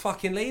when they're at the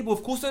fucking label.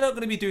 Of course they're not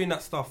going to be doing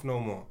that stuff no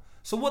more.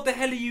 So what the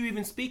hell are you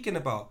even speaking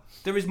about?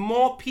 There is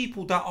more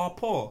people that are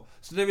poor.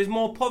 So there is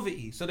more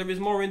poverty. So there is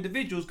more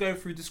individuals going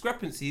through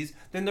discrepancies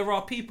than there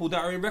are people that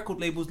are in record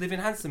labels living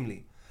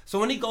handsomely. So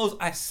when he goes,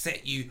 I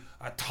set you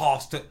a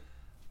task to...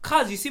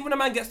 Cuz, you see when a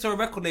man gets to a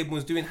record label and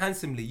is doing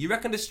handsomely, you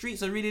reckon the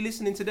streets are really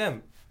listening to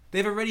them?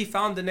 They've already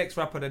found the next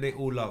rapper that they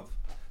all love.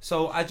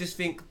 So I just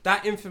think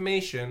that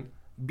information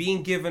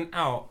being given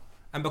out,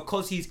 and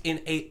because he's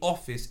in a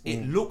office,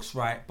 it looks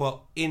right,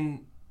 but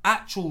in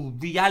actual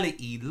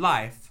reality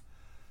life,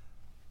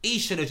 he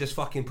should have just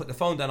fucking put the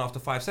phone down after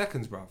 5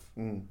 seconds, bruv.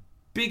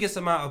 Biggest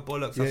amount of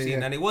bollocks I've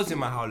seen, and it was in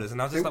my howlers,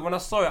 and I was just when I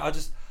saw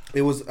it,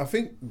 It was, I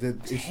think,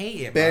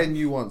 bare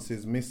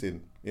nuances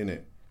missing in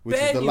it, which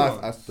is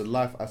the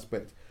life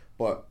aspect.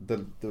 But the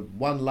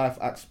one life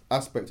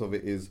aspect of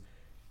it is,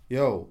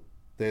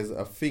 there's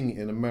a thing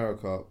in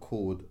America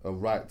called a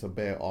right to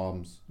bear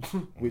arms,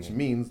 which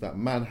means that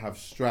man have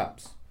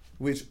straps,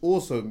 which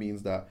also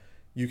means that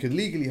you can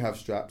legally have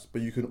straps,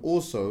 but you can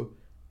also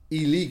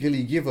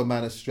illegally give a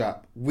man a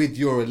strap with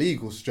your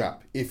illegal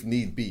strap if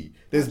need be.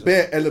 There's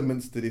bare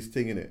elements to this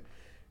thing in it.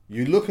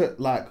 You look at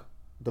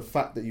the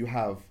fact that you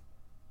have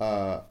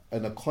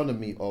an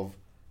economy of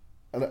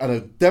and a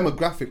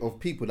demographic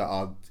of people that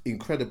are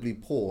incredibly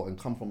poor and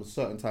come from a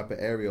certain type of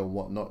area and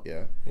whatnot,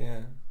 that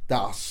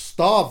are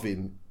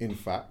starving, in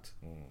fact,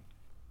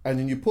 and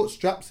then you put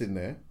straps in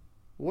there,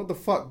 what the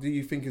fuck do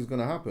you think is going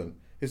to happen?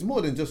 It's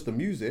more than just the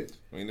music.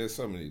 I mean, there's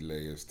so many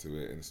layers to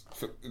it. And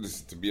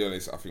listen, to be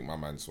honest, I think my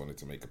man just wanted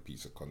to make a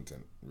piece of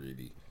content,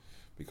 really,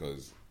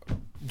 because...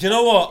 Do you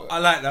know what? I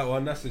like that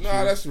one. That's the truth.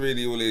 That's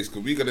really all it is.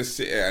 Because we got to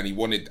sit here and he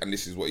wanted, and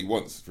this is what he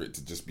wants, for it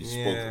to just be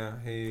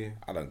spoken.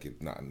 I don't give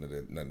none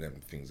of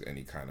them things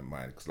any kind of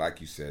mind. Because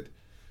like you said,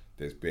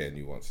 there's bare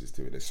nuances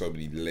to it. There's so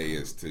many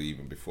layers to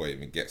even before it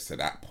even gets to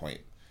that point,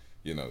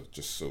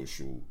 just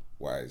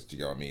social-wise. Do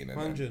you get what I mean?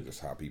 And just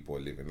how people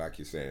are living. Like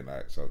you're saying,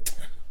 so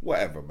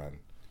whatever, man.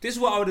 This is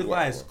what I would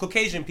advise.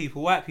 Caucasian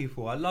people, white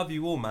people, I love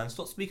you all, man.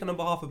 Stop speaking on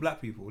behalf of black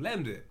people. Let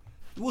them do it.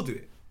 We'll do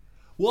it.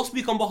 We'll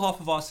speak on behalf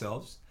of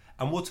ourselves,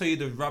 and we'll tell you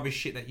the rubbish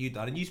shit that you've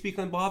done, and you speak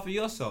on behalf of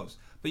yourselves.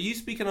 But you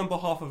speaking on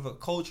behalf of a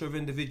culture of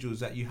individuals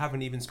that you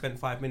haven't even spent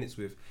 5 minutes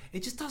with,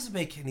 it just doesn't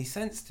make any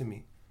sense to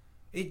me.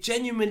 It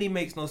genuinely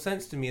makes no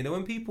sense to me. And then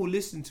when people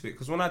listen to it,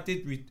 because when I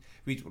did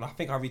I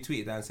think I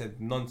retweeted that and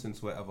said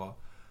nonsense or whatever,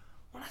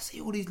 when I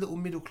see all these little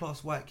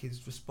middle-class white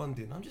kids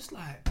responding, I'm just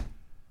like...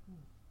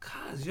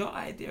 Cuz, your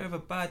idea of a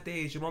bad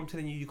day is your mum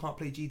telling you can't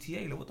play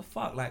GTA. Like, what the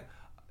fuck? Like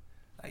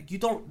you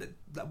don't...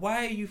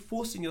 why are you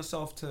forcing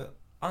yourself to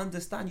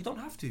understand? You don't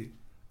have to.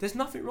 There's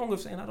nothing wrong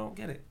with saying, I don't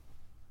get it.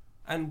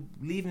 And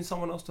leaving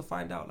someone else to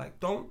find out. Like,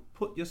 don't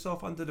put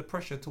yourself under the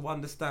pressure to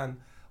understand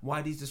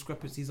why these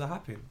discrepancies are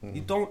happening.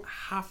 You don't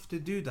have to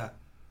do that.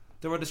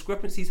 There are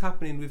discrepancies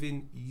happening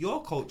within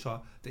your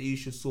culture that you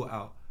should sort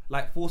out.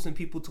 Like forcing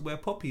people to wear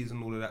poppies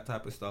and all of that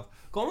type of stuff.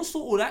 Go and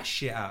sort all that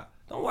shit out.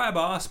 Don't worry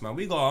about us, man.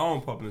 We got our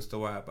own problems to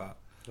worry about.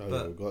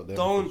 But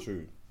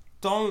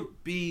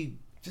don't be...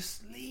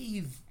 Just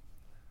leave.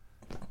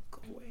 Go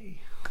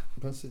away.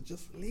 I said,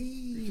 just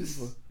leave.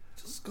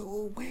 Just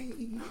go away.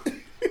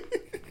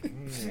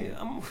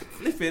 I'm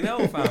flipping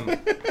hell, fam.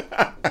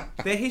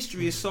 Their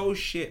history is so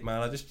shit,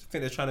 man. I just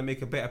think they're trying to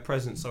make a better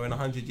present, so in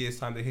 100 years'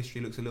 time, the history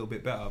looks a little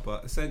bit better.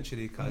 But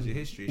essentially, because your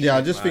history is shit,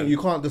 I just think you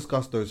can't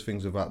discuss those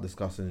things without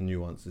discussing the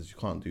nuances. You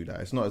can't do that.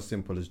 It's not as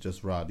simple as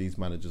just, these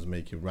managers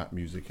making rap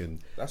music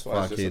and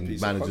fucking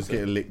managers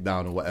getting licked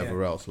down or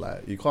whatever else.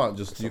 Like, you can't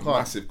just... It's a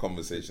massive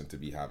conversation to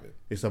be having.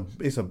 There's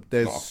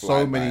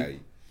so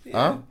many...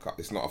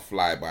 It's not a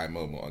fly-by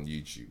moment on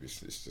YouTube.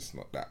 It's just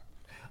not that.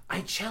 I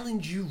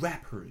challenge you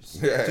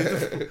rappers.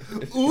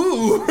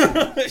 Ooh,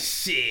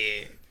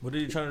 shit. What are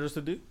you trying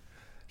to do?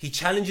 He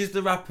challenges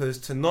the rappers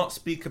to not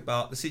speak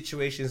about the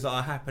situations that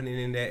are happening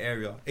in their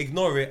area.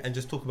 Ignore it and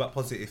just talk about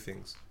positive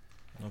things.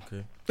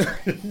 Okay.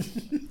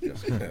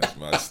 That's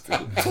my still.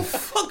 What the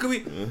fuck are we?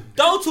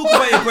 Don't talk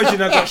about your question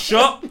that got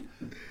shot.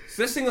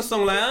 So let's sing a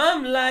song like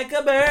I'm like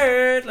a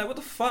bird. Like what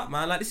the fuck,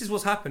 man? Like this is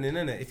what's happening,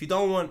 isn't it? If you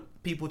don't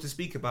want people to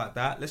speak about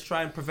that, let's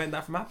try and prevent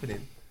that from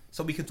happening,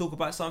 so we can talk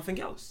about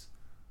something else.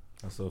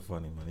 That's so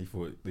funny, man. He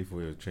thought he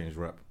would change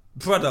rap.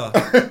 Brother,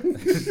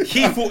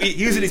 he thought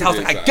he was in his house.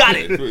 Like, I got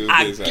it.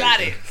 I got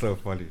it. So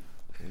funny.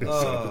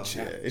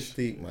 It's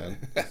deep, man.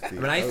 It's deep. I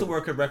mean, I used to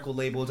work at record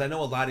labels. I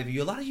know a lot of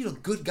you. A lot of you are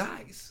good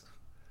guys.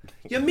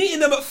 You're meeting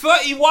them at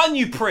 31,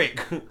 you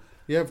prick.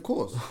 Yeah, of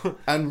course.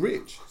 And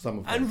rich, some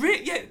of them. And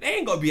rich, yeah, they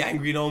ain't got to be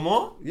angry no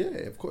more. Yeah,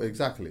 of course,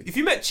 exactly. If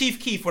you met Chief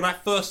Keef when I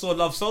first saw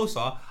Love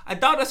Sosa, I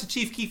doubt that's the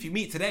Chief Keef you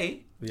meet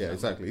today. Yeah,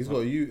 exactly. He's got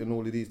a youth and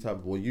all of these type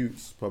of, or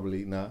youths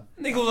probably now.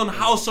 Nigga was on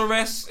house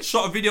arrest,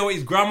 shot a video at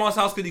his grandma's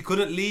house because he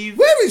couldn't leave.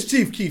 Where is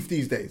Chief Keef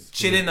these days?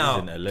 Chilling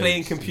out,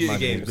 playing computer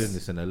games.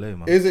 Business in LA,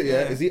 man. Is it,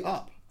 yeah? Is he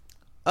up?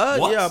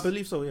 What? Yeah, I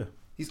believe so, yeah.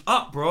 He's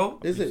up, bro.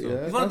 Is it,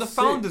 yeah? He's one of the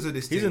founders of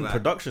this thing. He's in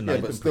production now.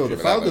 Yeah, but still, the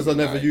founders are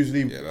never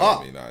usually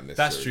up.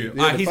 That's true.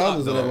 Yeah, the he's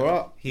founders up, are never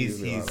up. He's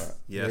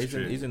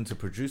He's into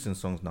producing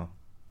songs now.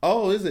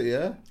 Oh, is it,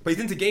 yeah? But he's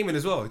into gaming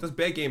as well. He does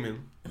bare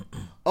gaming.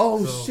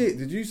 Oh, shit.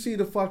 Did you see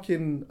the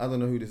fucking... I don't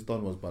know who this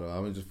Don was, by the way.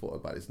 I just thought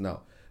about this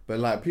now. But,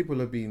 like, people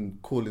have been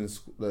calling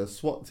the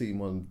SWAT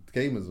team on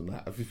gamers and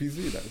that. If you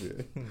see that,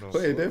 yeah.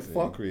 Wait, they're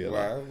fuckery.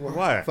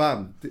 Why?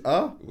 Fam.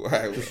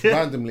 Why? Just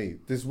randomly.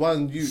 This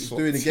one youth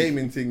doing a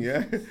gaming thing,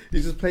 yeah?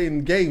 He's just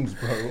playing games,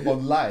 bro,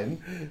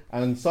 online.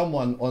 And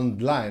someone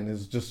online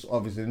is just...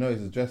 Obviously knows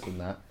his address and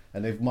that.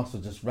 And they must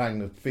have just rang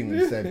the thing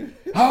and said,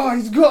 "Oh,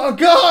 he's got a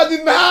guard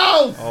in the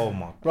house!" Oh,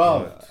 my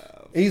bro.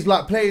 He's,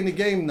 like, playing the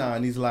game now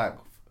and he's like...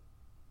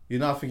 You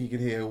know, I think you can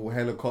hear a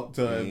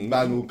helicopter and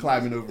man all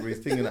climbing over his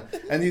thing and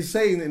that. And he's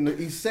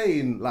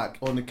saying like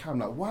on the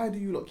camera, like, why do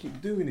you lot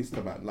keep doing this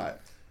to man? Like,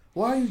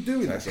 why are you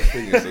doing that?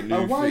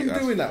 Like, why are you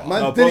doing that?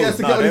 Man, then he has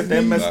to get on his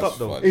knees. Messed up,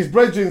 though. His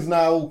brethren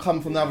now all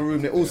come from the other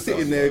room. They're all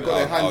sitting there, got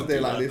their hands there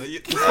like this.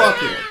 It's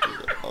fucking.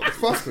 It's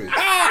fucking.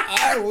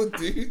 I would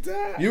do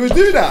that. You would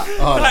do that?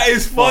 Oh, that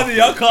is funny.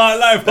 I can't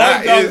lie.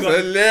 That is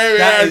hilarious.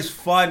 That is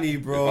funny,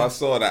 bro. If I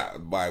saw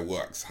that, my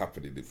works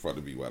happening in front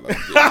of me while I'm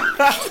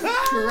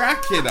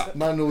cracking up.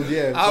 Man,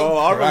 yeah.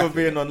 I remember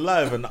being on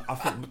live and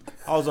I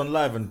was on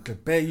live and the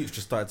bare youth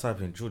just started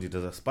typing, "Jordy,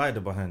 there's a spider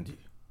behind you."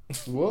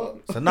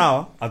 What? So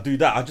now I do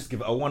that. I just give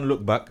it a one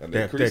look back. And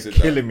they're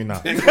killing me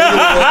now. It's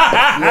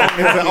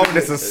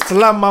a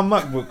slam my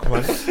MacBook,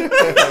 man.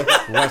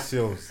 What's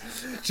yours?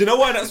 Do you know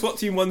why that SWAT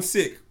team won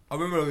sick? I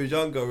remember when I was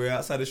younger, we were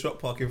outside the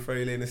shop park in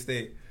Ferry Lane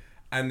Estate,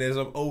 and there's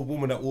an old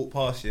woman that walked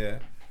past, yeah,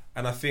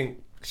 and I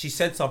think she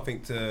said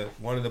something to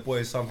one of the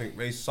boys, something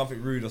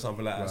rude or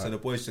something like that. So the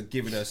boys just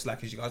giving her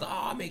slack, and she goes,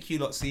 "I'll make you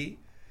lot see."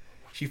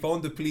 She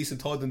phoned the police and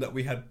told them that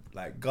we had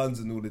like guns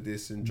and all of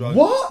this and drugs.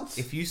 What?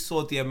 If you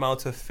saw the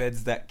amount of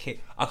feds that came,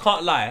 I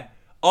can't lie.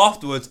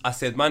 Afterwards, I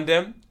said, "Man,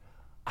 them,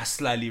 I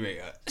slightly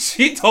rate her."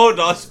 She told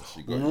us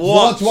what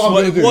I'm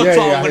going to do.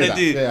 I'm going to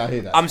do. Yeah, I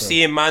hear that. I'm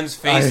seeing man's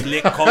face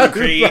lick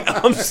concrete.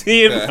 I'm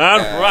seeing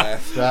man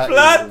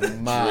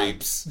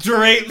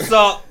drapes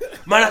up.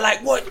 Man, I'm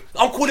like, what?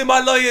 I'm calling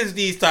my lawyers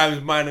these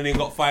times, man, and they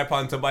got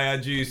 £5 to buy a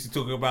juice to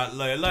talk about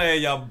lawyer,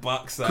 young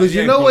bucks. Because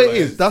you know what it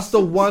is? That's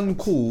the one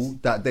call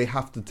that they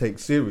have to take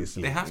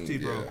seriously. They have to,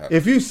 bro.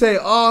 If you say,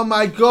 "Oh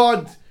my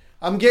God,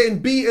 I'm getting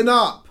beaten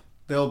up,"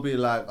 they'll be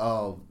like,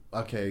 "Oh,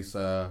 okay,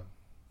 sir.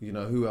 You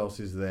know, who else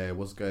is there?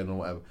 What's going on?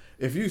 Whatever."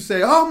 If you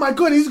say, "Oh my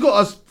God, he's got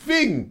a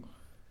thing,"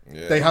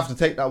 they have to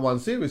take that one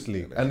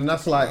seriously. And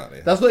that's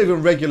like, that's not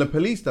even regular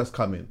police that's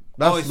coming.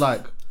 That's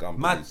like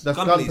mad. That's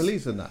gun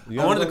police and that. And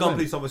one of the gun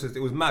police officers,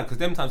 it was mad because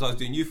them times I was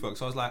doing youth work,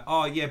 so I was like,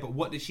 "Oh yeah, but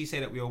what did she say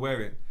that we were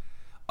wearing?"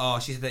 Oh,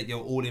 she said that you're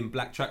all in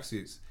black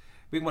tracksuits.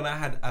 Big when I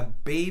had a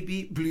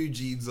baby blue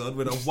jeans on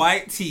with a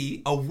white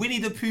tee, a Winnie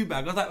the Pooh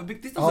bag. I was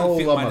like, "This doesn't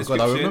fit my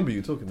description." God, I remember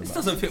you talking about this.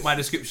 Doesn't fit my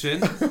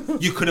description.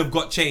 You could have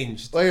got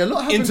changed. Oh yeah, a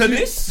lot happened into to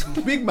this,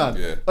 big man.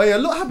 Yeah. Oh yeah, a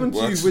lot happened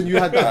to you when you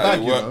had that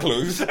bag. Work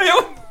clothes.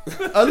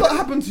 A lot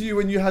happened to you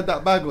when you had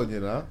that bag on, you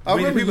know. I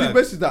remember you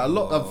messaged that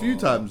a few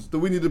times. The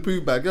Winnie the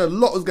Pooh bag. Yeah, a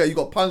lot was going. You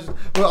got punched.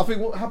 Well, I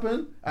think what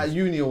happened at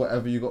uni or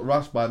whatever, you got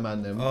rushed by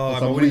man. Them. Oh,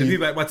 my Winnie the Pooh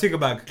bag, my Tigger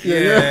bag.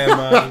 Yeah,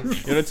 man.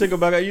 You had a Tigger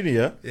bag at uni,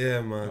 yeah?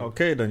 Yeah, man.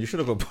 Okay, then you should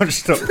have got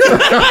punched up. For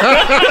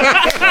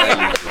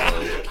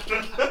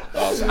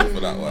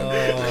that one.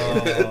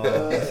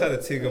 I just had a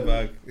Tigger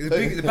bag.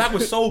 The bag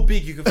was so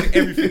big you could fit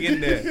everything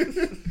in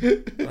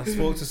there. I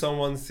spoke to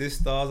someone's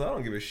sisters. I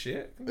don't give a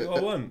shit. I can do what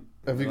I want.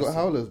 Have you got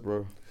howlers,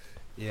 bro?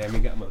 Yeah, let me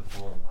get my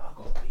phone. I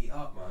got beat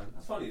up, man.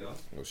 That's funny though.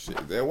 Oh shit,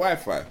 is there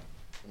Wi-Fi?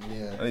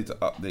 Yeah. I need to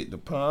update the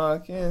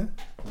parking.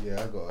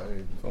 Yeah, I got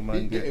it. For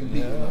man Getting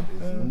beaten up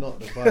is not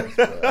the vibes,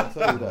 bro. I'll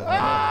tell you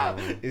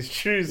that. It's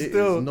true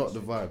still. It's not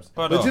the vibes.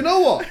 But do you know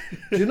what?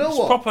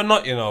 It's proper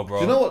not, you know, bro.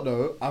 Do you know what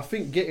though? I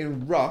think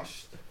getting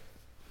rushed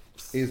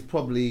is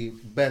probably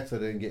better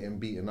than getting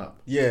beaten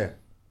up. Yeah.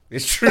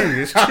 It's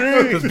true.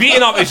 Because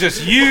beating up is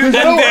just you and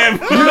them.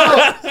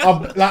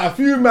 Like a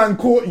few man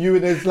caught you,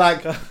 and it's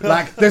like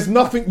there's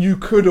nothing you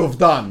could have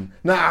done.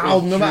 No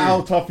matter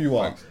how tough you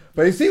are.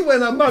 But you see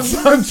when a man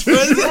punches you,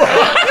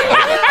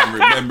 I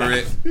remember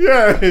it.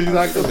 Yeah,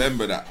 exactly.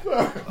 Remember that.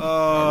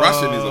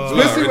 Russian is a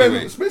blur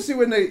especially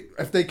when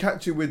if they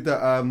catch you with the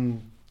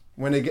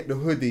when they get the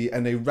hoodie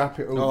and they wrap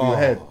it over your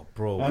head.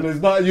 Bro. And it's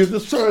not, you're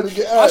just trying to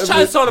get out. I was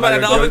trying to tell about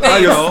that the other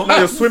day, Now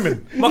you're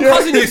swimming. My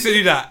cousin used to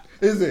do that.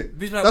 Is it?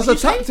 Like, that's a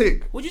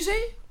tactic. What'd you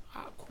say?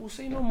 Cool,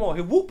 say no more.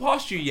 He'll walk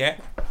past you, yeah?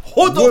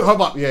 Hold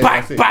on. Yeah,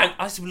 bang, bang.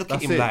 I used to look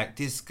at him like,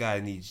 this guy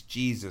needs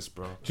Jesus,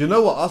 bro. Do you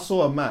know what? I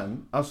saw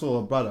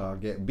a brother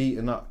get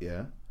beaten up,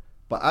 yeah?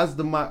 But as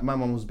my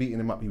mum was beating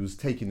him up, he was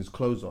taking his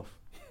clothes off.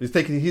 He was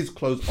taking his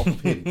clothes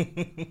off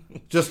him.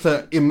 Just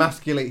to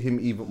emasculate him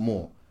even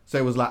more. So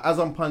it was like, as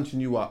I'm punching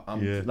you up,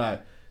 I'm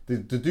like, the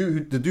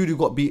dude who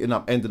got beaten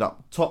up ended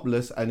up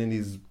topless and in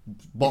his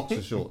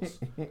boxer shorts.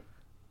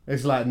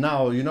 It's like,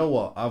 now, you know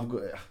what? I've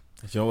got...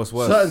 You know what's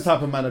worse? Certain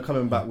type of man are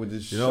coming back with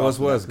this. You know what's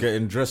worse?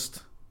 Getting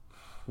dressed.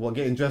 What,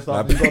 getting dressed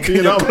up? You got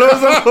beaten up.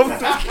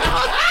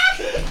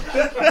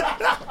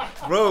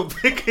 Bro,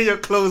 picking your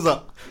clothes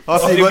up. I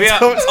tell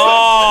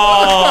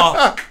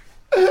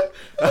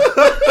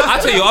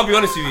you, I'll be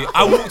honest with you.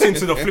 I walked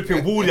into the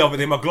flipping wall the other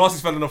day. My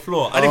glasses fell on the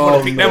floor. I didn't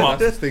want to pick them up.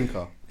 That's a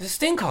stinker. It's a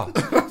stinker.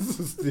 That's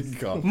a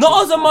stinker.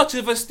 Not as much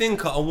of a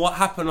stinker on what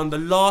happened on the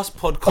last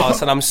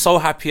podcast, and I'm so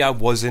happy I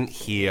wasn't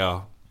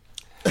here.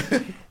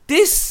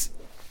 This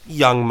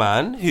young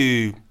man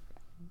who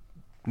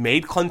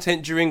made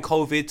content during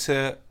COVID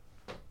to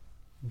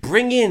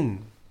bring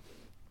in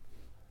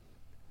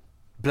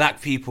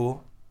black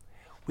people,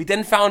 we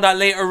then found out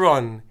later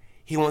on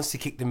he wants to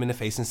kick them in the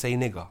face and say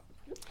nigger.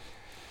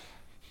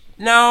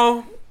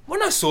 Now,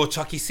 when I saw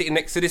Chucky sitting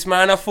next to this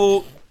man, I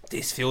thought,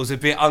 this feels a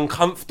bit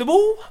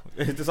uncomfortable.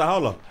 Is this a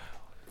howler?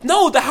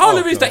 No, the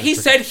howler is that he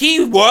said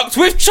he worked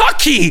with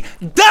Chucky.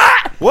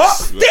 That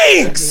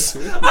stinks.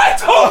 I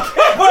don't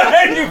care what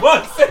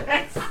anyone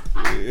says.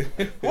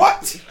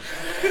 What?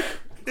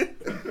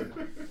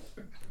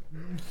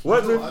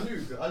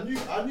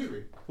 I knew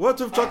it. What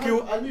with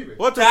Chucky? I knew it.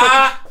 What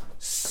that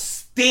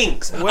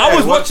stinks. I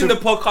was watching the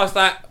podcast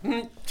like,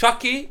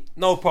 Chucky,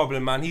 no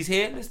problem, man. He's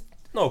here.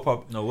 No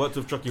problem. No, what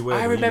with Chucky?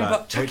 I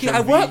remember, Chucky,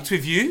 I worked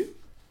with you.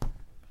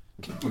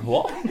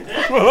 What?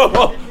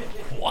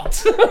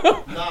 What?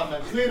 Nah,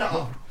 man, clear that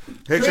up.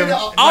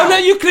 I'll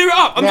let you clear it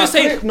up. I'm just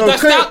saying,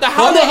 the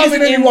howler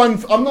isn't in...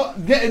 I'm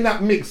not getting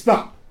that mixed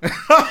up.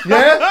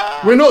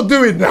 Yeah? We're not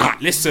doing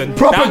that. Listen.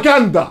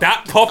 Propaganda.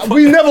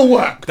 We never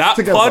work That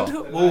together. pod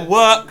will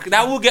work.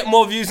 That will get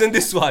more views than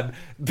this one.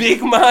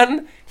 Big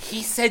man,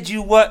 he said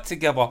you work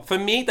together. For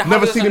me, the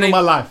never seen him in my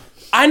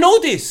life. I know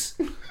this.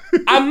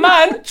 A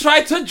man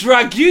tried to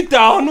drag you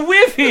down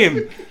with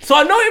him. So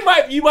I know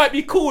you might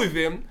be cool with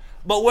him.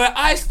 But where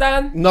I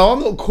stand... No,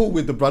 I'm not cool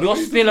with the brother. You're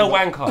still a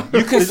wanker.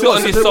 You can sit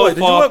on this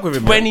sofa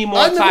 20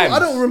 more times. I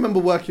don't remember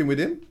working with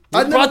him.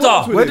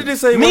 Brother, where did he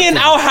say? Me and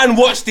Alhan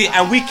watched it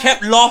and we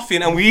kept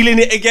laughing and wheeling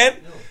it again.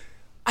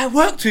 I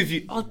worked with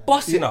you. I was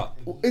bossing up.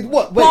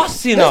 What? Wait,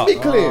 bossing up. Let's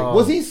be clear.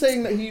 Was he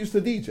saying that he used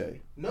to DJ?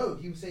 No,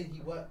 he was saying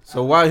he worked.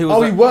 So while he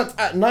was... he worked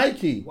at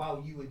Nike.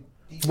 While you were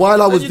DJing.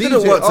 While I was you DJing.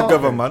 didn't work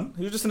together, man.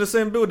 You were just in the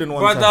same building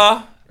one time.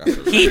 Brother,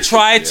 he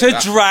tried to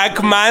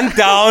drag man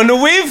down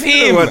with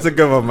him. Work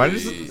together, man.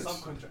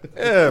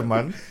 Yeah,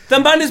 man. The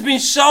man has been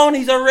shown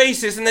he's a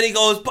racist, and then he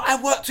goes, "But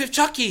I worked with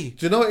Chucky."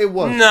 Do you know what it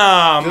was?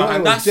 Nah,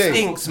 man, that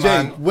stinks,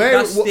 man.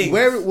 Where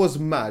it was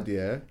mad,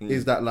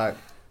 is that like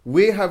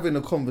we're having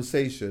a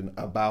conversation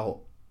about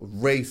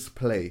race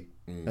play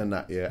and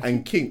that,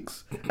 and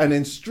kinks, and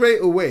then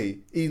straight away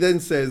he then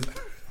says,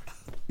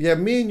 "Yeah,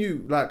 me and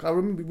you, like I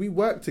remember we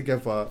worked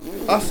together."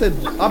 I said,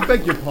 "I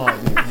beg your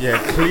pardon." Yeah,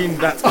 clean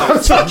that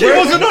up. Chucky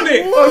wasn't on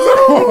it.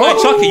 Hey,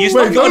 Chucky, you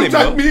stuck it on him.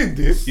 Don't me in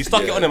this. You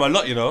stuck it on him a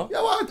lot, you know.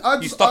 Yeah,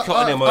 well, you stuck it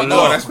on him a lot.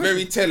 No, that's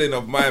very telling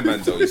of my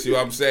man, though. You see what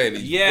I'm saying?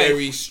 He's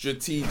very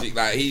strategic.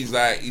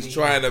 He's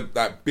trying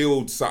to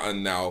build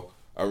something now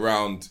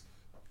around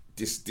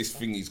this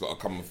thing. He's got to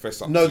come and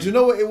fess up. No, do you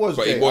know what it was?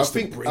 But Jay? he wants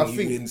to bring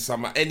you in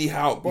somehow.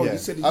 Anyhow, bro, he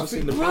said he was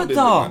in the building,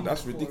 man.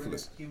 That's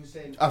ridiculous. He was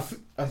saying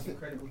it's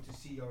incredible to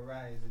see your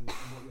rise and what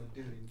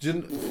you're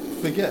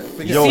doing. Forget.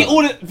 See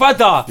all the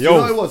brother.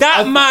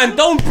 That man,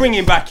 don't bring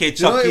him back here,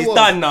 Chuck. He's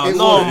done now.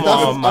 No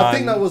more, man. I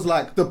think that was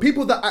like the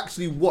people that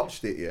actually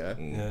watched it.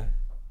 Yeah.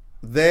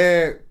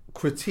 Their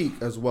critique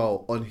as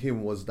well on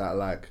him was that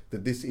like the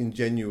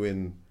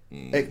disingenuine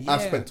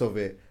aspect of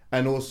it,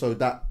 and also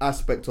that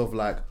aspect of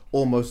like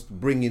almost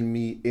bringing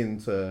me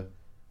into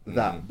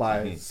that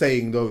by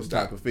saying those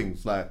type of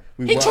things. Like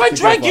he tried to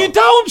drag you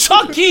down,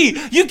 Chucky.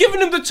 You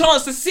giving him the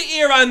chance to sit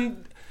here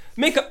and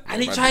make up,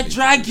 and he tried to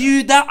drag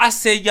you down. I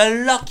said,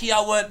 you're lucky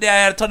I weren't there. I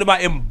had to talk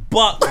about him,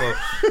 but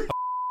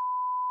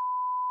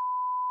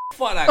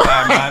fuck that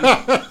guy,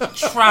 man.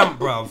 Tramp,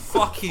 bro.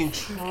 Fucking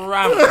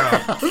tramp, bro.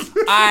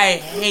 I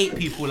hate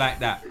people like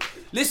that.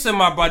 Listen,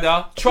 my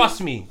brother,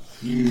 trust me.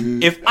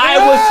 If I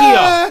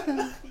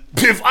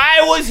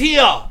was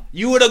here,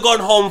 you would have gone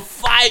home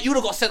you would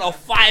have got sent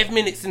off 5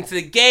 minutes into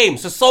the game.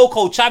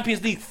 Sissoko,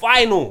 Champions League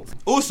final.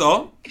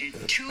 Also,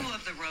 two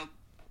of the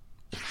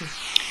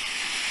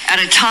at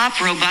a top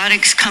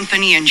robotics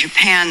company in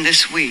Japan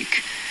this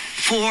week,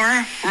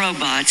 4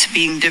 robots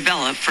being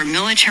developed for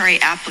military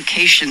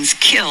applications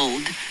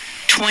killed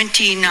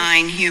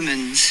 29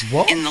 humans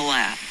in the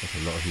lab. That's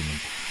a lot of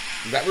humans.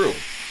 Is that real?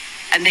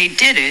 And they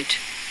did it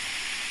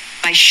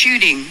by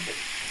shooting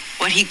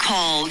what he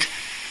called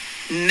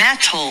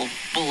metal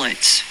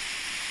bullets.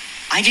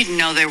 I didn't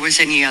know there was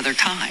any other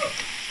kind.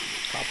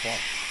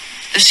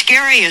 The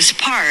scariest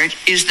part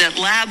is that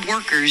lab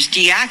workers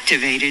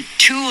deactivated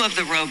 2 of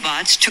the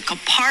robots, took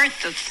apart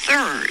the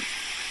 3rd.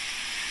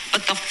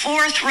 But the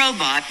 4th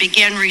robot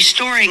began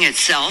restoring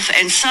itself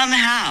and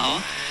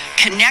somehow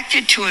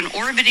connected to an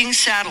orbiting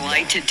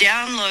satellite to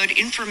download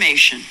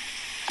information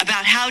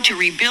about how to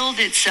rebuild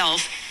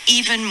itself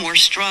even more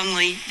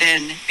strongly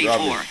than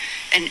before.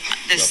 And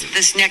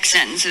this next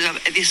sentence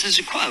is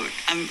a quote.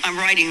 I'm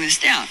writing this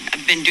down.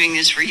 I've been doing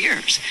this for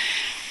years.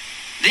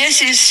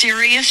 This is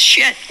serious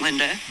shit,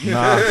 Linda.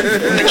 Nah.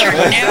 But you're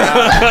never.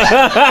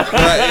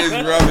 That is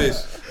rubbish.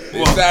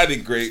 It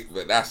sounded great,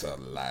 but that's a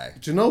lie.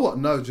 Do you know what?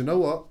 No, do you know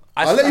what?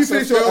 I'll let you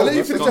finish your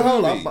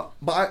whole up,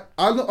 but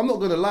I'm not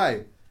going to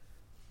lie.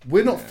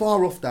 We're not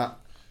far off that.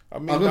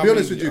 I'm going to be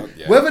honest with you.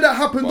 Yeah. Whether that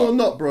happened or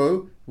not,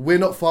 bro, we're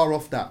not far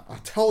off that. I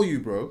tell you,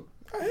 bro.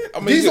 I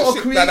mean, these are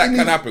creating that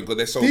can happen because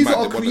they're so these mad.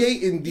 Are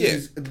creating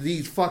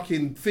these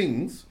fucking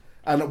things,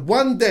 and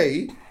one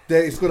day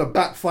it's going to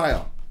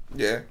backfire.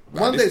 Yeah.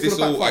 One day this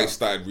all like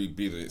started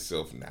rebuilding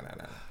itself. Nah.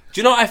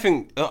 Do you know what I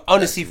think?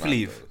 Honestly,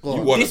 Philippe,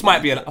 this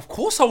might be of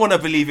course I want to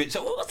believe it.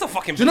 So what's the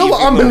fucking? Do you know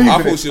what? I'm believing it.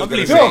 I thought she was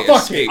going to say it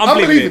escaped. I'm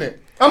believing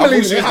it. I thought she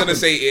was going to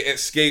say it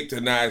escaped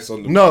and now it's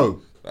on the...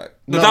 No. That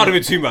would have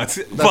been too much.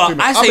 But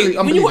I say,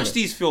 when you watch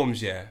these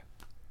films,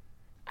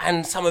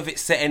 and some of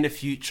it's set in the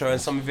future and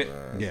some of it...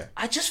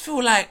 I just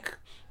feel like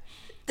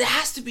there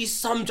has to be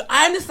some...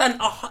 I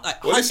understand...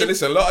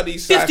 listen, a lot of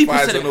these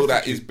sci-fis and all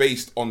that is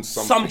based on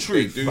something. Some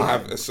truth. They do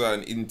have a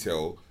certain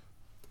intel,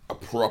 a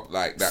prop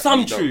like that.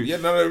 Some truth. Yeah,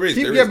 no, there is.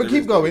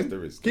 Keep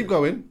going. Keep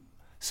going.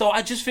 So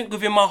I just think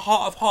within my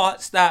heart of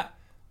hearts that...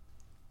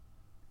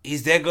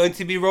 Is there going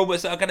to be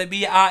robots that are going to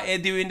be out here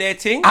doing their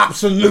thing?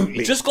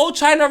 Absolutely. Just go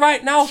China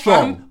right now,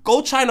 fam.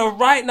 Go China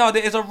right now.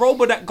 There is a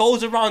robot that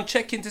goes around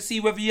checking to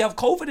see whether you have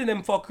COVID in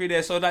them fuckery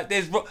there. So like,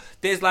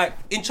 there's like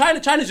in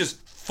China's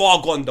just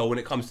far gone though when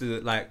it comes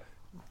to like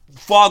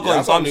far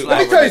gone. So let me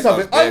tell you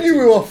something. I knew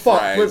we were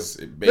fucked.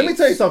 Let me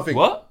tell you something.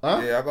 What?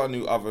 Huh? Yeah, I got a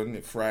new oven.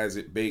 It fries,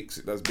 it bakes,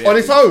 it does on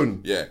its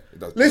own. Yeah, it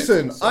does.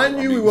 Listen, I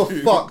knew we were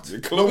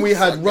fucked when we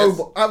had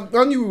robots.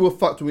 I knew we were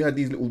fucked when we had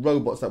these little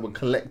robots that were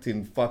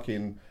collecting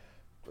fucking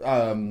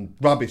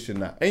rubbish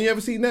and that. Ain't you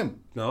ever seen them?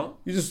 No.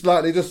 You just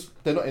like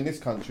they're not in this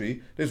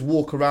country. They just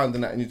walk around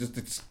and that, and you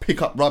just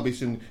pick up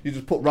rubbish and you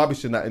just put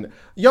rubbish in that. In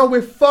Yo,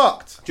 we're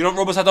fucked. Do you know what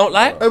robots I don't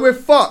like? We're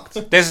fucked.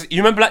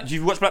 You remember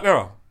you watch Black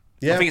Mirror?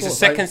 Yeah, I think it's the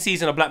second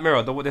season of Black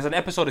Mirror. There's an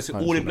episode that's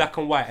all in black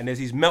and white, and there's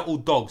these metal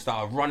dogs that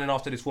are running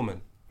after this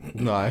woman.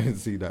 No, I didn't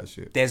see that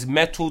shit. There's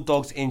metal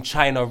dogs in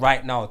China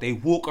right now. They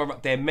walk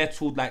around. They're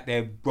metal, like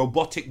they're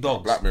robotic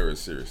dogs. Black Mirror is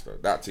serious though.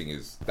 That's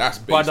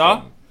based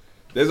on.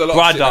 There's a lot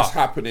of shit that's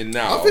happening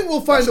now. I think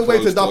we'll find a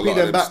way to duppy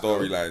them back.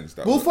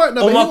 Storylines. We'll find.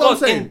 No, what I'm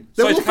saying.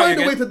 We'll find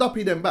a way to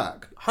duppy them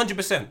back.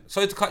 100%.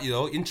 Sorry to cut you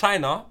though. In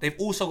China, they've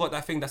also got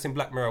that thing that's in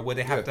Black Mirror where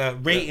they have the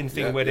rating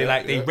thing where they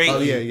rate. Oh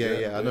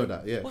yeah. I know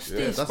that. Yeah. What's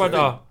this, that's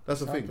brother?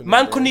 That's the thing.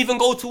 Man couldn't even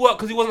go to work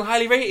because he wasn't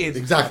highly rated.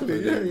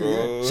 Exactly.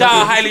 Yeah. Shout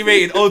out highly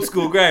rated, old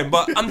school Graham.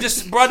 But I'm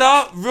just,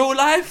 brother, real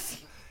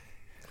life.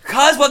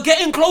 Cause we're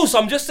getting closer.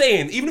 I'm just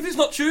saying, even if it's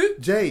not true,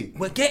 Jay,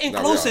 we're getting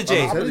closer,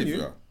 Jay. I'm telling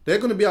you. They're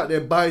going to be out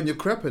there buying your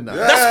crap and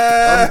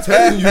that. I'm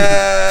telling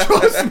you.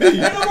 Trust me.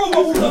 Let the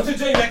robot walk up to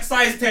Jay like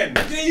size 10.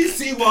 Do you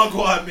see what I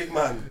got, big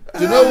man?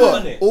 Do you know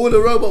what? All the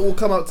robot will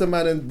come up to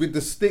man and with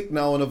the stick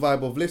now on a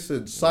vibe of,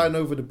 listen, sign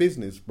over the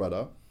business,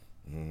 brother.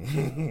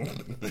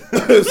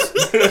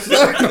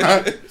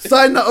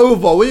 Sign that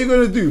over. What are you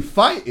going to do?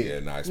 Fight it? Yeah,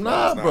 nice.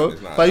 Nah, bro.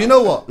 But you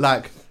know what?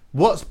 Like,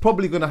 what's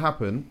probably going to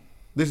happen,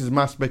 this is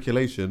my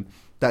speculation,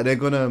 that they're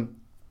going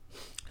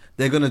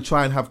to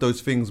try and have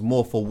those things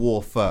more for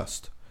war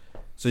first.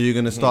 So you're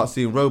going to start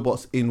seeing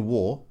robots in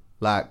war,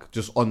 like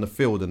just on the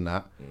field and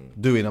that,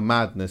 doing a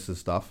madness and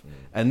stuff.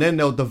 And then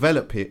they'll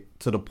develop it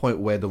to the point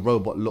where the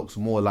robot looks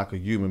more like a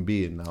human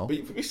being now.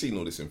 But we've seen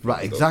all this in films,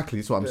 right, exactly.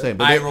 That's what I'm saying.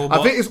 But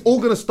I think it's all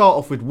going to start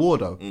off with war,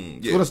 though.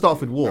 It's going to start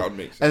off with war. That would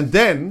make sense. And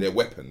then... They're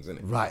weapons, isn't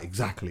it? Right,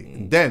 exactly.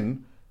 And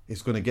then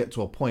it's going to get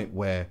to a point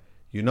where,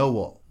 you know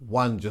what,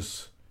 one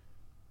just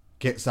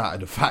gets out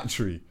of the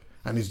factory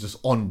and is just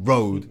on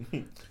road,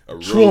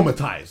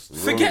 traumatized.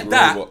 Forget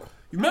that.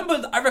 You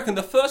remember, I reckon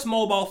the first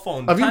mobile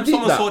phone, Have time you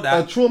someone that? saw that.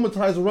 A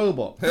traumatized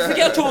robot.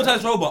 Forget a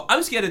traumatized robot.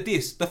 I'm scared of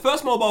this. The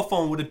first mobile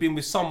phone would have been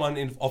with someone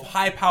of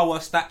high power,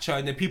 stature,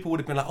 and then people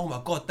would have been like, oh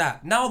my God,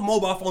 that. Now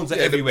mobile phones are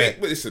everywhere.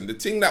 Listen, the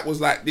thing that was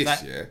like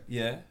this,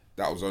 yeah.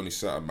 That was only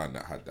certain man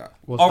that had that.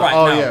 All right,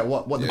 now. Yeah,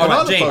 what the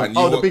banana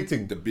phone? The big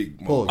thing. The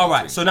big All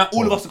right, so now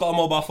all of us have got a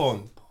mobile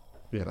phone.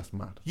 Yeah, that's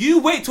mad. You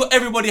wait till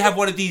everybody have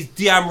one of these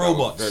damn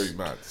robots. Very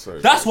mad.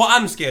 Sorry. That's what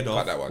I'm scared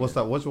of. That one, What's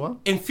that? What's one?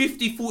 In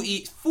 50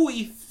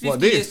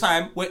 years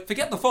time,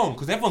 forget the phone,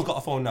 because everyone's got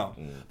a phone now.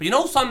 But you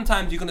know,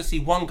 sometimes you're going to see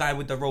one guy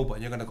with the robot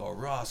and you're going to go,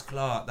 Ross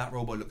Clark, that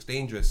robot looks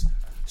dangerous.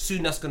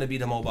 Soon that's going to be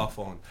the mobile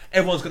phone.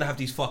 Everyone's going to have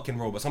these fucking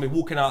robots. Somebody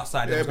walking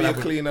outside. Yeah, be a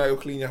cleaner, it'll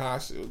clean your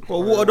house.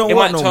 Well, water don't it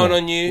work might no turn more.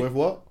 on you. With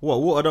what?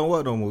 What? Water don't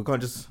work no more. We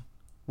can't just...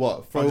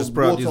 What? Throw just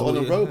spray out water these on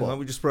a robot? Why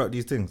we just spray out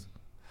these things?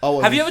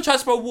 Oh, Have you ever tried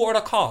to throw water in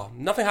a car?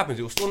 Nothing happens.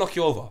 It will still knock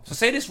you over. So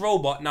say this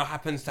robot now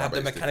happens to have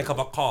the mechanic of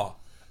a car.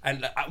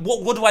 And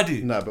what do I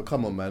do? Nah, but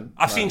come on, man.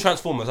 I've seen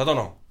Transformers. I don't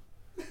know.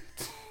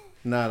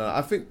 Nah.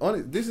 I think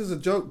this is a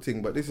joke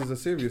thing, but this is a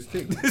serious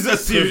thing. This is a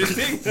serious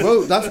thing.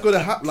 Bro, that's gonna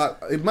happen. Like,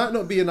 it might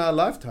not be in our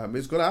lifetime.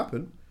 It's gonna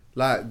happen.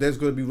 Like, there's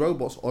gonna be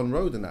robots on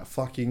road and that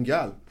fucking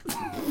gal.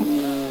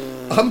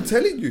 I'm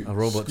telling you. A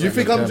robot. You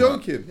think I'm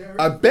joking?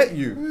 I bet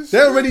you.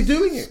 They're already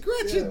doing it.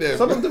 Scratching them.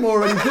 Some of them are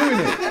already doing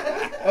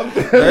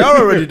it. They are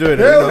already doing it.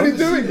 They're already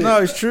doing it. No,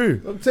 it's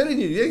true. I'm telling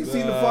you, you ain't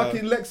seen the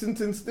fucking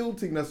Lexington Steel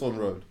thing that's on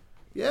road.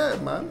 Yeah,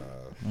 man.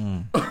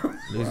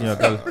 Losing your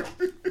girl.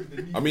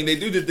 I mean, they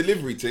do the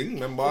delivery thing,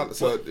 remember?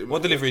 So,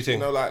 What delivery thing?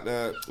 You know, like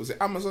was it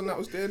Amazon that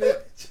was doing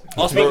it?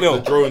 Ask Meek Mill.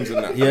 The drones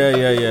and that.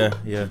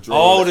 Yeah.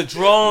 Oh, the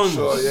drones.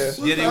 Sure, yeah.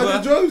 Yeah, they Oh, were. the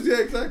drones, yeah,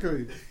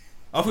 exactly.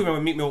 I think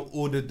when Meek Mill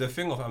ordered the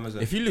thing off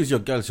Amazon. If you lose your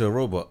girl to a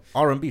robot,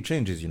 R&B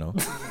changes, you know.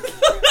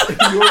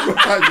 You're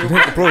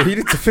right. Bro, you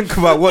need to think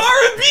about what...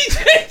 R&B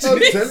changes. I'm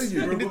telling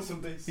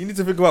you. You need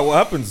to think about what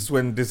happens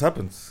when this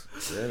happens.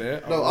 Yeah.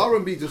 No,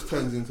 R&B just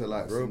turns into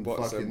like some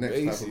Robots fucking and next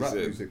type of basses rap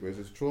and- music where it's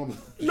just trauma.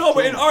 No,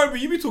 but in R&B,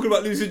 you be talking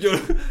about losing your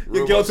girl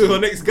Robots to her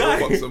and- next guy.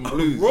 Robots and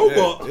blues.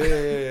 Robot. Yeah.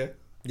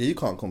 Yeah, you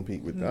can't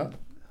compete with that.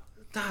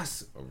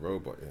 That's A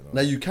robot, you know.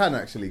 Now you can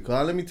actually,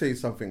 cause let me tell you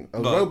something. A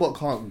No. robot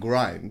can't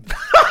grind.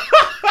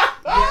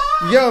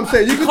 Yeah, I'm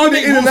saying you can can't do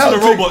the make in and rules out. for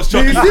the thing. robots, Do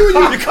you Chucky. see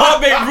what You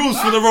can't make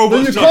rules for the No,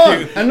 robots, you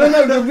Chucky. can't. And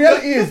no, the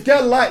reality is,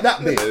 girl like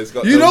that bit. Yeah, it's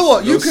got You know no-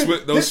 what? You no can.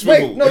 swi- no wait,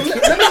 swivel. no, let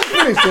me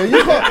finish there.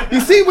 You can't. You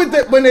see,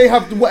 when they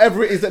have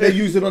whatever it is that they're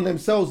using on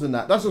themselves and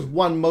that, that's just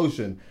one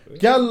motion.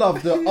 Girl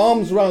love the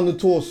arms around the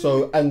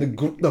torso and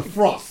the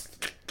thrust.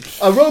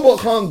 A robot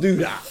can't do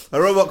that.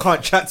 A robot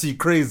can't chat to you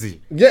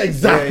crazy. Yeah,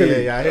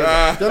 exactly. Yeah, I hear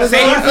that. Do you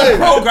Say you understand what I'm can saying?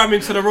 program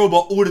into the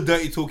robot all the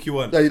dirty talk you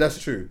want. Yeah, that's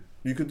true.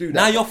 You could do that.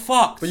 Now you're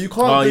fucked. But you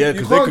can't. Oh, yeah, you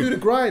 'cause can't they do could-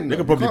 the grind. They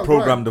though. could probably You can't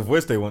program grind. the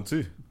voice they want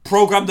to.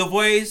 Program the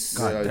voice,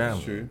 Yeah, damn.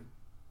 that's true.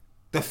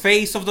 the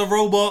face of the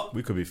robot.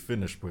 We could be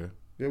finished, bro.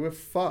 Yeah, we're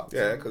fucked.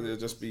 Yeah, because it'll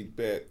just be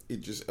bare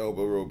Idris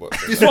Elba robots.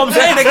 This is what I'm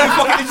saying. They can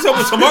fucking do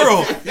something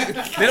tomorrow.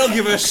 They don't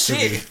give a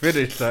shit.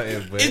 Finished that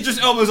is, bro. Idris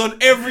Elba's on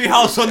every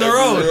house on the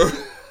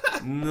road.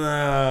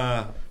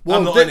 Nah. Well,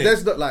 I'm not on it.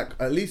 there's not like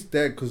at least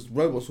there because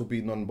robots will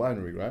be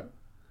non-binary, right?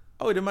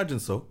 I would imagine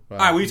so.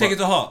 Alright, will you take it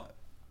to heart?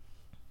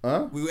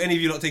 Huh? Will any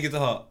of you not take it to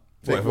heart?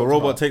 What, if a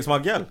robot takes my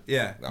gal?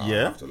 Yeah. Nah, Yeah. You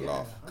have to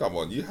laugh. Come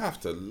on, you have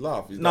to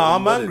laugh. You Nah,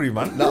 I'm don't- angry,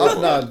 man.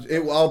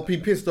 I'll be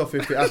pissed off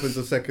if it happens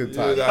a second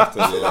time. You'd have to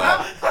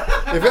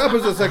laugh. If it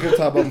happens a second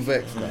time, I'm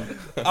vexed now.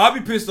 I'll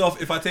be pissed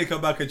off if I take her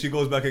back and she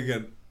goes back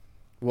again.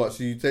 What?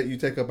 So you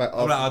take her back?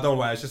 I'm like, I don't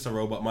worry, it's just a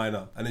robot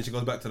minor. And then she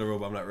goes back to the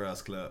robot. I'm like,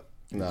 Ras clear.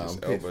 Nah, I'm Idris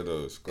pissed. Elba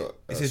though, it's got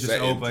It's Idris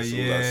settings, Elba, it's all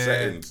yeah. that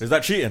settings. Is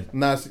that cheating?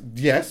 Nah,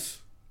 yes.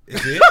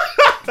 Is it?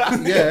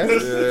 Yeah.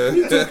 What are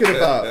you talking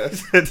about?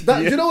 That,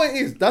 do you know what it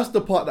is? That's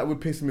the part that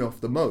would piss me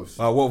off the most.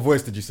 What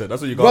voice did you say?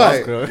 That's what you got Right. to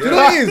ask her. Do you know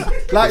what it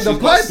is? Like the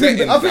She's got piping.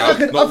 settings I think now. I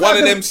can. Not one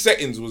of them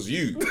settings was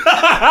you. One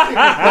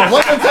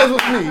of them times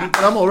was me, and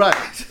I'm alright.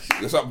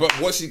 But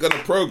what she's gonna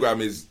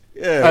program is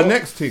Yeah.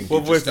 Next thing.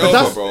 What voice Elba,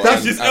 that's, bro.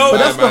 that's, And- but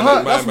that's my the man, hurt.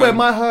 and That's my where man.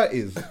 my hurt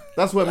is.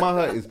 That's where my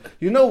hurt is.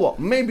 You know what?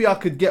 Maybe I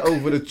could get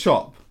over the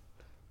chop.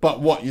 But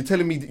what? You're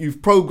telling me that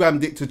you've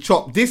programmed it to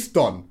chop this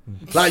done?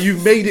 Like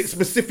you've made it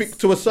specific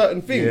to a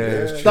certain thing?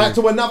 it's Like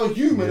to another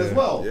human as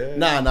well? Yeah.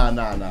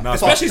 Nah.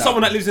 Especially Fuck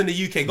someone that lives in the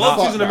UK. Go Nah,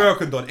 choose fuck an that.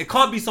 American don. It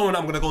can't be someone that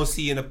I'm going to go and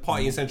see in a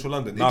party in central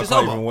London. Now I Just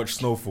can't over. even watch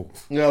Snowfall.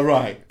 Yeah,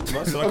 right. So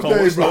I can't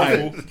Okay, watch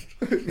right.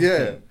 Snowfall.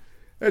 Yeah.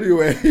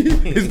 Anyway,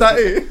 is that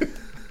it?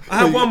 I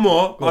have one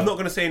more. I'm not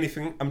going to say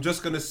anything. I'm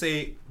just going to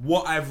say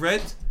what I've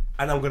read,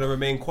 and I'm going to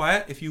remain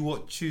quiet. If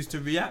you choose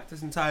to react,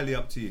 it's entirely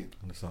up to you.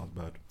 That sounds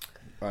bad.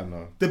 I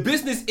know. The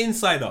Business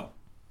Insider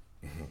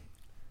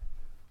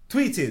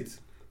tweeted,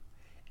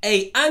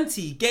 a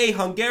anti-gay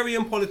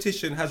Hungarian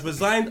politician has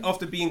resigned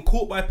after being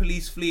caught by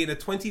police fleeing a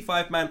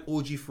 25-man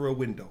orgy through a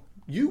window.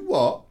 You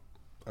what?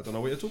 I don't know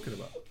what you're talking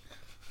about.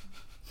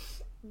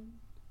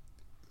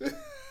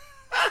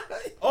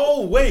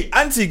 Oh, wait.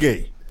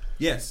 Anti-gay?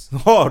 Yes.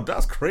 Oh,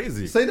 that's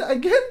crazy. Say that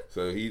again?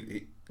 So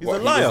he's a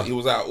liar. He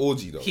was at an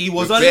orgy though. He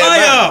was With a bare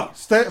liar.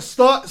 man.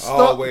 Start.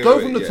 Oh, wait, go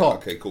wait, from the yeah, top.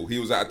 Okay, cool. He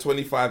was at a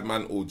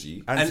 25-man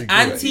orgy. An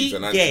Anti-gay. He's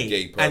an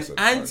anti-gay, person,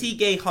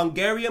 anti-gay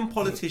Hungarian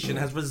politician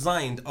has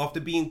resigned after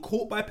being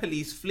caught by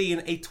police fleeing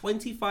a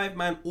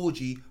 25-man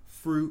orgy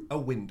through a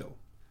window.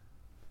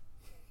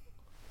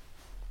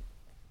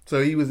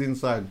 So he was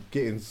inside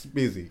getting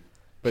busy,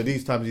 but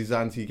these times he's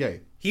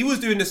anti-gay. He was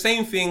doing the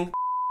same thing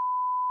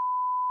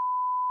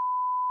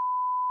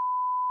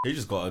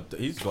He's got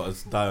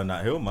to die on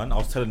that hill, man. I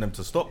was telling them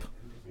to stop.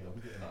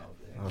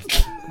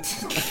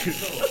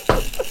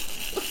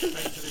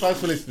 Thanks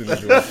for listening,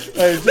 everyone.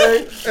 Hey,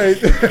 Jay. Hey,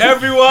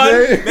 everyone,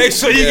 Jay. make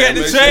sure you get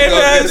the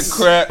trainers.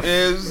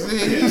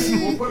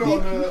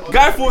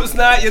 Guy Fawkes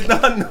night, you're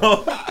done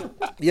now.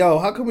 Yo,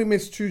 how can we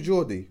miss True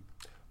Geordie?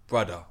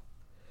 Brother.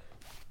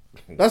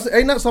 Ain't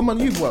that someone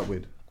you've worked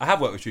with? I have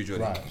worked with True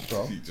Geordie. Right,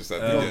 bro. You just had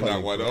to get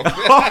that one off.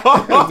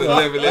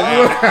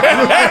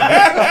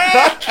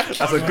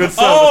 That's a good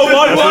song. Oh,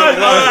 1-1.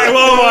 All right,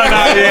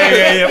 1-1.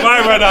 Yeah.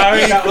 My brother, I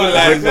mean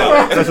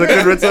that. That's a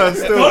good return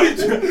still.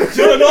 Do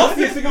you know the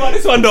nastiest thing about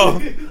this one,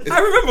 though? I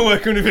remember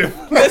working with him.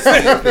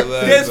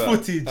 There's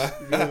footage.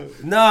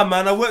 Nah,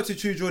 man, I worked with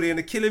True Geordie, and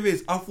the killer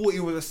is, I thought he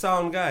was a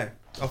sound guy.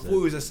 He's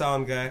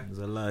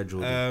a lie,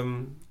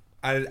 Geordie.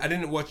 I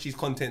didn't watch his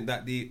content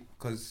that deep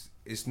because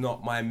it's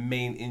not my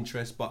main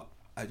interest, but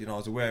I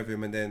was aware of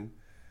him, and then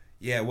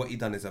what he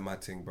done is a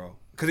mad thing, bro.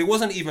 Because it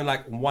wasn't even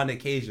like one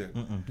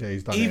occasion. Yeah,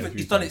 he's done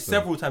He's done it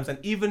several times, and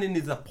even in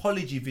his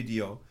apology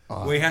video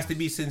where he has to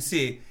be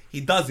sincere,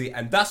 he does it,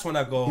 and that's when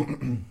I go,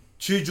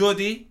 True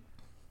Geordie,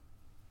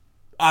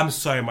 I'm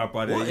sorry, my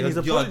brother. What,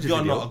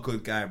 you're not a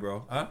good guy,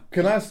 bro. Huh?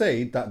 Can I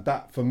say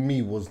that for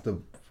me was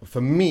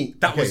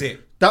that was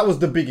it. That was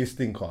the biggest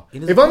stinker.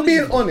 If I'm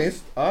being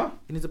honest,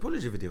 in his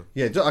apology video.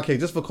 Yeah,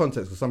 just for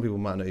context, because some people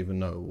might not even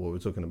know what we're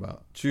talking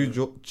about. True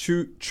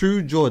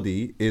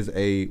Geordie is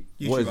a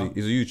YouTuber. What is he?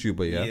 He's a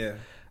YouTuber, yeah. Yeah.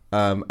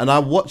 And I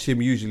watch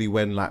him usually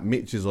when like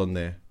Mitch is on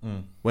there.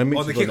 When Mitch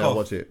is on there, I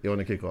watch it. You're on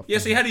the kickoff. Yeah,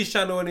 so he had his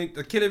channel, and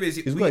the killer is.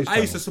 I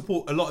used to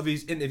support a lot of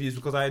his interviews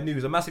because I knew he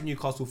was a massive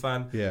Newcastle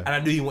fan, and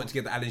I knew he wanted to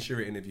get the Alan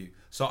Shearer interview.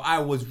 So I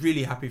was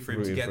really happy for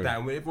him to get that,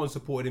 and when everyone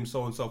supported him,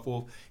 so on and so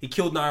forth. He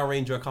killed Nile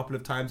Ranger a couple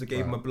of times. I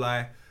gave him a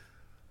bly.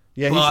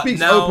 Yeah, he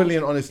speaks openly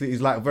and honestly.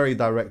 He's like very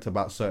direct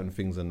about certain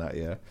things and that.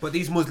 Yeah, but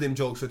these Muslim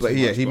jokes are too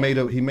much, he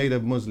bro. made a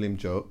Muslim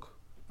joke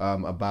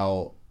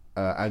about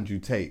Andrew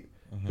Tate.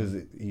 Because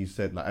he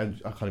said, like,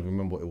 I can't even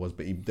remember what it was,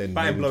 but he then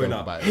made a joke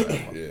about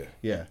it.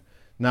 Yeah.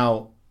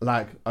 Now,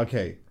 like,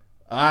 okay,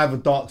 I have a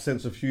dark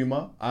sense of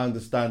humour. I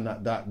understand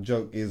that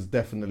joke is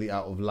definitely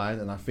out of line,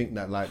 and I think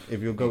that, like,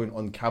 if you're going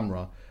on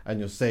camera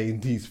and you're saying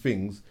these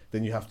things,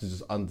 then you have to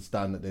just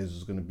understand that there's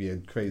just going to be a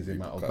crazy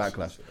amount of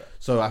backlash.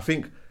 So I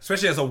think,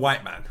 especially as a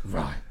white man,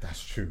 right?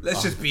 That's true.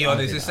 Let's just be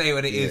honest and say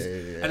what it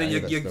is. And then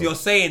you're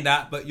saying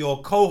that, but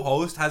your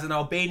co-host has an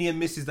Albanian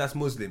missus that's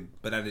Muslim,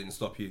 but that didn't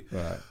stop you.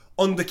 Right.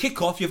 On the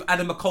kickoff, you have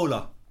Adam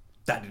McCullough.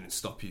 That didn't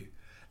stop you.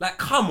 Like,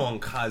 come on,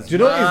 cuz. Do you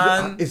know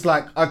what it's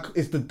like?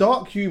 It's the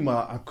dark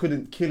humour I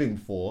couldn't kill him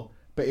for,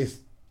 but it's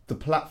the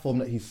platform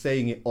that he's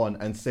saying it on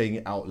and saying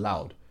it out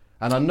loud.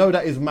 And I know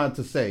that is mad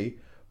to say,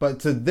 but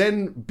to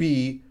then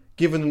be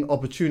given an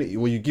opportunity,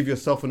 or you give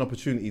yourself an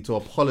opportunity to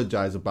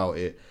apologise about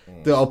it,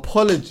 the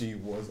apology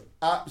was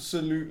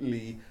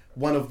absolutely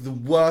one of the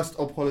worst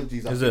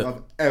apologies I think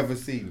I've ever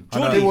seen.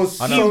 Jordan, it was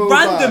so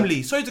randomly,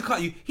 bad. Sorry to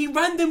cut you, he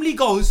randomly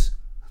goes,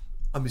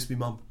 I miss me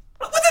mum.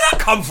 Where did that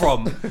come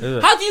from?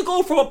 How do you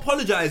go from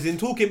apologising,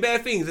 talking bare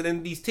things, and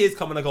then these tears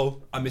come and I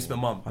go, I miss my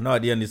mum? I know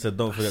at the end he said,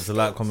 don't forget to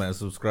like, comment and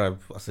subscribe.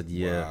 I said,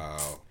 yeah.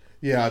 Wow.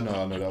 Yeah, I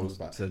know, that was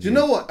bad. Do you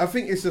know what? I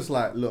think it's just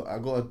like, look, I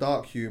got a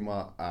dark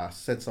humour. I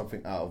said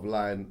something out of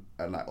line,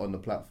 like on the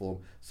platform.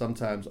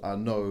 Sometimes I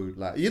know,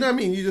 like, you know what I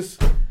mean?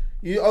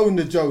 You own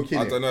the joke, innit?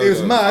 I don't know. It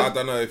was mad. I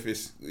don't know if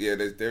it's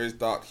there is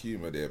dark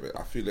humour there, but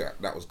I feel like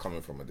that was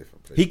coming from a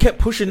different place. He kept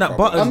pushing that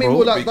button,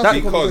 bro.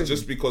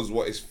 Because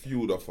what it's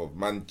fueled off of,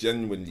 man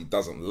genuinely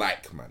doesn't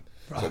like man.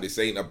 Right. So this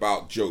ain't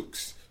about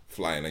jokes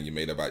flying and you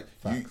made about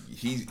you.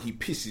 He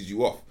pisses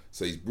you off.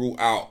 So he's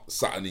brought out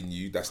something in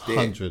you that's there.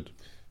 100.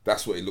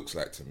 That's what it looks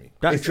like to me.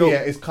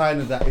 It's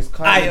kind of that. It's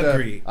kind of. I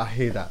agree. I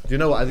hear that. Do you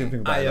know what? I didn't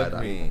think about it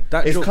like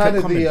that. It's kind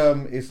of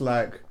the. It's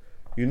like,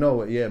 you know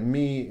what? Yeah,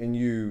 me and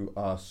you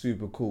are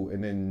super cool,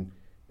 and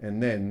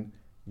then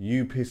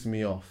you piss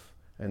me off,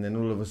 and then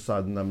all of a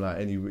sudden I'm like,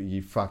 anyway,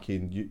 you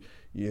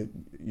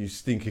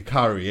stinky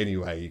curry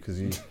anyway, because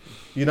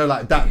you know,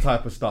 like that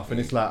type of stuff, and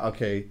it's like,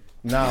 okay,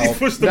 now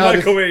push the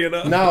mic away, you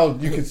know. Now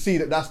you can see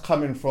that that's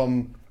coming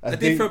from a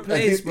different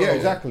place, bro. Yeah,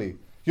 exactly.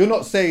 You're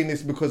not saying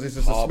this because it's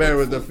just a smear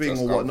of the thing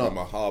or whatnot. From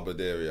a Harvard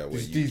area where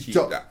you keep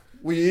that.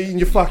 Well, you're eating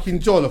your fucking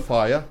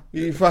jollifier, yeah?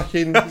 You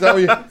fucking, is that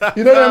what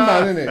you know that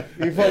man, innit?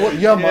 You fuck, what,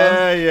 yeah,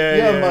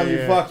 man,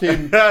 you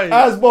fucking,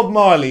 as Bob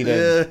Marley then.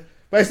 Yeah.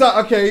 But it's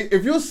like, okay,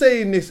 if you're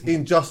saying this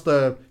in just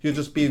you're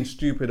just being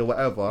stupid or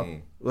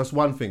whatever, that's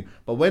one thing.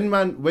 But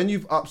when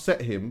you've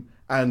upset him,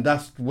 and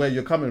that's where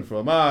you're coming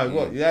from,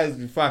 what,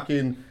 you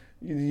fucking,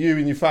 you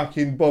and your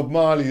fucking Bob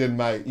Marley then,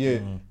 mate,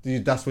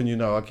 that's when you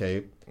know,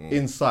 okay,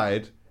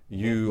 inside,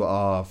 you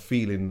are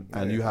feeling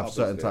and you have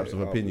certain types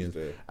of opinions.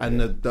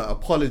 And the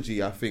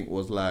apology, I think,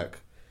 was like...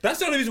 That's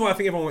the only reason why I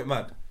think everyone went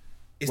mad.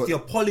 It's the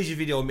apology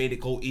video made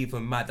it go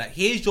even mad. That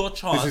here's your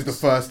chance. This is the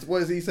first...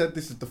 What is it he said?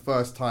 This is the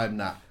first time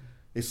that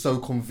it's so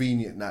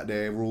convenient that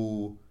they're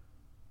all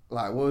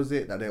like, what was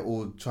it that they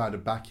all trying to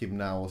back him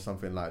now or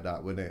something like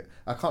that?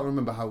 I can't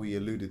remember how he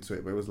alluded to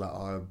it, but it was like,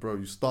 oh, bro,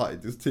 you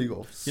started this thing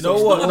off. You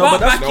know what? No, but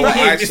that's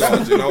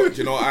do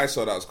you know what I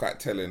saw that was quite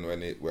telling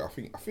when I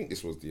think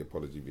this was the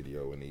apology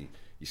video when he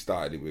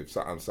started it with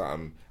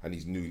something and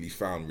his newly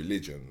found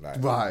religion.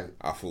 Like, right.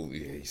 I thought,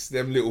 it's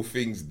them little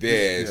things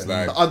there. It's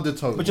like the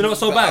undertone. But you know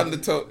what's so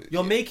bad?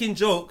 You're making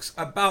jokes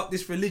about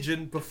this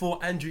religion before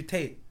Andrew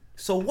Tate.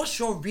 So what's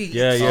your real?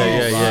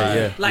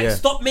 Yeah. Like,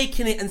 stop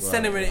making it and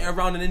centering it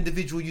around an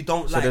individual you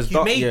don't like.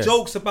 You made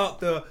jokes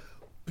about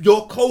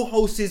your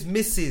co-host's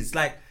missus.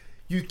 Like,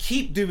 you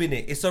keep doing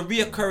it. It's a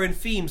reoccurring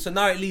theme. So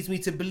now it leads me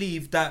to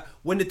believe that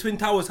when the Twin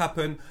Towers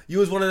happened, you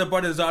was one of the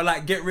brothers that are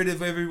like, get rid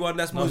of everyone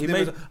that's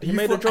Muslim. He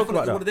made a joke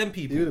about that. One of them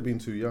people. He would have been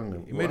too young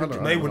then. He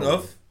wouldn't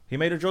have. He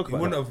made a joke about it.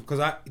 He wouldn't have,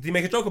 because did he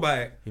make a joke about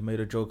it? He made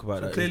a joke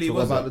about that. Clearly,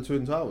 was about the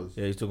Twin Towers.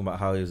 Yeah, he's talking about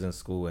how he was in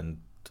school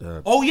and.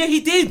 Oh yeah,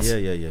 he did.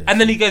 Yeah. And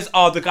then he goes,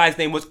 "Oh, the guy's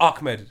name was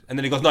Ahmed," and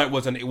then he goes, "No, it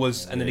wasn't. It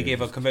was." And then he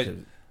gave a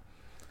convention.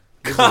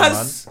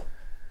 Cuz.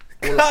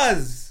 Do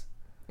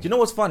you know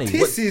what's funny?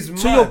 This is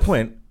to your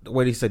point,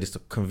 when he said it's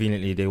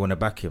conveniently they want to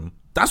back him.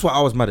 That's why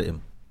I was mad at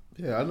him.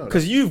 Yeah, I know.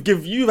 Because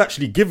you've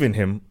actually given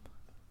him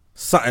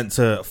something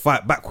to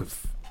fight back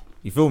with.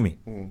 You feel me?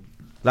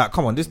 Like,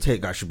 come on, this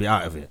Tate guy should be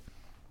out of it.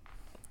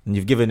 And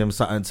you've given him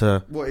something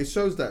to. Well, it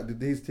shows that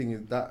his thing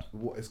is that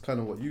it's kind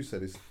of what you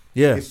said.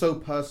 It's so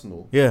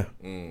personal. Yeah.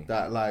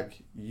 That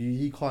like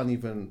he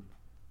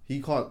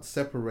can't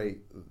separate.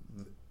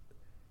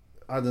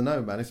 I don't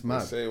know, man. It's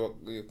mad. They say what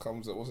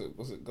comes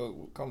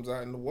comes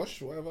out in the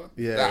wash, or whatever.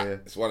 Yeah.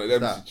 It's one of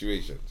them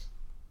situations.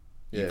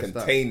 You Yeah,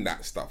 contain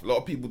that stuff. A lot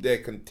of people there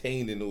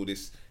containing all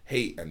this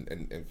hate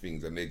and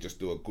things, and they just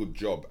do a good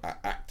job at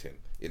acting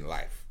in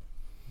life,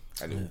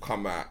 and it will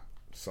come out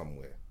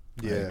somewhere.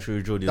 Yeah,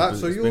 true, Jordy.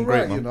 So you're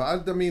right. Great, you know, I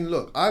mean,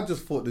 look, I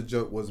just thought the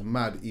joke was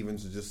mad, even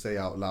to just say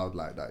out loud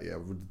like that. Yeah,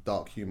 with the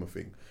dark humor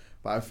thing.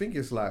 But I think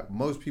it's like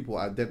most people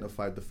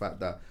identified the fact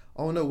that,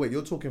 oh no, wait,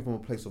 you're talking from a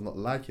place of not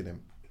liking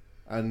him,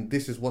 and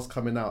this is what's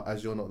coming out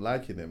as you're not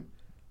liking him.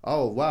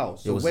 Oh wow!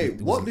 So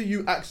what do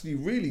you actually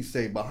really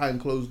say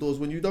behind closed doors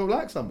when you don't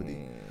like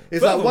somebody?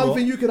 It's like one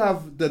thing you could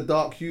have the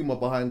dark humor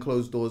behind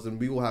closed doors, and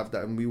we all have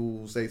that, and we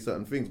all say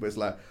certain things. But it's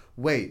like,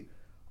 wait.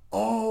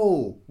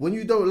 Oh, when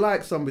you don't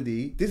like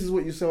somebody, this is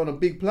what you say on a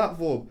big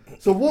platform.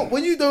 So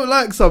when you don't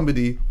like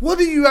somebody, what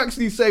do you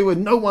actually say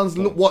when no one's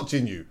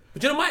watching you?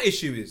 But you know my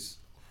issue is,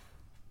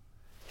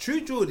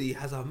 True Geordie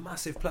has a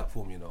massive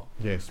platform, you know.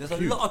 Yes. There's a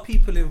lot of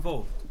people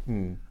involved.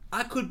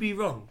 I could be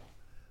wrong.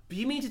 But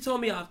you mean to tell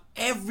me out of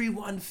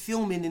everyone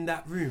filming in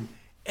that room,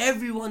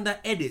 everyone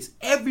that edits,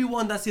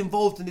 everyone that's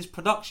involved in this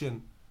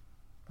production,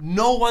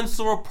 no one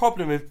saw a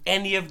problem with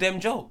any of them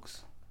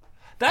jokes?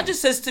 That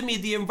just says to me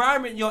the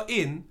environment you're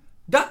in,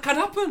 that can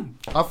happen.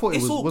 I thought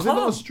it was it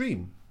not a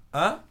stream?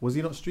 Huh? Was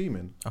he not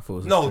streaming? I thought it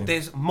was no,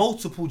 there's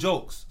multiple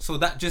jokes. So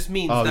that just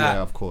means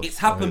of course. It's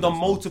happened on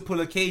multiple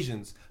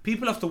occasions.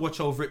 People have to watch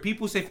over it.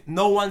 People say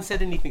no one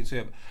said anything to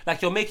him.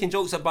 Like, you're making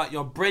jokes about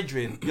your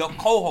brethren, your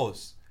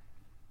co-host,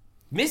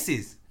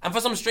 missus. And for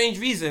some strange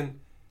reason,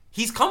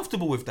 he's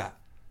comfortable with that.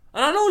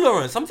 And I know,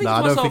 Lawrence, I'm thinking to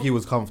myself, I don't think he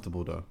was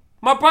comfortable though.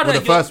 My brother,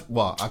 the first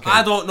what? Okay.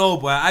 I don't know,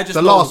 boy. I just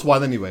the last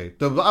one anyway.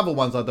 The other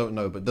ones I don't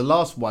know, but the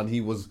last one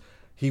he was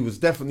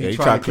definitely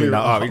trying to clean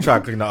that up. He tried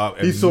to clean that up.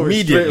 He saw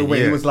it straight away.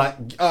 Yeah. He was like,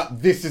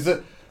 "This is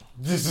a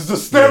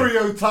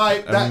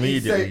stereotype." Yeah. That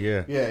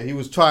immediately, he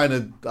was trying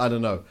to. I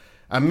don't know,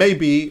 and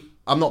maybe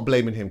I'm not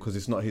blaming him because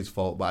it's not his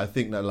fault, but I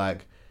think that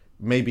like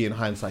maybe in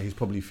hindsight he's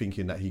probably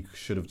thinking that he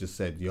should have just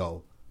said,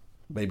 "Yo,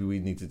 maybe we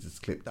need to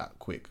just clip that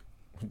quick."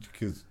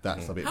 Because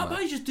that's a bit. How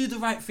about you just do the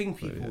right thing,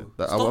 people?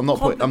 Yeah. I'm not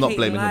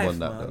blaming him on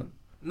that. Though.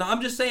 No,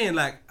 I'm just saying,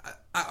 like,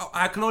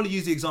 I can only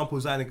use the example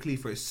of Zion and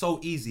Khalifa. It's so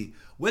easy.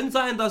 When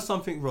Zion does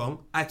something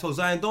wrong, I told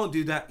Zion, don't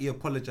do that. He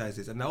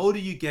apologizes. And the older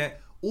you get,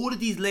 all of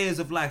these layers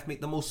of life make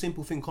the most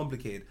simple thing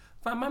complicated.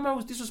 Fam, my man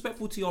was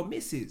disrespectful to your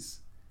missus.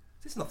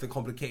 There's nothing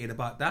complicated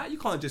about that. You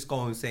can't just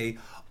go and say,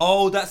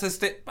 "Oh, that's a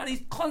step." But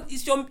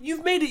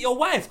you've made it your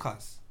wife,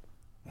 cuz.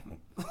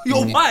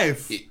 Your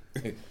wife. You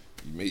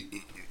made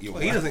it. Well,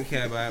 he doesn't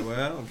care about it.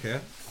 Well, I don't care.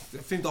 I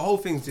think the whole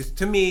thing's just,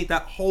 to me,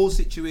 that whole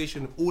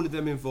situation, all of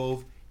them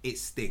involved, it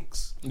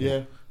stinks.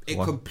 Yeah. It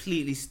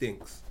completely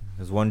stinks.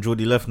 There's one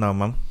Geordie left now,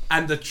 man.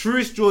 And the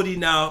truest Geordie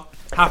now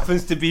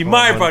happens to be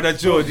my brother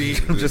Geordie.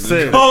 I'm just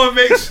saying. Go and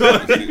make sure.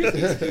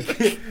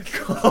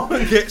 Go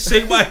and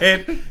shake my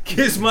head,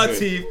 kiss my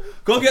teeth.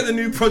 Go get the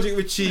new Project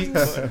with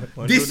Cheeks.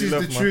 This is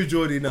the true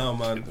Geordie now,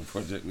 man. The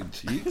Project with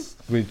Cheeks?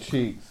 With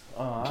Cheeks.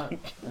 Alright.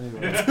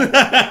 Anyway.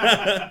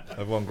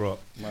 Everyone grow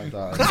up. My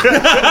dad.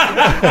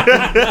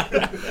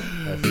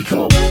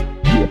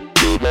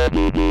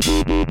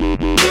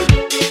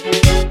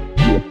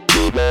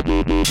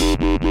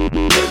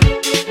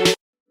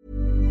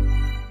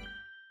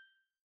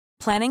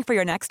 Planning for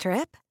your next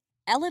trip?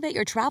 Elevate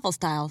your travel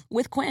style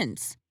with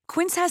Quince.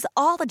 Quince has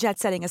all the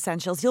jet-setting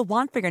essentials you'll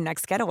want for your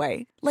next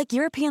getaway, like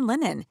European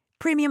linen,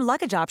 premium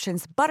luggage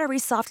options, buttery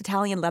soft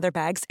Italian leather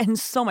bags, and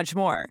so much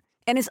more.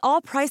 And is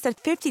all priced at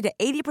 50 to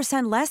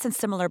 80% less than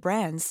similar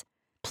brands.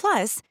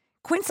 Plus,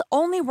 Quince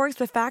only works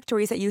with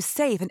factories that use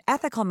safe and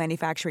ethical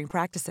manufacturing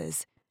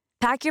practices.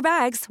 Pack your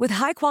bags with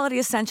high-quality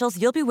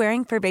essentials you'll be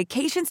wearing for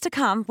vacations to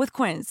come with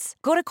Quince.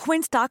 Go to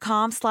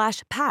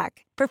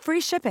quince.com/pack for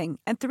free shipping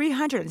and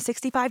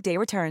 365-day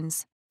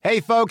returns. Hey,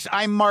 folks,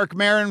 I'm Mark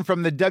Maron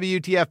from the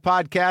WTF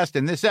Podcast,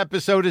 and this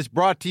episode is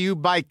brought to you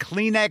by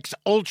Kleenex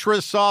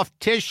Ultra Soft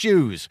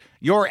Tissues,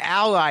 your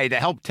ally to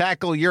help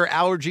tackle your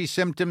allergy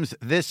symptoms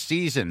this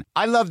season.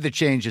 I love the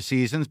change of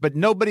seasons, but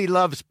nobody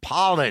loves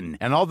pollen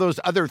and all those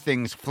other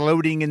things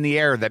floating in the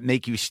air that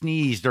make you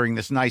sneeze during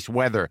this nice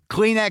weather.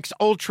 Kleenex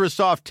Ultra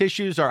Soft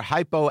Tissues are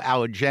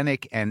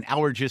hypoallergenic and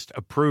allergist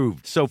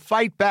approved, so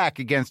fight back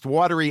against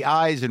watery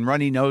eyes and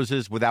runny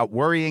noses without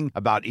worrying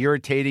about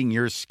irritating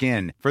your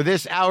skin. For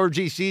this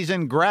allergy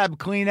season, grab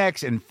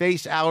Kleenex and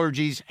face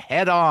allergies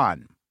head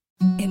on.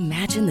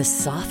 Imagine the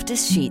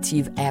softest sheets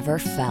you've ever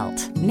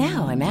felt.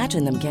 Now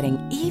imagine them getting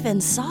even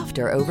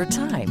softer over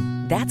time.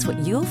 That's what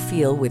you'll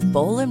feel with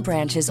Boll &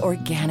 Branch's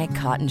organic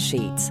cotton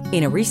sheets.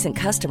 In a recent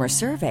customer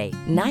survey,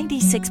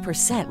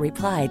 96%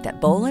 replied that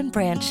Boll &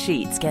 Branch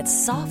sheets get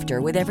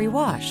softer with every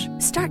wash.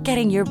 Start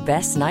getting your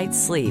best night's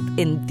sleep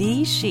in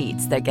these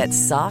sheets that get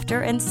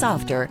softer and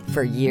softer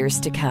for years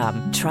to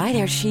come. Try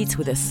their sheets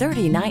with a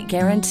 30-night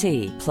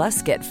guarantee.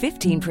 Plus, get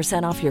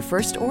 15% off your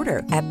first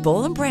order at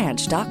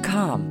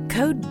bollandbranch.com.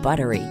 Code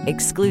BUTTERY.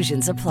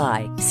 Exclusions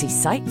apply. See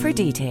site for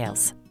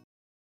details.